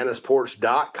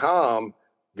 Nana'sPorch.com.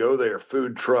 Go there.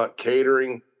 Food truck,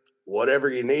 catering,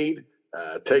 whatever you need.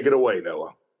 Take it away,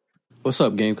 Noah. What's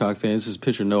up, Gamecock fans? This is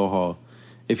pitcher Noah Hall.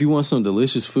 If you want some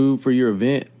delicious food for your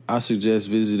event, I suggest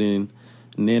visiting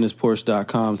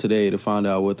Nana'sPorch.com today to find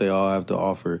out what they all have to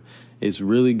offer. It's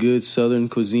really good Southern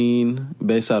cuisine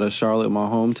based out of Charlotte, my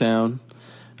hometown.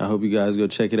 I hope you guys go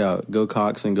check it out. Go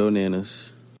Cox and go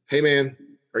Nana's. Hey, man,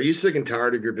 are you sick and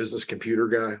tired of your business computer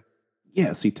guy?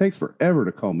 Yes, he takes forever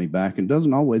to call me back and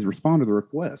doesn't always respond to the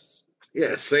requests.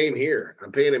 Yeah, same here.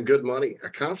 I'm paying him good money. I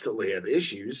constantly have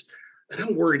issues, and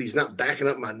I'm worried he's not backing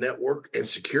up my network and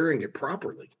securing it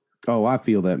properly. Oh, I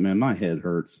feel that, man. My head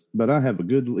hurts, but I have a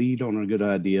good lead on a good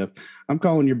idea. I'm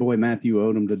calling your boy Matthew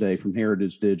Odom today from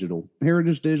Heritage Digital.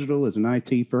 Heritage Digital is an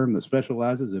IT firm that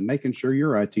specializes in making sure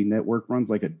your IT network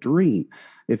runs like a dream.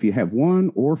 If you have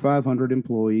 1 or 500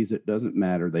 employees, it doesn't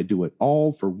matter. They do it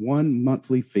all for one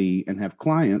monthly fee and have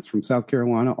clients from South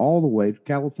Carolina all the way to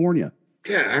California.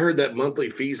 Yeah, I heard that monthly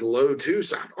fee's low too,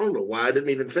 so I don't know why I didn't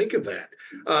even think of that.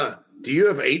 Do you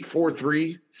have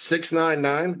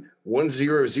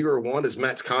 843-699-1001 as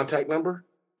Matt's contact number?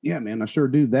 Yeah, man, I sure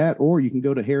do that. Or you can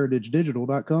go to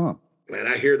heritagedigital.com. Man,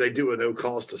 I hear they do a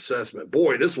no-cost assessment.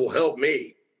 Boy, this will help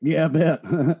me. Yeah, I bet.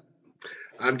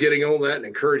 I'm getting on that and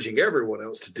encouraging everyone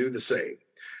else to do the same.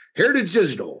 Heritage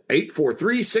Digital,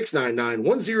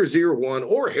 843-699-1001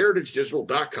 or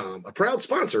heritagedigital.com, a proud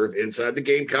sponsor of Inside the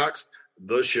Gamecocks,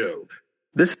 the show.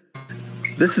 This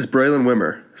is Braylon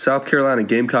Wimmer, South Carolina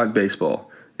Gamecock Baseball,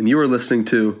 and you are listening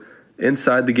to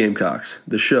Inside the Gamecocks,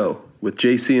 the show with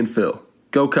JC and Phil.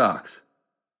 Go Cox!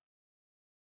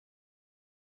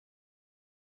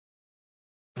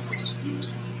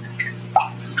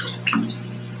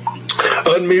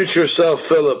 Unmute yourself,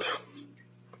 Philip.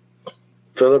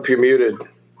 Philip, you're muted.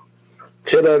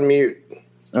 Hit unmute.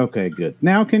 Okay, good.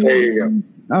 Now can There you? you go.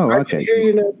 Oh, I okay. can hear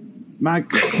you now. My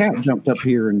cat jumped up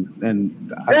here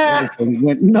and I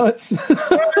went nuts.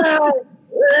 I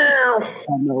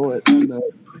know it.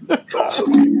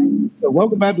 Awesome. So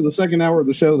welcome back to the second hour of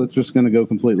the show that's just going to go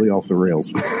completely off the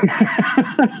rails.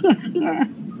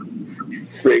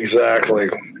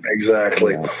 Exactly.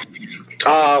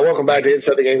 Welcome back to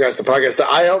Inside the Gamecocks, the podcast, the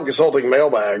iHelp Consulting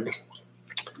mailbag.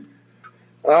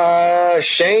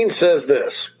 Shane says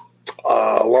this.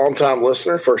 Long-time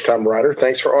listener, first-time writer.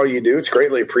 Thanks for all you do. It's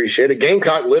greatly appreciated.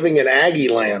 Gamecock living in Aggie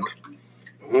land.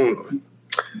 Would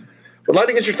like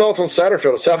to get your thoughts on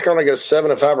Satterfield. If South Carolina goes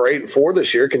 7-5 or 8-4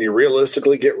 this year, can you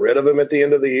realistically get rid of him at the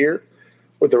end of the year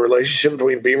with the relationship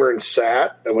between Beamer and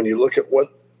Sat? And when you look at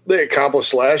what they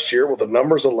accomplished last year, will the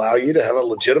numbers allow you to have a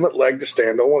legitimate leg to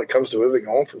stand on when it comes to moving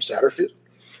on from Satterfield?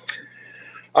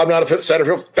 I'm not a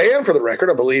Satterfield fan, for the record.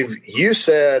 I believe you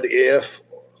said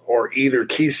or either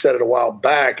Keith said it a while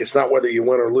back, it's not whether you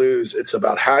win or lose, it's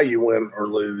about how you win or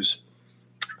lose.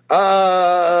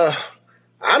 I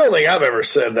don't think I've ever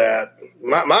said that.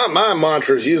 My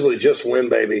mantra is usually just win,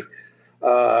 baby.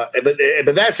 But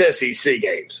that's SEC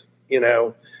games, you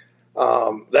know.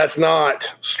 That's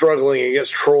not struggling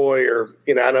against Troy or,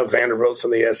 you know, I know Vanderbilt's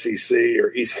in the SEC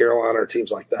or East Carolina or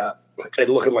teams like that and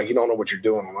looking like you don't know what you're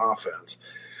doing on offense.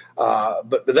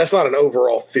 But that's not an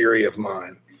overall theory of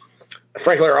mine.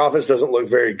 Frankly, our offense doesn't look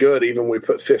very good, even when we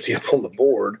put 50 up on the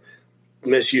board.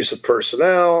 Misuse of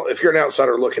personnel. If you're an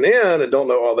outsider looking in and don't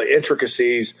know all the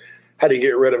intricacies, how do you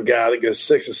get rid of a guy that goes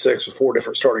 6-6 with 4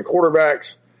 different starting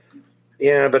quarterbacks?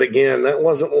 Yeah, but again, that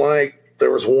wasn't like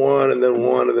there was one and then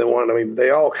one and then one. I mean, they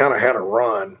all kind of had a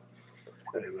run.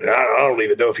 I don't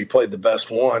even know if he played the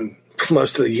best one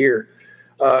most of the year.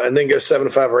 And then go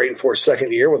 7-5 or 8-4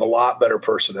 second year with a lot better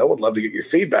personnel. Would love to get your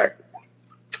feedback.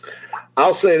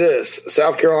 I'll say this.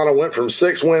 South Carolina went from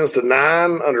 6 wins to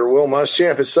 9 under Will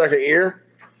Muschamp his second year.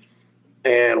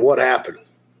 And what happened?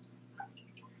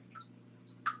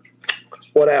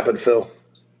 What happened, Phil?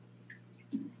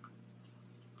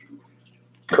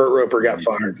 Kurt Roper got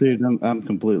fired. Dude, I'm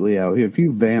completely out. If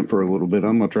you vamp for a little bit,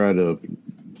 I'm going to try to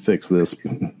fix this.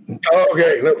 Oh,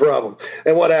 okay, no problem.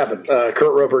 And what happened?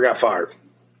 Kurt Roper got fired.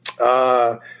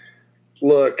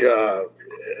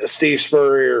 Steve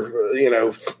Spurrier,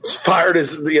 fired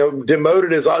his,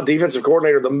 demoted his defensive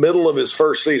coordinator in the middle of his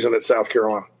first season at South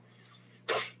Carolina,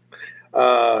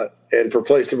 and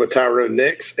replaced him with Tyrone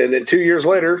Nix. And then 2 years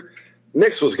later,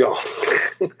 Nix was gone,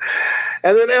 and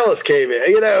then Ellis came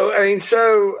in.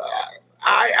 So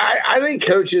I think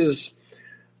coaches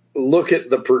look at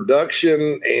the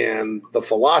production and the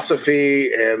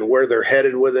philosophy and where they're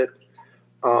headed with it.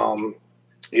 And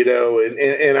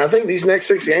I think these next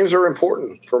 6 games are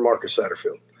important for Marcus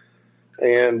Satterfield.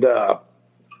 And,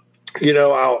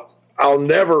 I'll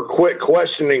never quit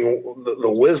questioning the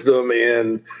wisdom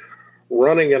in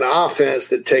running an offense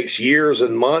that takes years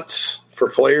and months for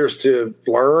players to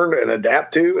learn and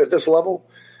adapt to at this level,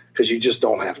 because you just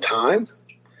don't have time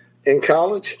in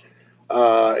college.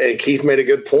 And Keith made a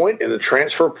good point in the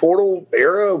transfer portal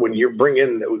era, when you're going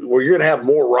to have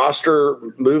more roster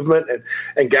movement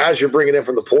and guys you're bringing in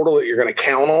from the portal that you're going to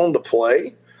count on to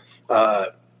play,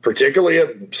 particularly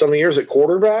at some years at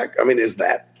quarterback. Look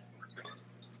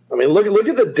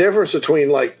at the difference between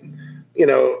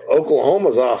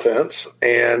Oklahoma's offense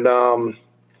and,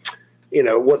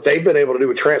 what they've been able to do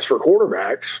with transfer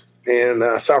quarterbacks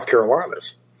and South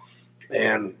Carolina's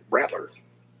and Rattler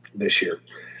this year.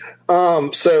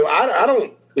 So I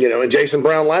don't, and Jason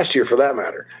Brown last year for that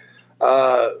matter.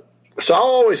 So I'll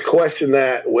always question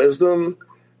that wisdom.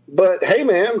 But, hey,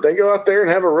 man, they go out there and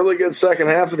have a really good second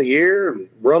half of the year and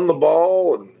run the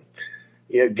ball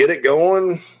and, get it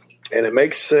going, and it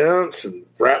makes sense. And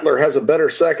Rattler has a better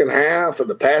second half and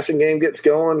the passing game gets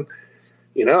going.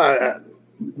 You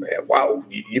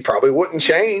probably wouldn't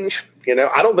change.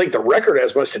 I don't think the record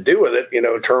has much to do with it,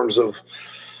 in terms of –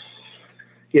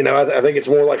 I think it's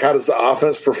more like, how does the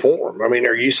offense perform?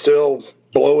 Are you still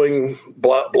blowing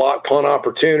block punt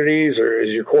opportunities, or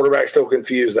is your quarterback still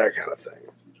confused, that kind of thing?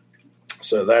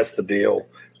 So that's the deal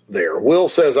there. Will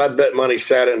says, I bet money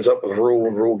Sat ends up with Rule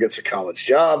when Rule gets a college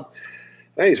job.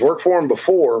 Hey, he's worked for him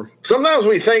before. Sometimes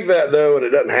we think that, though, and it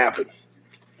doesn't happen.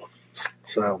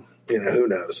 So, who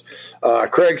knows?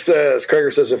 Krager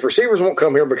says, if receivers won't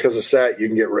come here because of Sat, you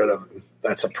can get rid of him.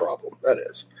 That's a problem. That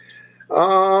is.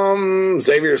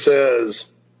 Xavier says,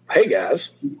 hey guys,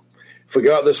 if we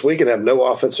go out this week and have no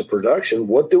offensive production,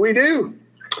 what do we do?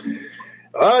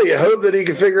 You hope that he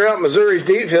can figure out Missouri's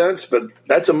defense, but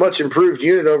that's a much improved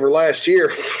unit over last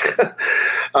year.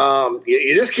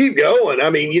 You just keep going.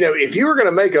 If you were going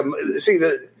to make a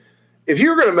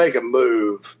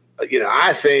move,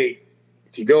 I think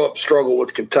if you go up struggle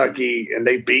with Kentucky and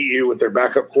they beat you with their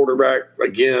backup quarterback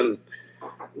again,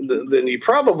 then you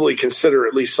probably consider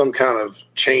at least some kind of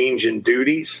change in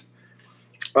duties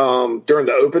during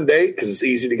the open date, because it's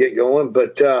easy to get going.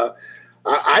 But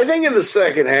I think in the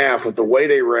second half, with the way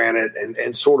they ran it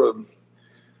and sort of,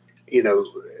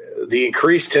 the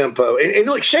increased tempo, and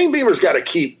look, Shane Beamer's got to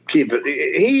keep it.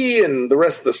 He and the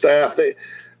rest of the staff, and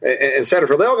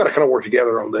Satterfield, they all got to kind of work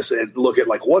together on this and look at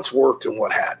what's worked and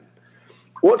what hadn't.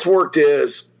 What's worked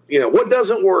is, what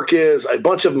doesn't work is a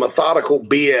bunch of methodical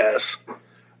BS.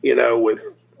 With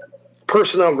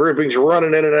personnel groupings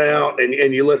running in and out, and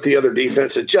you let the other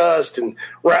defense adjust, and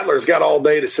Rattler's got all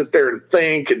day to sit there and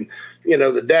think, and,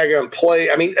 the daggone play.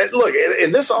 Look,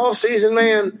 in this offseason,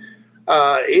 man,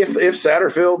 if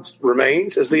Satterfield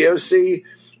remains as the OC,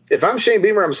 if I'm Shane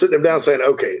Beamer, I'm sitting him down saying,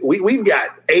 okay, we've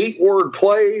got 8-word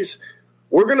plays.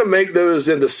 We're going to make those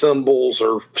into symbols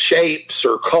or shapes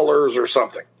or colors or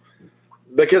something,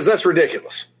 because that's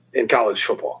ridiculous in college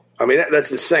football.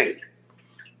 That's insane.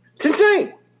 It's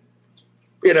insane.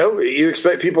 You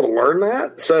expect people to learn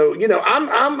that. So,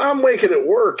 I'm waking at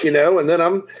work, and then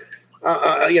I'm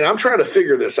trying to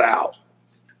figure this out.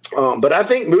 But I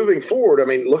think moving forward,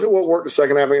 look at what worked the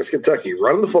second half against Kentucky.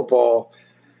 Running the football,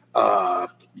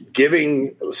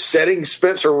 setting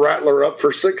Spencer Rattler up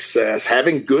for success,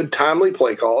 having good timely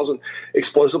play calls and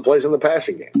explosive plays in the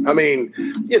passing game.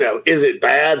 Is it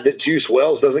bad that Juice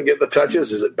Wells doesn't get the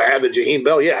touches? Is it bad that Jaheim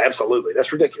Bell? Yeah, absolutely.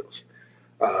 That's ridiculous.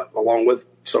 Along with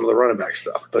some of the running back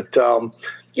stuff. But, on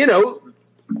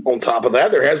top of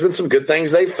that, there has been some good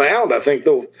things they've found. I think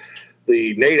the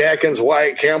Nate Atkins,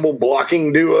 Wyatt Campbell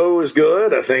blocking duo is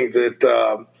good. I think that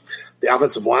the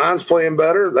offensive line's playing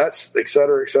better. That's et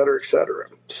cetera, et cetera, et cetera.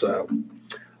 So,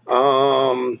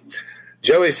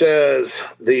 Joey says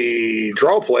the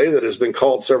draw play that has been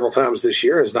called several times this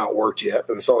year has not worked yet,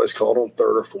 and it's always called on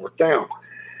 3rd or 4th down.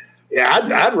 Yeah,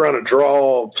 I'd run a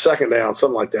draw, 2nd down,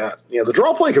 something like that. The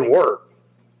draw play can work.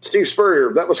 Steve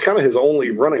Spurrier, that was kind of his only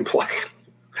running play.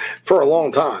 for a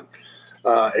long time.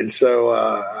 And so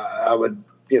I would,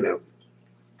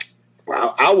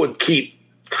 I would keep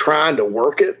trying to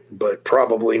work it, but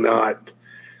probably not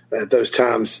at those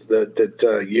times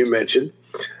that you mentioned.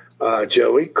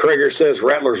 Joey Krager says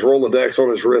Rattler's Rolodex on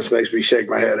his wrist makes me shake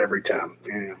my head every time.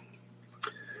 Yeah.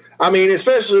 I mean,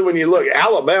 especially when you look,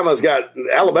 Alabama's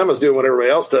doing what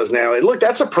everybody else does now. And look,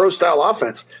 that's a pro-style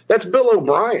offense. That's Bill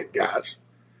O'Brien, guys.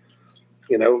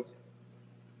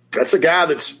 That's a guy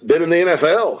that's been in the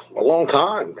NFL a long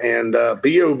time. And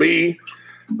B.O.B.,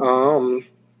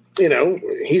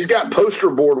 he's got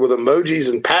poster board with emojis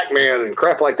and Pac-Man and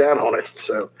crap like that on it.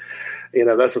 So,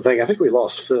 that's the thing. I think we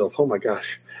lost Phil. Oh, my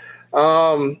gosh.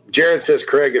 Jared says,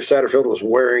 Craig, if Satterfield was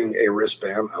wearing a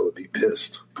wristband, I would be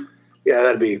pissed. Yeah,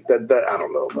 that'd be that. I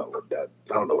don't know about what that.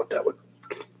 I don't know what that would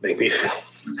make me feel.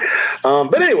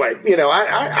 But anyway,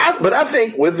 I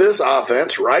think with this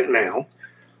offense right now,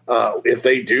 if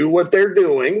they do what they're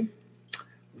doing,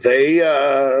 they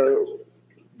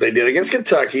did against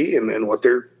Kentucky, and what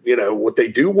they're what they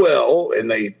do well,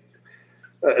 and they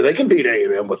can beat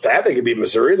A&M with that. They can beat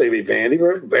Missouri. They beat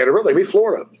Vanderbilt. They beat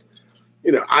Florida.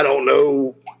 I don't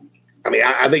know. I mean,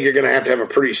 I think you're going to have a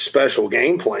pretty special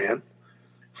game plan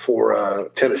for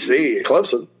Tennessee and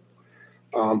Clemson.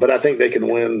 But I think they can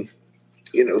win,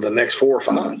 the next 4 or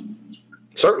 5.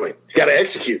 Certainly. You got to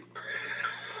execute.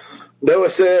 Noah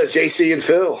says, JC and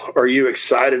Phil, are you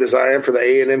excited as I am for the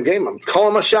A&M game? I'm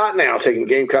calling my shot now, taking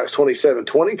Gamecocks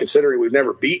 27-20, considering we've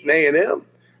never beaten A&M.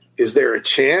 Is there a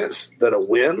chance that a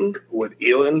win would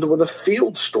end with a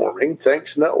field storming?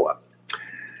 Thanks, Noah.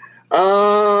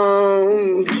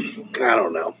 I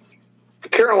don't know.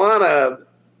 Carolina.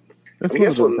 That's one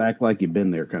of those act like you've been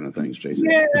there kind of things, Jason.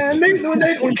 Yeah,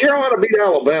 when Carolina beat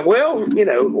Alabama, well,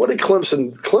 what did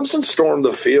Clemson? Clemson stormed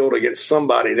the field against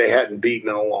somebody they hadn't beaten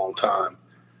in a long time.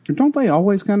 Don't they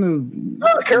always kind of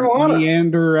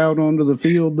meander out onto the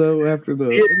field, though, after the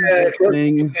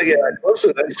thing? Yeah,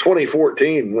 Clemson, that's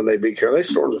 2014 when they beat Carolina. They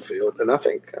stormed the field, and I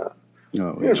think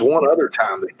there's one other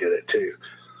time they did it, too.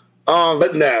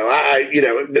 But no,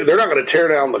 they're not going to tear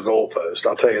down the goalpost.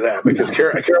 I'll tell you that, because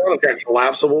Carolina's got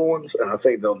collapsible ones, and I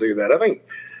think they'll do that. I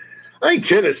think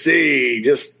Tennessee,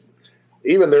 just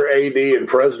even their AD and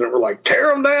president were like, tear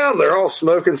them down. They're all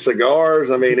smoking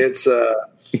cigars. I mean, it's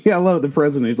yeah, I love the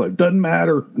president. He's like, doesn't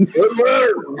matter. Doesn't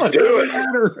matter. Let's do it.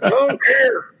 I don't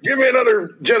care. Give me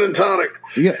another gin and tonic.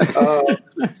 Yeah.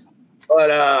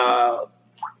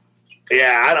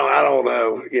 Yeah, I don't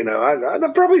know.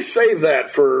 I'd probably save that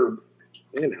for,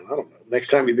 I don't know. Next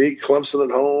time you beat Clemson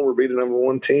at home or beat a number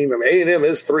 1 team. I mean, A&M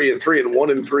is 3-3 and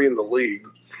 1-3 in the league.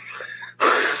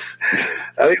 I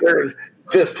think they're in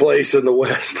 5th place in the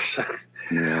West.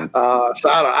 Yeah. So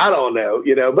I don't know.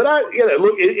 But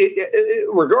look,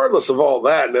 regardless of all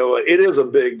that, Noah, it is a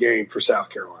big game for South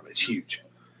Carolina. It's huge.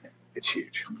 It's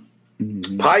huge.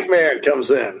 Mm-hmm. Pike Man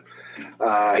comes in.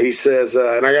 He says,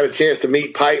 and I got a chance to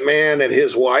meet Pipe Man and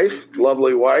his wife,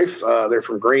 lovely wife. They're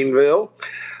from Greenville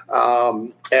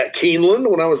at Keeneland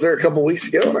when I was there a couple weeks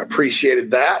ago, and I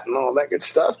appreciated that and all that good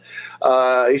stuff.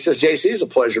 He says, JC, it's a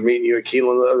pleasure meeting you at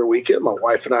Keeneland the other weekend. My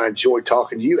wife and I enjoyed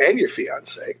talking to you and your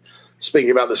fiance.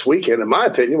 Speaking about this weekend, in my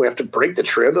opinion, we have to break the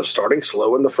trend of starting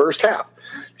slow in the first half.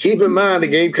 Keep in mind the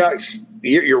Gamecocks,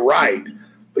 you're right,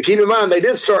 but keep in mind they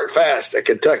did start fast at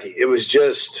Kentucky. It was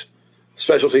just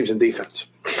special teams and defense.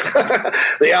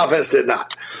 The offense did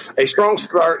not. A strong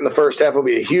start in the first half will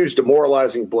be a huge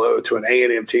demoralizing blow to an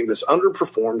A&M team that's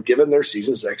underperformed given their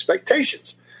season's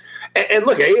expectations. And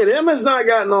look, A&M has not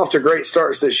gotten off to great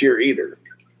starts this year either.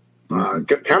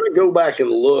 Kind of go back and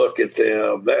look at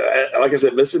them. Like I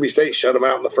said, Mississippi State shut them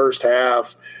out in the first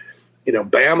half.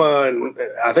 Bama, and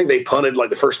I think they punted like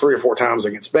the first 3 or 4 times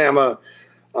against Bama.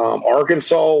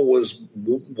 Arkansas was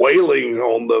wailing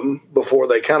on them before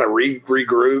they kind of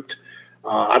regrouped.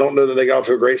 I don't know that they got off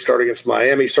to a great start against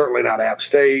Miami. Certainly not App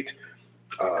State.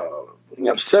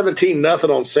 17-0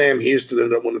 on Sam Houston.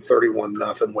 Ended up winning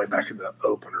 31-0 way back in the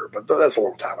opener, but that's a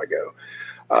long time ago.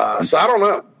 So I don't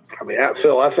know. I mean,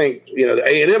 Phil, I think the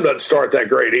A&M doesn't start that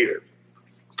great either.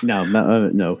 No,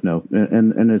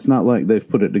 and it's not like they've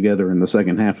put it together in the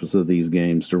second halves of these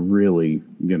games to really,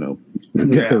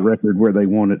 get the record where they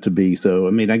want it to be. So,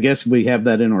 I mean, I guess we have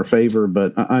that in our favor,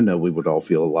 but I know we would all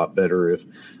feel a lot better if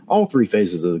all 3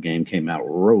 phases of the game came out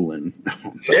rolling.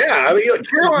 Yeah, I mean,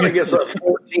 Carolina gets up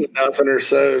 14-0 or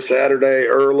so Saturday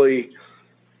early.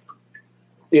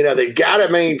 They've got to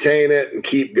maintain it and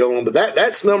keep going, but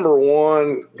that's number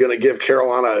 1, going to give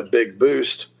Carolina a big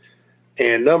boost.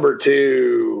 And number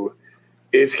 2,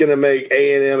 it's going to make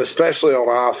A&M, especially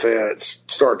on offense,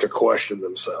 start to question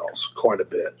themselves quite a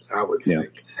bit, I would think.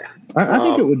 I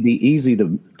think it would be easy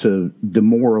to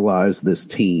demoralize this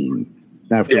team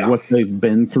after what they've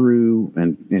been through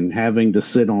and having to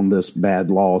sit on this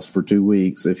bad loss for 2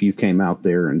 weeks. If you came out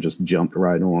there and just jumped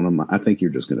right on them, I think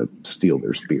you're just going to steal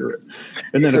their spirit.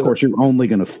 And then, of course, you're only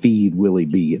going to feed Willie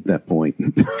B at that point.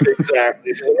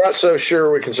 Exactly. I'm not so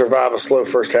sure we can survive a slow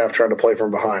first half trying to play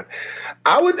from behind.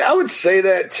 I would say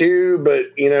that too, but,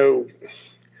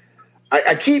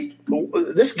 I keep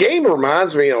 – this game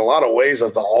reminds me in a lot of ways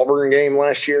of the Auburn game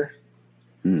last year.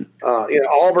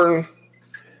 Auburn –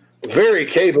 very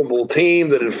capable team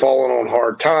that had fallen on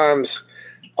hard times.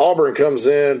 Auburn comes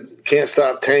in, can't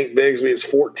stop Tank Bigsby. It's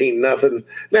 14-0.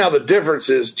 Now, the difference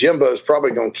is Jimbo's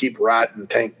probably going to keep riding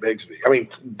Tank Bigsby. I mean,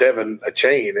 Devin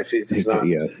Achane if he's not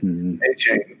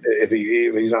Achane, if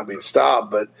he's not being stopped.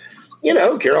 But,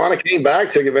 Carolina came back,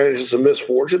 took advantage of some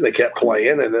misfortune. They kept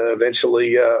playing and then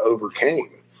eventually overcame.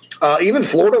 Even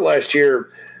Florida last year,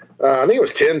 I think it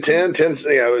was 10-10.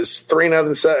 It was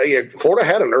 3-0. Florida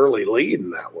had an early lead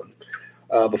in that one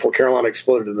before Carolina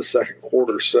exploded in the second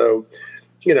quarter. So,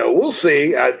 we'll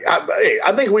see.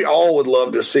 I think we all would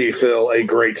love to see, Phil, a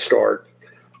great start.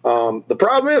 The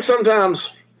problem is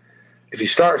sometimes if you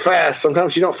start fast,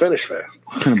 sometimes you don't finish fast.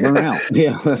 Kind of burn out.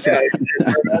 Yeah, that's right.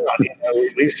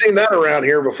 We've seen that around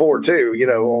here before too,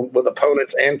 with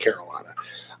opponents and Carolina.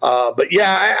 But,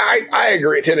 I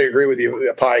agree. I tend to agree with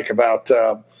you, Pike, about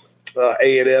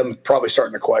A&M probably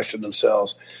starting to question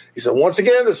themselves. He said, once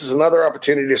again, this is another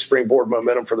opportunity to springboard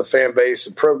momentum for the fan base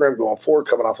and program going forward,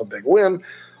 coming off a big win.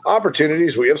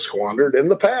 Opportunities we have squandered in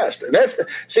the past. And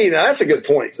that's a good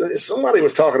point. Somebody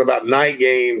was talking about night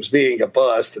games being a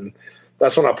bust, and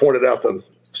that's when I pointed out the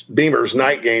Beamer's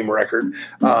night game record.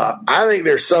 I think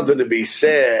there's something to be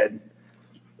said,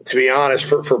 to be honest,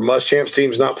 for Muschamps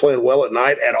teams not playing well at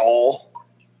night at all,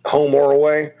 home or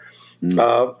away. And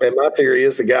my theory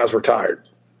is the guys were tired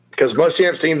because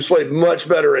Muschamps teams played much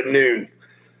better at noon,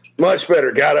 much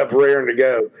better, got up raring to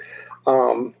go.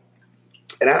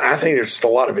 And I think there's just a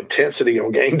lot of intensity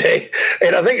on game day.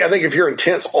 And I think if you're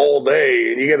intense all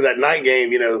day and you get to that night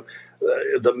game,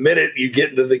 the minute you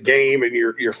get into the game and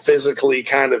you're physically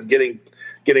kind of getting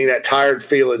that tired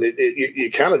feeling,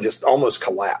 you kind of just almost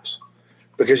collapse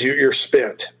because you're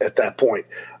spent at that point.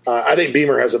 I think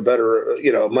Beamer has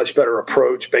a much better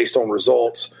approach based on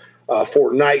results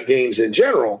for night games in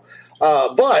general.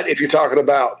 But if you're talking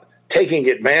about taking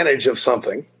advantage of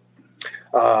something,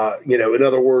 in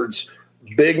other words,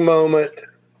 big moment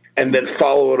and then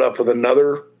follow it up with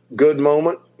another good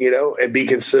moment, and be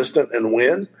consistent and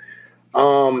win.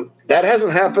 That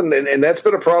hasn't happened, and that's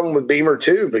been a problem with Beamer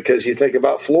too, because you think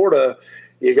about Florida,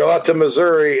 you go out to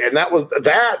Missouri, and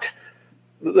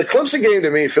the Clemson game to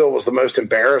me, Phil, was the most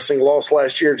embarrassing loss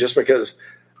last year just because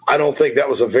I don't think that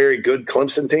was a very good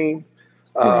Clemson team.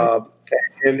 Right.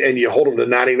 And you hold them to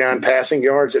 99 passing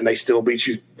yards and they still beat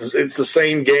you. It's the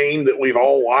same game that we've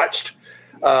all watched.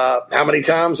 How many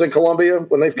times in Columbia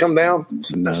when they've come down?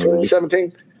 Since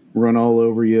 2017? Run all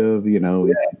over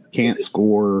you, can't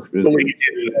score.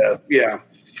 Yeah.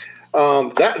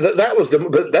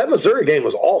 That Missouri game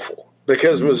was awful.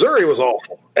 Because Missouri was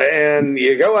awful. And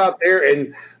you go out there,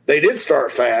 and they did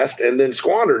start fast and then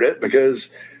squandered it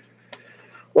because,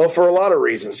 well, for a lot of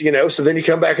reasons, So then you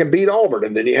come back and beat Auburn,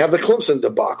 and then you have the Clemson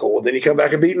debacle. Well, then you come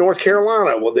back and beat North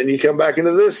Carolina. Well, then you come back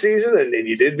into this season, and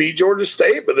you did beat Georgia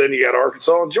State, but then you got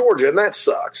Arkansas and Georgia, and that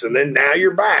sucks. And then now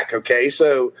you're back, okay?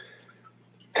 So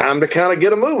time to kind of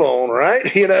get a move on, right?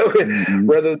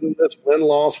 Rather than this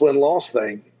win-loss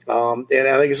thing. And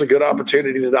I think it's a good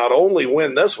opportunity to not only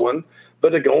win this one, but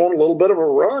to go on a little bit of a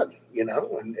run, and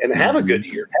have a good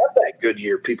year. Have that good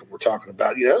year people were talking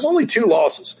about. There's only 2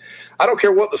 losses. I don't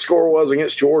care what the score was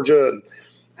against Georgia and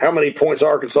how many points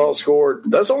Arkansas scored.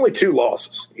 That's only 2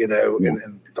 losses, and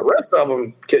the rest of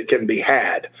them can be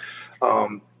had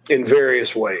in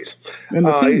various ways. And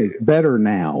the team is better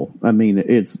now. I mean,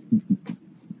 it's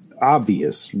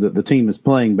obvious that the team is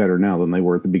playing better now than they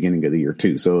were at the beginning of the year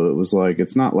too. So it was like,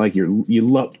 it's not like you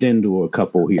lucked into a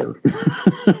couple here.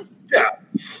 Yeah.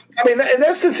 I mean, and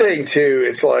that's the thing too.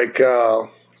 It's like,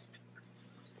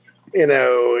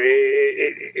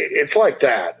 it's like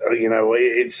that,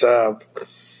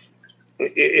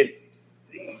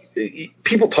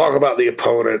 people talk about the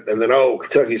opponent and then,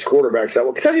 Kentucky's quarterback's out.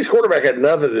 Well, Kentucky's quarterback had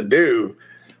nothing to do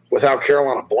with how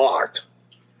Carolina blocked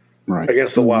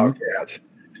against the Wildcats.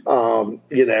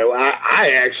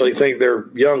 I actually think their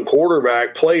young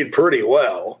quarterback played pretty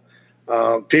well.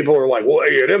 People are like, well,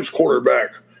 A&M's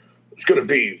quarterback is going to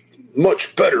be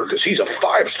much better because he's a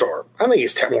 5-star. I think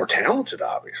he's more talented,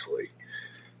 obviously.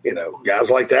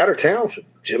 Guys like that are talented.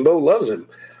 Jimbo loves him.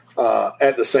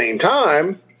 At the same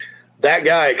time, that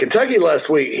guy at Kentucky last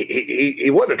week, he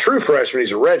wasn't a true freshman.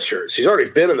 He's a redshirt. So he's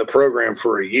already been in the program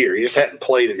for a year. He just hadn't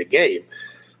played in the game.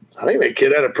 I think that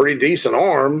kid had a pretty decent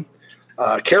arm.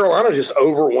 Carolina just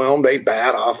overwhelmed a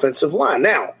bad offensive line.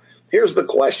 Now, here's the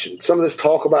question. Some of this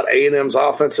talk about A&M's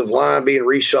offensive line being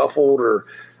reshuffled, or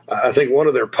I think one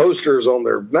of their posters on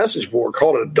their message board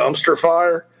called it a dumpster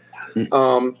fire. You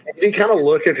kind of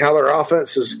look at how their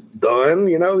offense is done.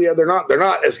 They're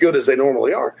not as good as they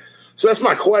normally are. So that's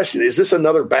my question. Is this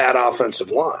another bad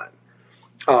offensive line?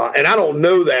 And I don't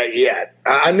know that yet.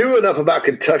 I knew enough about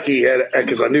Kentucky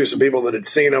because I knew some people that had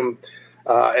seen them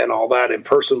and all that in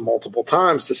person multiple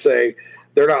times to say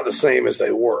they're not the same as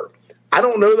they were. I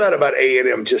don't know that about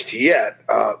A&M just yet.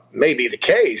 May be the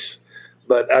case,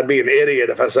 but I'd be an idiot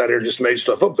if I sat here and just made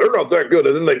stuff up. They're not that good,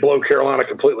 and then they blow Carolina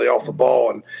completely off the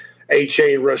ball, and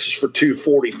A-Chain rushes for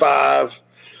 245,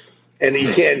 and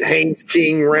Haynes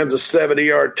King runs a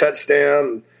 70-yard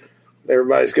touchdown.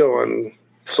 Everybody's going,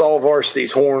 Saul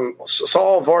Varsity's horns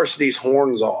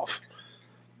off.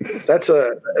 That's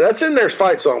in their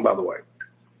fight song, by the way.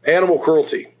 Animal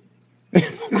cruelty.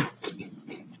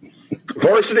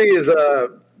 Varsity is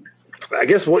I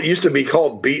guess what used to be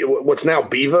called what's now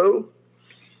Bevo.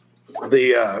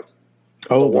 The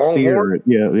steer.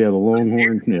 Yeah, the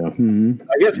Longhorn. Yeah. Mm-hmm.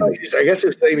 I guess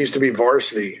his name used to be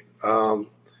Varsity.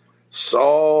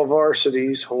 Saw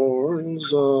Varsity's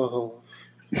horns off.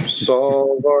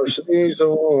 Saw Varsity's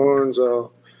horns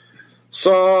off.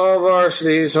 Saw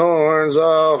Varsity's horns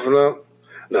off. No.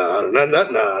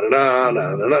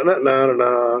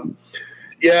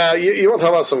 Yeah, you want to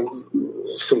talk about some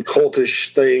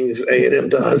cultish things A&M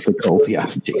does? The cult, yeah,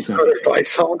 Jason. Other fight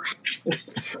songs.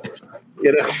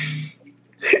 It's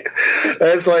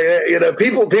like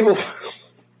people.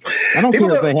 I don't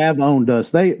care if they have owned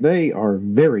us. They are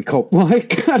very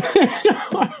cult-like.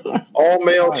 All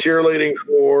male cheerleading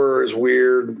corps is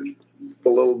weird a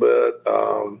little bit.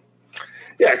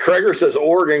 Krager says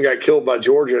Oregon got killed by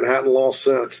Georgia and hadn't lost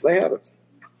since. They haven't.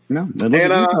 No, and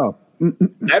Utah.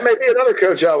 That may be another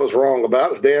coach I was wrong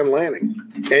about. Is Dan Lanning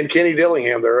and Kenny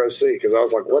Dillingham, their OC, because I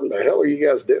was like, what in the hell are you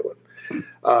guys doing?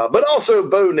 But also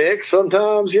Bo Nix.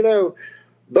 Sometimes, Bo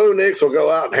Nix will go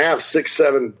out and have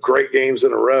 6-7 great games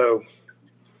in a row.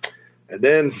 And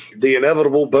then the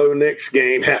inevitable Bo Nix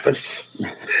game happens.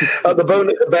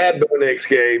 The bad Bo Nix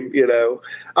game,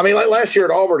 I mean, like last year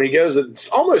at Auburn, he goes and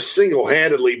almost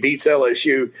single-handedly beats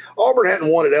LSU. Auburn hadn't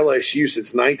won at LSU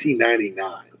since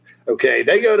 1999. Okay,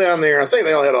 they go down there. I think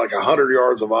they only had like 100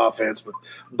 yards of offense, but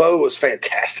Bo was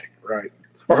fantastic, right?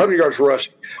 Or 100 yards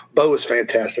rushing. Bo was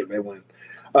fantastic. They win.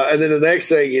 And then the next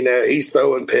thing, he's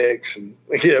throwing picks and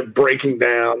breaking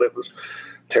down. It was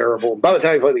terrible. By the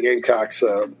time he played the Gamecocks,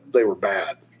 they were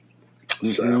bad.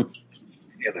 So,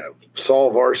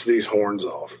 Saul Varsity's horns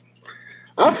off.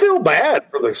 I feel bad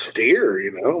for the steer,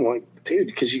 I'm like, dude,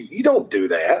 because you don't do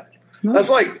that. No. That's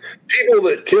like people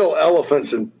that kill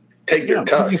elephants and take their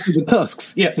tusks. The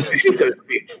tusks, yeah.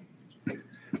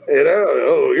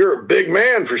 You're a big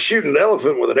man for shooting an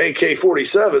elephant with an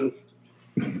AK-47.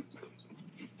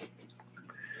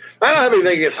 I don't have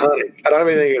anything against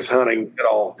hunting at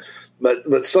all.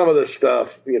 But some of this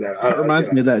stuff, it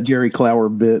reminds me of that Jerry Clower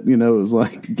bit. It was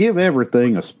like, give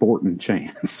everything a sporting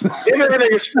chance. Give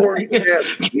everything a sporting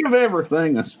chance. Give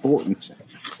everything a sporting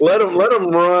chance. Let them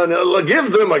run.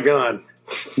 Give them a gun.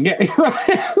 Yeah.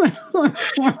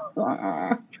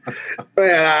 Man,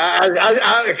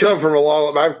 I come from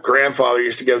my grandfather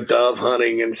used to go dove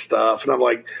hunting and stuff, and I'm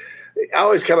like, I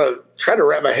always kind of try to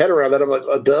wrap my head around that. I'm like,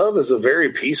 a dove is a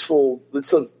very peaceful. It's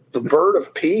the bird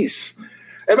of peace.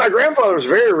 And my grandfather was a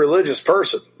very religious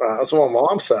person. That's on my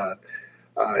mom's side.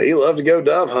 He loved to go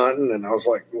dove hunting, and I was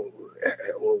like,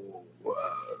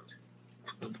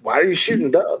 why are you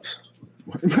shooting doves?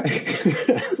 Why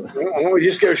don't we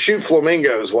just go shoot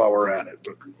flamingos while we're at it?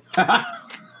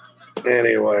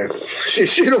 Anyway,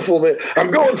 shoot a flamingo.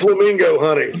 I'm going flamingo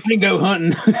hunting. Flamingo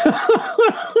hunting.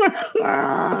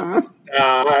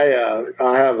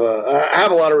 I have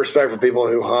a lot of respect for people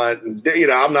who hunt. And,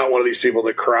 I'm not one of these people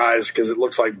that cries because it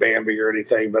looks like Bambi or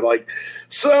anything. But like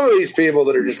some of these people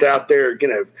that are just out there,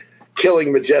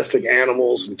 killing majestic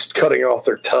animals and cutting off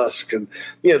their tusks, and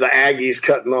the Aggies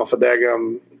cutting off a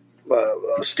daggum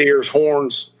steer's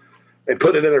horns and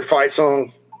put it in their fight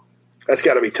song. That's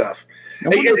got to be tough. I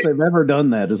wonder if they've ever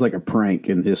done that as like a prank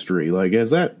in history. Like,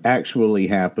 has that actually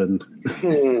happened?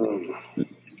 I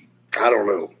don't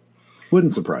know.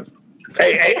 Wouldn't surprise me.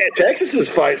 Hey, Texas's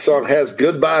fight song has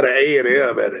 "Goodbye to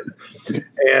A&M" in it,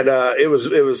 and it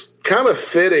was kind of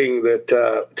fitting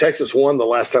that Texas won the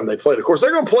last time they played. Of course,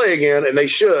 they're going to play again, and they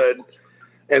should.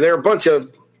 And they're a bunch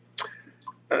of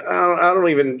I don't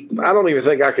even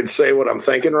think I can say what I'm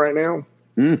thinking right now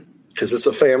because it's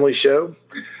a family show.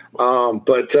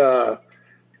 But they're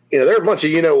a bunch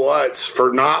of you-know-whats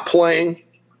for not playing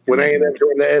when A&M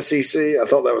joined the SEC. I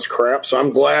thought that was crap, so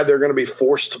I'm glad they're going to be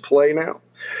forced to play now.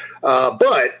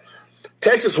 But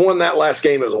Texas won that last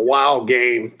game as a wild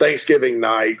game, Thanksgiving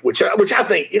night, which I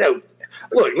think,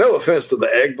 look, no offense to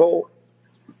the Egg Bowl,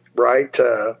 right?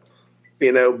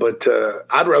 But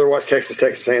I'd rather watch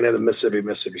Texas A&M than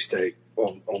Mississippi State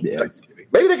on Thanksgiving.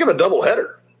 Maybe they give a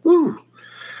doubleheader. Woo.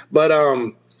 But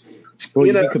well,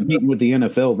 you'd be competing with the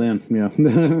NFL then, yeah.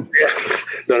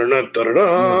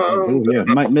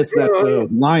 Might miss that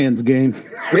Lions game.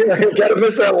 Yeah, you got to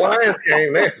miss that Lions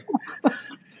game, man.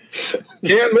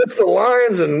 Can't miss the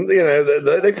Lions, and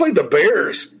they played the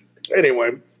Bears.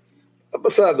 Anyway,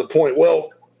 beside the point. Well,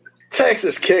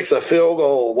 Texas kicks a field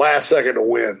goal last second to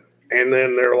win, and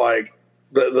then they're like,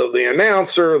 the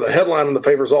announcer, the headline in the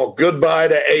paper is all "Goodbye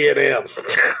to A&M."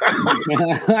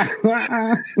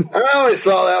 I always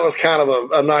saw that was kind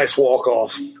of a nice walk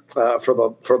off for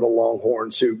the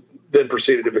Longhorns, who then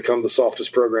proceeded to become the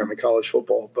softest program in college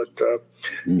football. But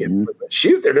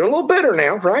shoot, they're doing a little better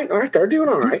now, right? All right, they're doing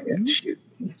all right. Yeah, shoot,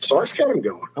 Sark's got them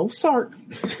going. Oh, Sark.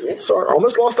 Yeah, Sark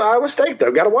almost lost to Iowa State,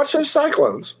 though. Got to watch those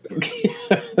Cyclones.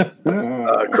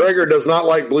 Krager does not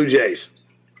like Blue Jays.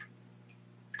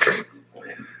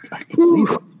 I can see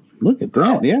that. Look at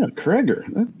that. Yeah, Krager.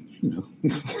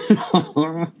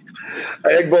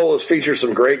 Egg Bowl has featured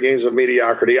some great games of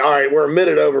mediocrity. All right, we're a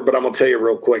minute over, but I'm going to tell you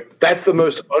real quick. That's the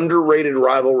most underrated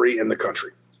rivalry in the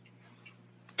country,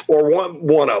 or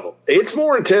one of them. It's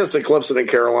more intense than Clemson and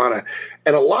Carolina,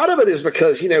 and a lot of it is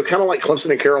because, kind of like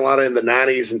Clemson and Carolina in the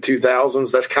 90s and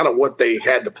 2000s, that's kind of what they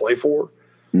had to play for.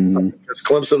 Because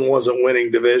Clemson wasn't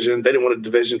winning division. They didn't win a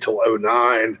division until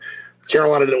 2009.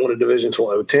 Carolina didn't win a division until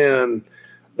 2010.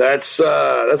 That's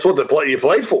what you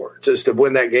played for, just to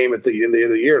win that game at the end of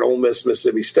the year at Ole Miss,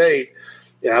 Mississippi State.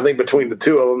 I think between the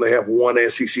two of them, they have one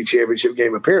SEC championship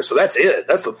game appearance. So that's it.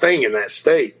 That's the thing in that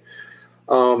state.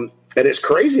 And it's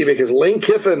crazy because Lane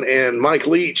Kiffin and Mike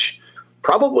Leach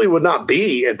probably would not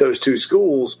be at those two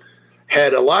schools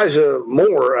had Elijah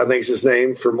Moore, I think is his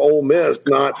name, from Ole Miss,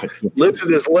 not lifted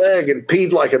his leg and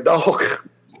peed like a dog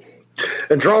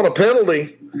and drawn a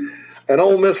penalty. And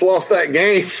Ole Miss lost that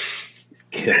game.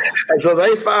 And so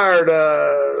they fired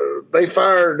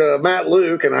Matt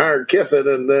Luke and hired Kiffin.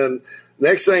 And then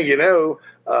next thing you know,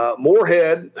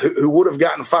 Moorhead, who would have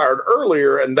gotten fired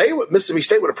earlier, and Mississippi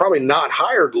State would have probably not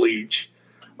hired Leach.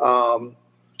 And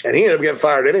he ended up getting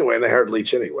fired anyway, and they hired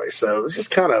Leach anyway. So it's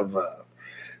just kind of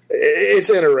it's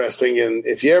interesting. And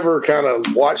if you ever kind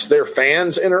of watch their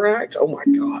fans interact, oh, my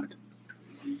God.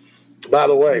 By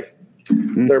the way,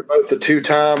 they're both the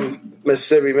two-time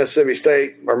Mississippi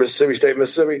State.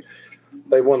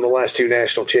 They won the last two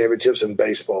national championships in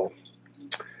baseball.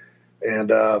 And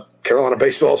Carolina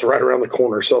baseball is right around the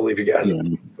corner, so I'll leave you guys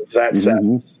with that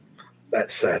sadness.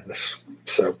 That sadness.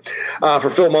 So for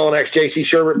Phil Mullinax, JC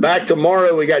Sherbert, back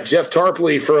tomorrow. We got Jeff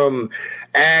Tarpley from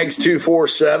Ags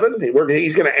 247.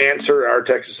 He's going to answer our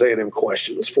Texas A&M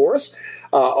questions for us.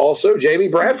 Also, Jamie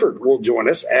Bradford will join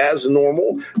us as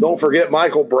normal. Don't forget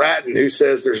Michael Bratton, who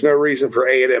says there's no reason for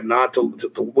A&M not to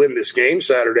win this game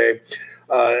Saturday.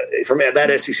 From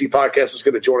that SEC podcast is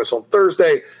going to join us on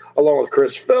Thursday, along with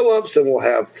Chris Phillips, and we'll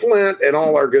have Flint and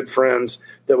all our good friends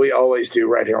that we always do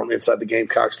right here on Inside the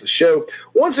Gamecocks, the show.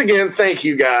 Once again, thank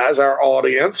you guys, our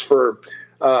audience, for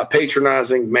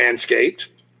patronizing Manscaped.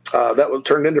 That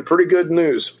turned into pretty good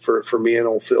news for me and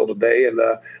old Phil today, and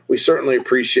we certainly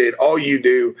appreciate all you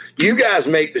do. You guys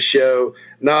make the show,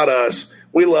 not us.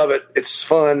 We love it. It's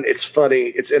fun. It's funny.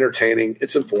 It's entertaining.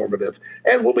 It's informative.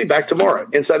 And we'll be back tomorrow.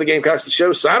 Inside the Gamecocks, the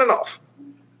show, signing off.